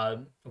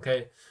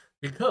okay,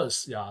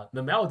 because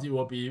the melody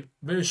will be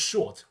very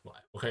short,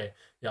 right? Okay,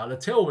 the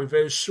tail will be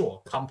very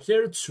short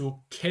compared to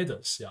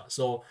cadence. Yeah,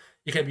 so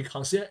it can be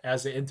considered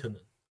as an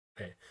antonym.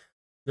 Okay,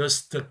 the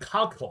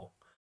staccato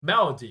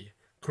melody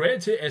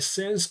created a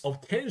sense of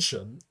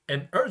tension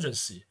and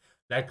urgency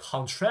that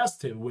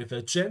contrasted with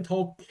the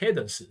gentle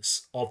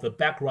cadences of the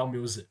background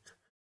music.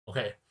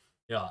 Okay,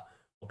 yeah,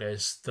 okay,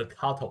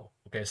 staccato,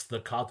 okay,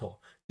 staccato.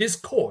 This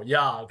chord,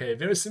 yeah, okay,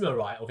 very similar,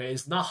 right? Okay,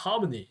 it's not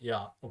harmony,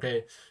 yeah,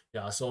 okay,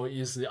 yeah, so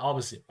it's the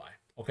opposite, right?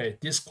 Okay,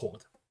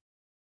 discord.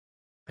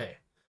 Okay,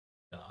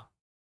 yeah.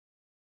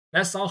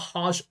 That sounds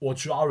harsh or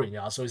jarring,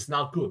 yeah, so it's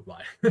not good,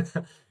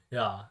 right?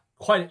 Yeah,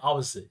 quite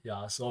opposite,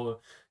 yeah. So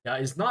yeah,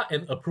 it's not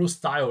an approved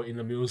style in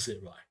the music,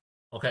 right?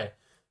 Okay,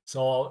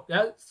 so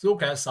let's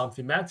look at some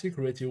thematic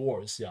related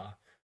words, yeah.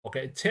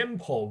 Okay,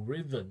 tempo,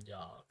 rhythm,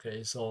 yeah.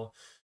 Okay, so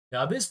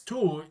yeah, this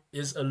two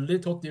is a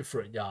little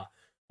different, yeah.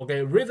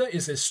 Okay, rhythm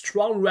is a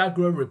strong,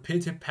 regular,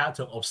 repeated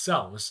pattern of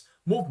sounds,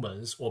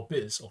 movements, or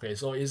beats. Okay,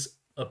 so it's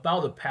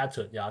about the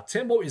pattern. Yeah,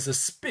 tempo is the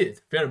speed,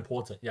 very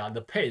important. Yeah,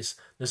 the pace,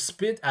 the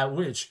speed at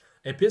which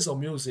a piece of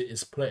music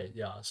is played.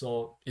 Yeah,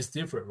 so it's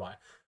different, right?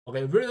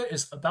 Okay, rhythm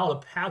is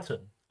about the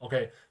pattern.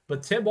 Okay,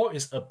 but tempo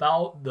is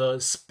about the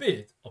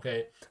speed.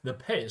 Okay, the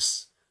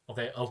pace.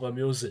 Okay, of a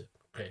music.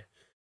 Okay,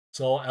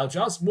 so I'll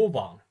just move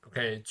on.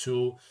 Okay,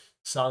 to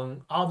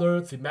some other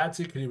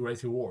thematically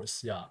related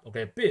words. Yeah,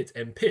 okay, beat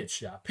and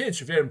pitch. Yeah,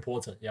 pitch very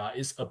important. Yeah,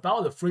 it's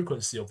about the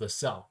frequency of the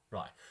sound,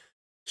 right?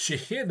 She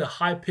hit the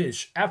high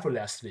pitch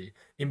effortlessly,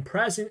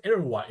 impressing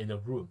everyone in the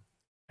room.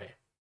 Okay,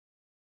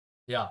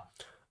 yeah,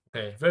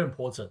 okay, very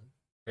important.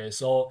 Okay,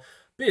 so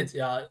beat,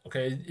 yeah,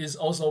 okay, is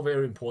also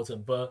very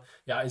important, but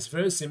yeah, it's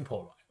very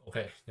simple, right?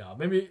 Okay, yeah,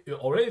 maybe you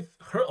already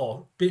heard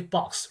of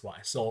beatbox,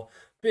 right? So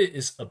bit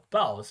is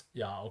about,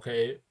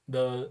 okay,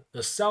 the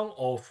sound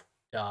of,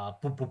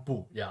 boo boo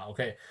boo,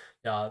 okay,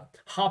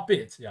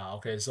 heartbeat,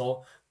 okay.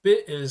 So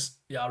beat is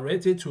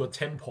related to a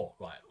tempo,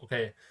 right?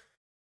 Okay,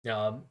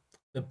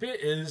 the beat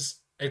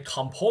is a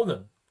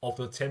component of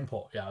the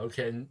tempo. You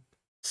can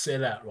say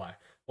that, right?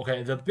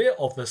 Okay, the beat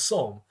of the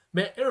song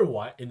make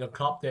everyone in the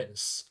club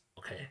dance.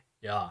 Okay,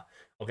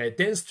 okay,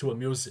 dance to a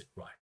music,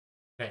 right?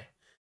 Okay,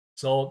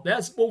 so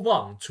let's move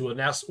on to the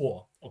next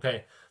word.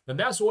 Okay, the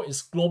next word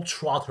is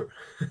globetrotter.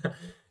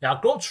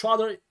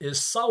 Globetrotter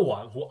is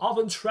someone who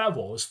often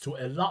travels to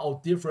a lot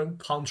of different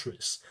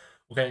countries.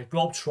 Okay,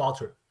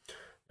 globetrotter.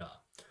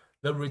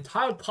 The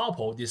retired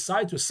couple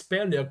decide to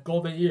spend their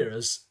golden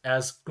years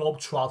as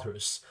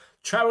globetrotters,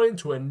 traveling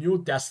to a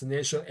new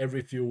destination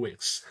every few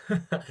weeks.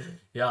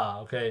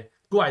 Okay,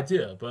 good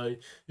idea, but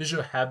you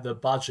should have the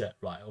budget,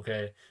 right?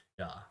 Okay,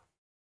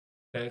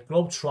 okay,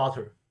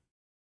 globetrotter.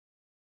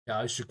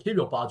 You should keep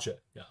your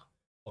budget.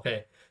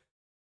 Okay.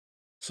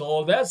 So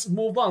let's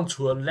move on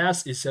to a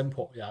last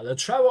example. The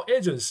travel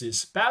agency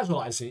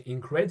specializing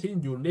in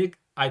creating unique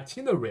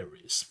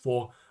itineraries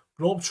for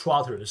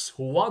globetrotters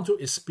who want to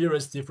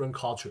experience different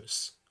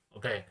cultures.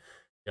 Okay,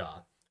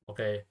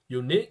 okay,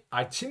 unique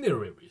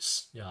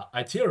itineraries.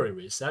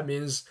 Itineraries. That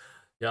means,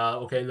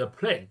 okay, the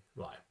plane,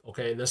 right?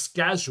 Okay, the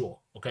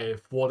schedule, okay,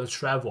 for the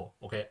travel.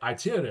 Okay,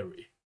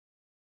 itinerary.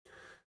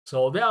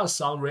 So there are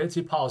some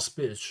relative power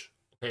speech.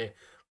 Okay,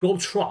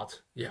 globetrot.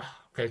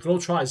 Okay,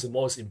 globetrot is the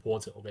most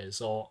important. Okay,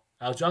 so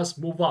I'll just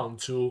move on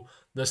to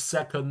the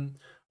second.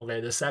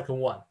 Okay, the second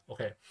one.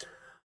 Okay,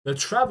 the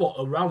travel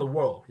around the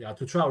world.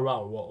 To travel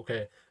around the world.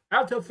 Okay,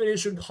 after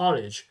finishing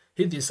college,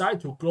 he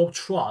decided to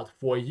globetrot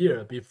for a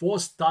year before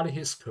starting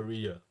his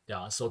career.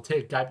 So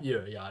take gap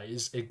year.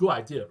 Is a good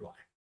idea, right?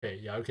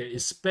 Okay, okay,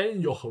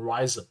 expand your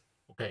horizon.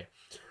 Okay,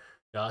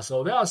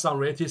 so there are some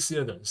relative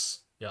synonyms.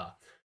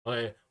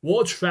 Okay,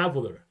 world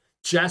traveler,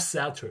 jet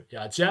setter.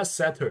 Jet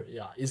setter.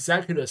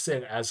 Exactly the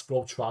same as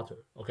globetrotter.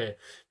 Okay,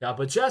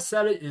 but jet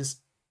setter is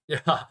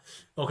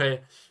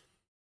okay,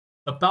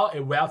 about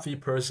a wealthy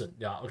person.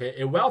 Okay,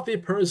 a wealthy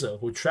person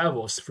who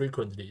travels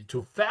frequently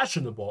to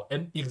fashionable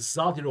and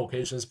exotic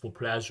locations for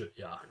pleasure.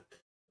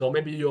 So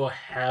maybe you'll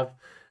have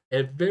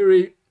a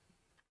very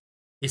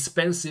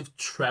expensive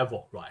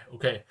travel, right?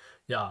 Okay,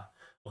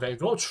 okay,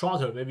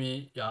 globetrotter.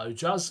 Maybe you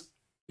just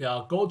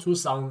go to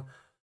some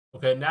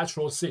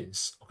natural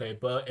scenes. Okay,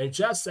 but a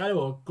jet setter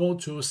will go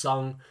to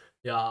some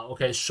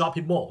okay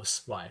shopping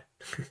malls, right?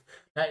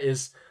 That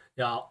is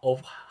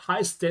of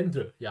high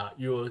standard.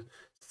 You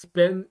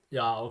spend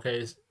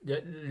okay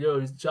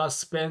you just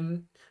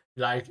spend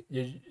like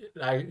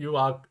you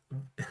are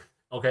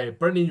okay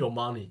burning your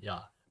money.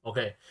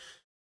 Okay.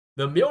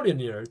 The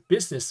millionaire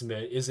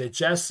businessman is a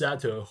jet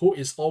setter who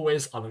is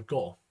always on the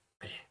go.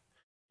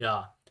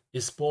 Okay.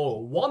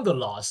 Explore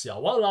wanderlust.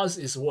 Wanderlust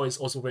is what is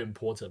also very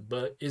important,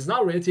 but it's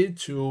not related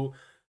to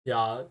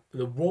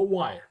the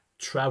worldwide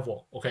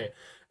travel. Okay,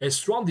 a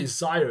strong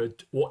desire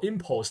or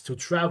impulse to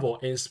travel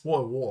and explore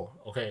the world.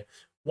 Okay,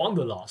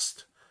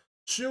 wanderlust.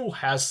 Zhu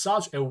has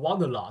such a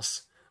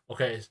wanderlust.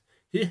 Okay,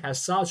 he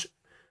has such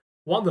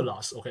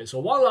wanderlust. Okay, so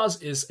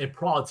wanderlust is a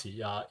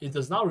property. It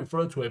does not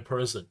refer to a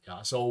person.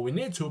 So we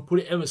need to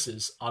put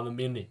emphasis on the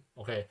meaning.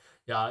 Okay,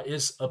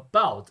 it's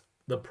about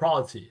the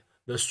property,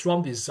 the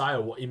strong desire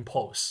or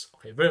impulse.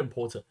 Okay, very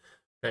important.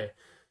 Okay,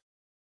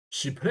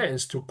 she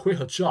plans to quit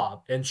her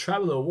job and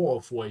travel the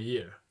world for a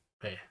year.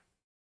 Okay,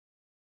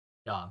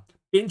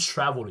 binge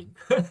traveling.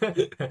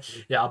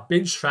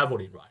 Binge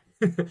traveling,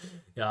 right?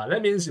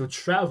 That means you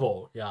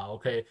travel.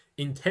 Okay,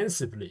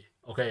 intensively.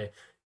 Okay,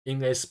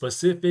 in a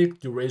specific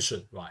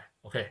duration, right?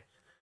 Okay.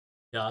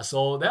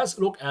 So let's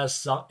look at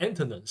some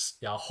antonyms.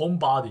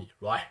 Homebody,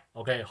 right?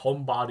 Okay,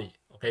 homebody.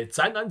 Okay,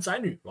 宅男宅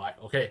女, right?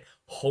 Okay,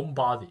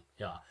 homebody.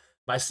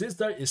 My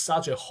sister is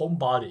such a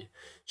homebody.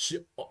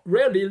 She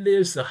rarely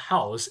leaves the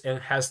house and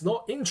has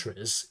no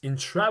interest in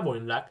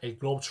traveling like a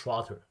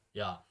globetrotter.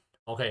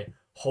 Okay,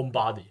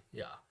 homebody.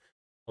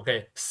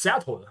 Okay,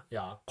 settled.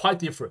 Quite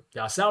different.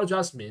 Settled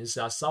just means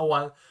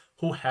someone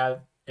who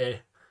have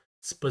a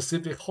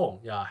specific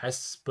home. Has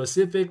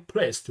specific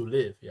place to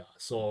live.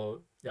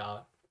 So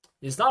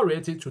it's not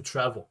related to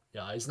travel.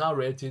 It's not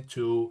related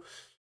to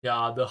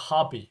the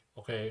hobby.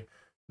 Okay,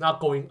 not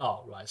going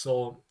out, right?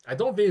 So I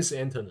don't think it's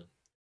an antonym.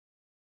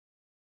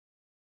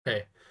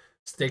 Okay,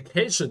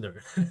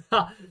 staycationer.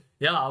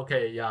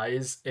 Okay,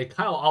 it's a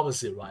kind of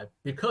opposite, right?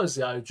 Because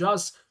you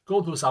just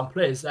go to some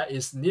place that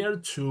is near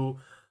to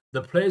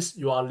the place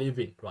you are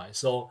living, right?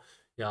 So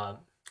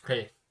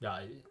okay,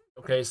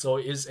 okay, so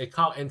it's a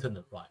kind of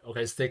antonym, right?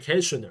 Okay,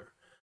 staycationer.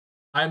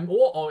 I'm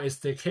more of a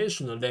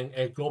staycationer than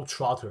a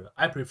globetrotter.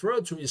 I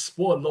prefer to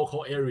explore a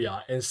local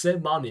area and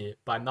save money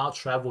by not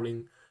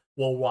traveling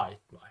worldwide,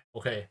 right?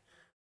 Okay,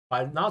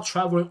 by not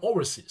traveling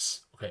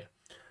overseas. Okay,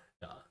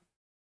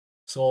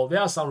 so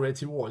there are some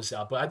relative words,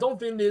 but I don't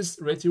think these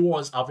relative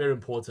words are very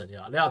important.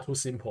 They are too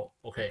simple.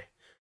 Okay.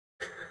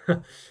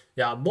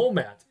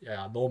 Nomad.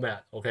 Nomad.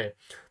 Okay,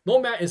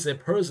 nomad is a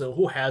person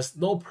who has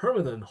no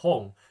permanent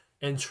home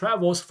and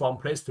travels from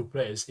place to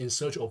place in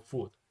search of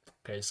food.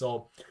 Okay,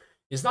 so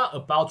it's not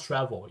about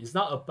travel. It's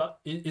not about.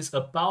 It's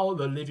about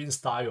the living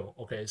style.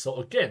 Okay, so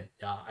again,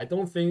 yeah, I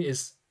don't think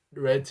it's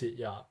related.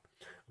 Yeah,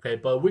 okay,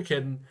 but we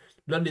can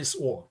learn this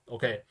word.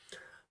 Okay,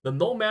 the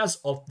nomads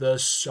of the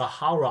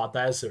Sahara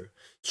Desert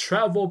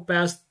travel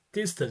vast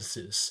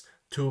distances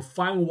to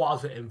find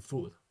water and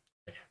food.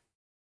 Okay.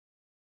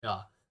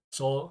 Yeah.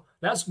 So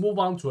let's move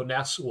on to the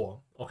next word.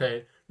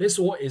 Okay, this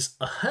word is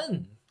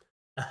ahem.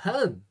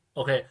 Ahem.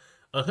 Okay,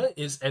 ahem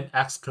is an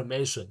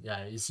exclamation. Yeah,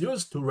 it's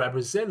used to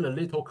represent a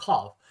little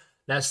cough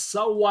that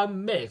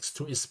someone makes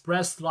to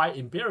express slight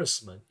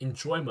embarrassment,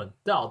 enjoyment,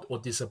 doubt, or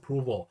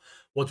disapproval,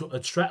 or to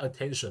attract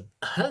attention.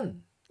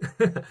 Ahem.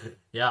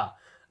 Yeah.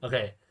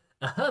 Okay.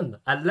 Ahem.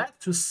 I'd like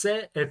to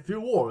say a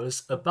few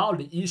words about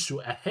the issue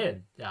at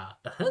hand. Yeah.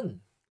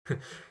 Ahem.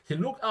 He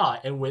looked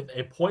up and with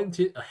a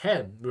pointed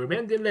hand,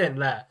 reminding them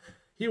that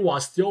he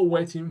was still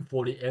waiting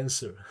for the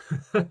answer.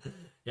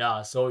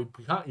 Yeah, so you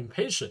become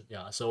impatient.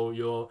 Yeah, so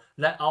you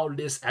let out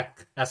this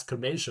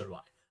exclamation,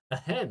 right?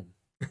 Ahem.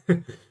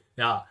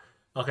 Yeah.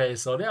 Okay,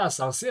 so there are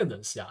some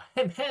synonyms. Yeah,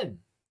 hem.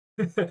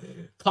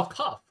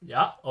 Cough.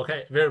 Yeah.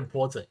 Okay, very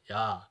important.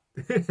 Yeah.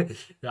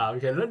 Yeah, we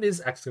can learn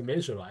this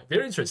exclamation, right?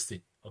 Very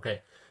interesting.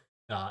 Okay.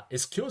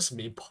 Excuse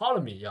me,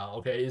 pardon me. Yeah,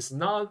 okay, it's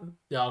not.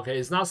 Yeah, okay,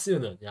 it's not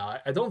synonym. Yeah,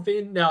 I don't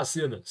think they are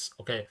synonyms.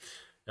 Okay,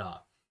 yeah,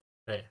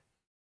 okay,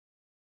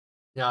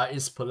 yeah,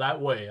 it's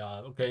polite way.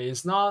 Okay,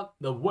 it's not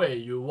the way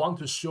you want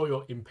to show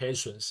your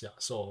impatience. Yeah,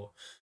 so,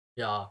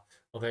 yeah,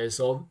 okay,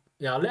 so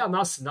yeah, they are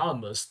not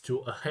synonymous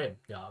to ahem.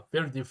 Yeah,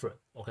 very different.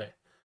 Okay,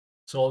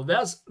 so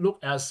let's look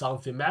at some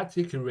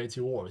thematic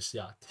related words.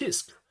 Yeah,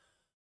 tisk,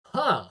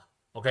 huh.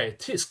 Okay,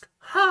 tisk,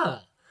 huh.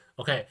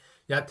 Okay.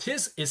 Yeah,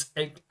 tisk is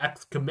an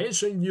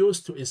exclamation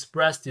used to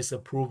express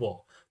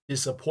disapproval,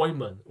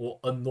 disappointment, or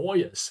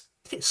annoyance.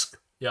 Tisk.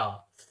 Yeah.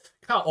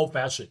 Kind of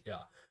old-fashioned.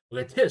 Yeah.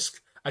 Okay,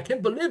 tisk. I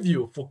can't believe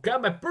you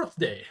forgot my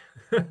birthday.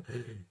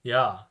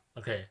 Yeah.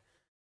 Okay.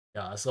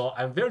 Yeah, so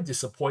I'm very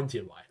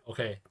disappointed, right?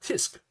 Okay.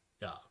 Tisk.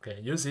 Yeah.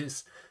 Okay. Use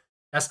this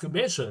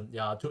exclamation,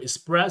 yeah, to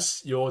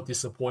express your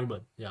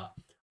disappointment. Yeah.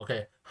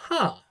 Okay.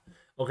 Huh.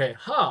 Okay.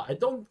 Huh.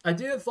 I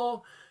didn't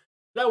thought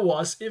that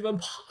was even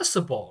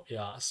possible.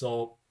 Yeah.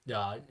 So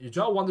yeah, you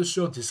just want to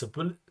show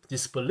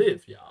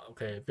disbelief. Yeah,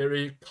 okay,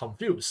 very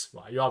confused,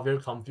 right? You are very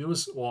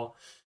confused, or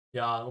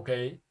yeah,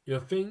 okay, you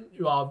think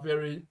you are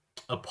very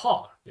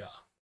apart. Yeah,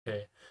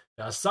 okay,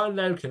 yeah, something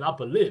that you cannot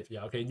believe.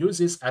 Yeah, okay, use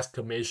this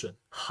exclamation.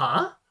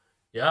 Huh?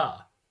 Yeah.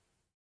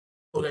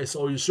 Okay,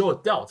 so you show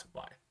doubt,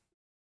 right?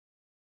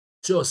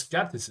 Show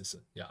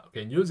skepticism. Yeah,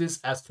 okay, use this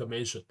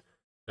exclamation.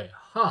 Okay,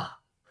 huh?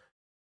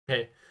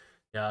 Okay,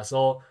 yeah,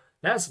 so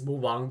let's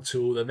move on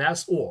to the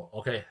next word.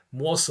 Okay,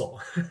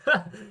 morsel.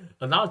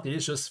 Another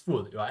delicious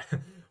food, right?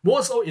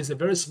 Morsel is a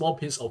very small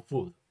piece of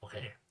food.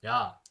 Okay,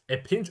 yeah, a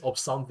pinch of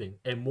something,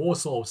 a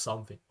morsel of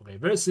something. Okay,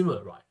 very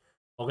similar, right?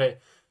 Okay,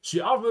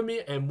 she offered me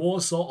a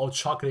morsel of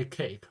chocolate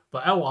cake,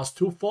 but I was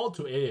too full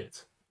to eat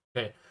it.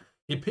 Okay,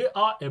 he picked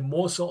out a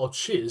morsel of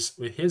cheese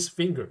with his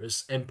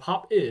fingers and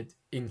popped it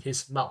in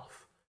his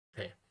mouth.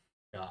 Okay,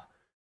 yeah,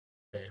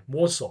 okay,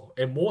 morsel,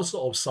 a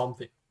morsel of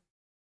something.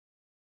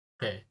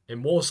 Okay, a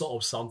morsel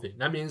of something.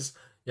 That means,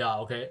 yeah,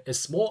 okay, a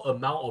small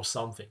amount of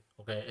something.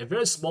 Okay, a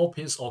very small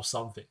piece of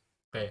something.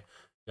 Okay,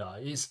 yeah,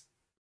 is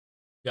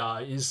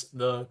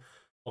the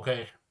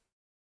okay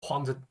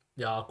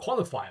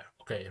quantifier.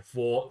 Okay,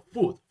 for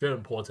food, very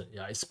important.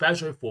 Yeah,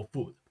 especially for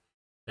food.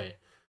 Okay,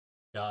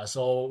 yeah,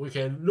 so we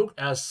can look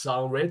at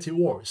some related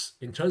words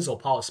in terms of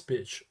power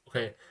speech.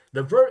 Okay,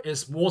 the verb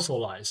is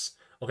morselize.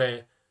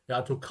 Okay,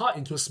 yeah, to cut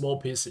into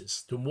small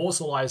pieces, to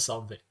morselize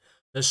something.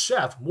 The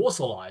chef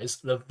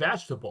morselize the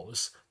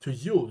vegetables to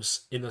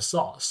use in the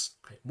sauce.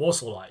 Okay,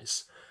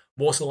 morselize.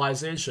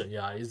 Morselization,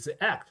 yeah, is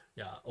the act,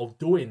 yeah, of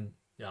doing,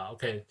 yeah,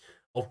 okay,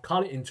 of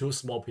cutting into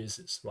small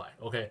pieces, right?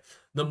 Okay,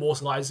 the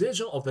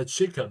morselization of the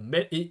chicken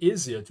made it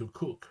easier to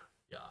cook.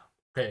 Yeah,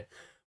 okay,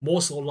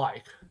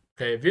 morsel-like.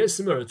 Okay, very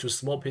similar to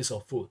small piece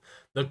of food.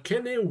 The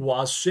candy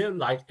was shaped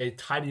like a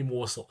tiny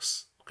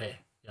morsels. Okay,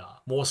 yeah,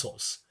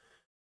 morsels.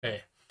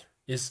 Okay,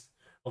 is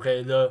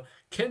okay. The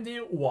candy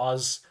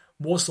was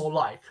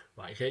morsel-like,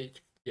 right? Okay,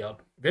 yeah,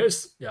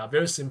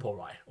 very simple,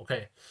 right?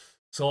 Okay,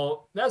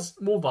 so let's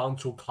move on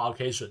to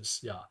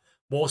collocations. Yeah,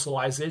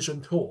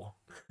 morselization tool,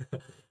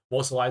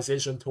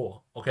 morselization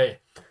tool. Okay,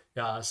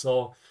 yeah,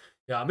 so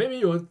yeah, maybe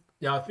you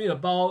think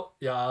about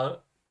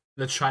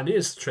the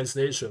Chinese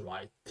translation,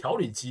 right? 调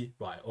理机,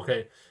 right?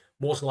 Okay,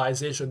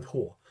 morselization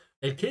tool.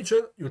 A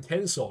kitchen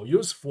utensil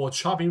used for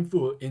chopping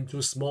food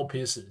into small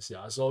pieces.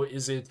 Yeah, so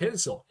it's a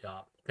utensil.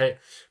 Yeah, okay,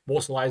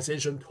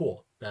 morselization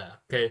tool. Yeah,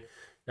 okay.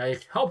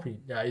 Like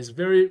helping, yeah, is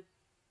very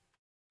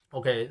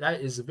okay. That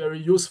is very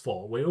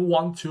useful when you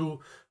want to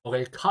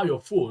cut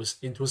your foods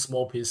into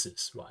small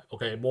pieces, right?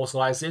 Okay,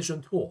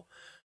 morselization tool.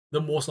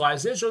 The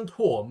morselization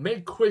tool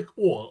make quick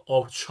work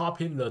of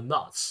chopping the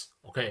nuts.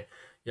 Okay,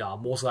 yeah,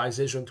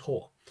 morselization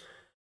tool.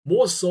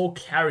 Morsel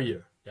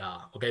carrier, yeah,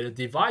 okay, the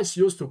device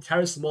used to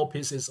carry small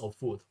pieces of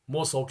food.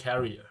 Morsel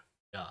carrier,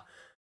 yeah,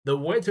 the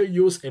waiter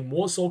used a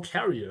morsel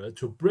carrier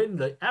to bring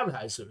the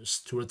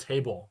appetizers to the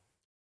table.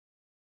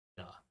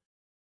 Yeah.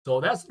 So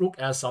let's look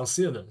at some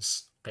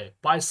synonyms. Okay,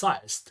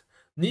 bite-sized,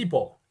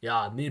 nibble,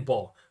 yeah,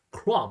 nibble,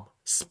 crumb,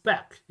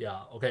 speck, yeah,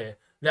 okay,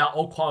 they are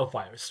all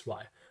qualifiers,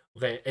 right?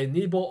 Okay, a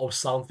nibble of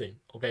something,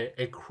 okay,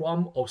 a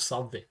crumb of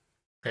something,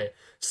 okay,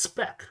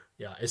 speck,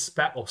 yeah, a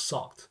speck of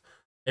salt,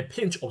 a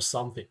pinch of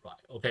something,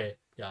 right? Okay,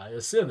 yeah,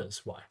 a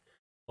synonyms, right?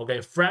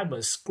 Okay,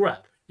 fragment,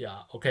 scrap,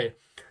 yeah, okay,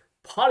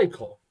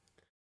 particle,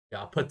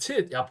 yeah,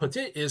 petite, yeah,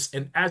 petite is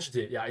an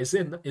adjective, yeah, it's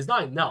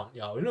not a noun,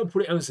 yeah, we don't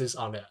put emphasis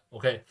on that,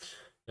 okay,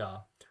 yeah,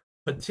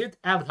 petite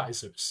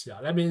appetizers,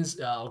 yeah, that means,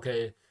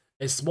 okay,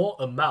 a small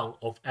amount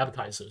of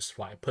appetizers,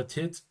 right?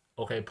 Petite,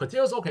 okay, petite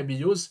also can be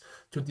used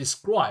to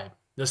describe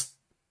the,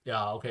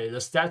 yeah, okay,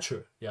 the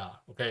stature, yeah,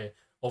 okay,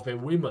 of a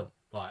woman,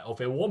 right, of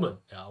a woman,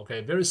 yeah,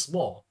 okay, very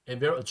small and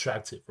very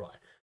attractive, right?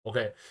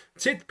 Okay,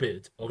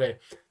 tidbit, okay,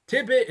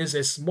 tidbit is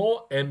a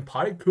small and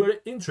particularly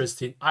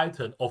interesting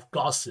item of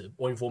gossip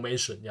or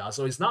information, yeah,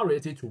 so it's not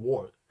related to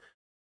word,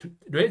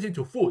 related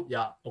to food,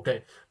 yeah,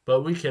 okay,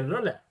 but we can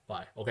learn that,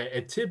 right? Okay,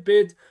 a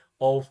tidbit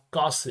of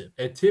gossip,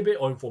 a tidbit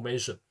of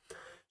information.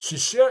 She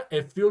shared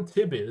a few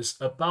tidbits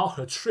about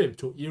her trip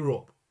to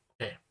Europe.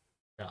 Okay,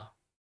 yeah.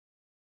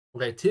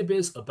 Okay,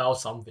 tidbits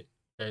about something.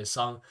 Okay,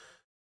 some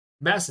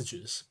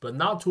messages, but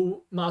not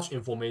too much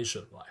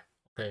information, right?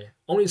 Okay,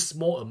 only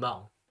small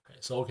amount. Okay,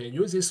 so we can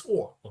use this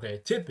word.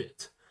 Okay,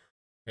 tidbit.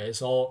 Okay,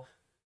 so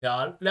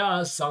yeah, there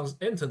are some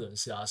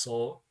antonyms. Yeah,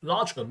 so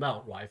large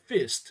amount, right?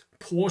 Feast,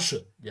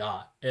 portion.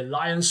 Yeah, a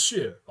lion's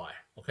share, right?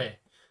 Okay,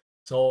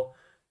 so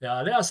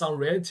yeah, there are some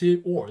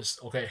relative words.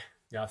 Okay,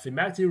 yeah,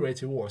 thematic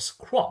relative words.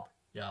 Crumb.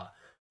 Yeah,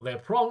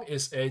 okay, crumb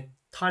is a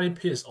tiny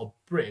piece of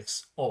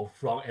bricks off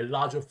from a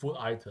larger food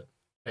item.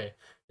 Okay,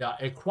 yeah,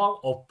 a crumb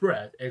of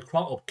bread, a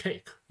crumb of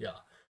cake. Yeah,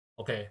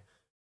 okay,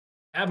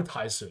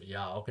 appetizer.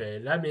 Yeah, okay,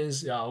 that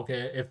means yeah,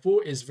 okay, a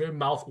food is very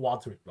mouth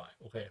watering, right?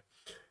 Okay,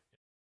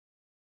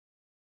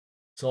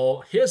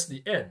 so here's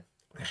the end.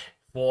 Okay,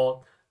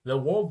 for the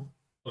word.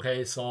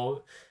 Okay,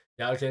 so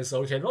yeah, okay,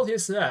 so we can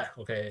notice that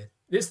okay,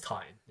 this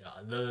time,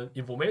 yeah, the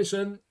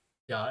information,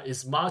 yeah,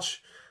 is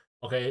much,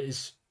 okay,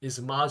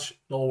 is much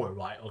lower,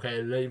 right?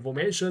 Okay, the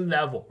information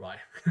level, right?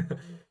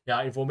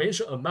 Yeah,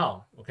 information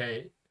amount,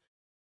 okay,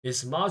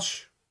 is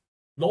much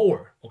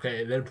lower,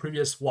 okay, than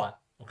previous one,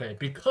 okay,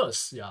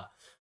 because yeah,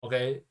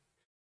 okay,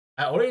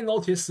 I already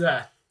noticed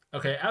that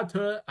okay,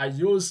 after I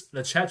use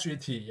the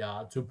ChatGPT,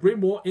 yeah, to bring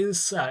more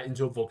insight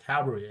into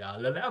vocabulary, yeah,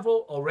 the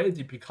level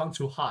already become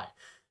too high,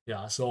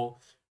 yeah. So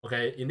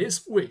okay, in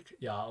this week,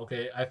 yeah,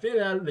 okay, I think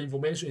that the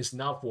information is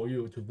enough for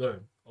you to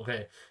learn,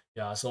 okay,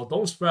 yeah. So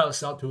don't spread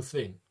yourself too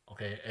thin,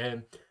 okay.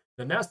 And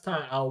the next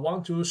time I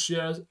want to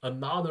share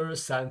another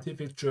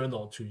scientific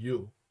journal to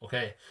you,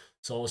 okay.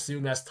 So see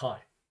you next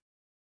time.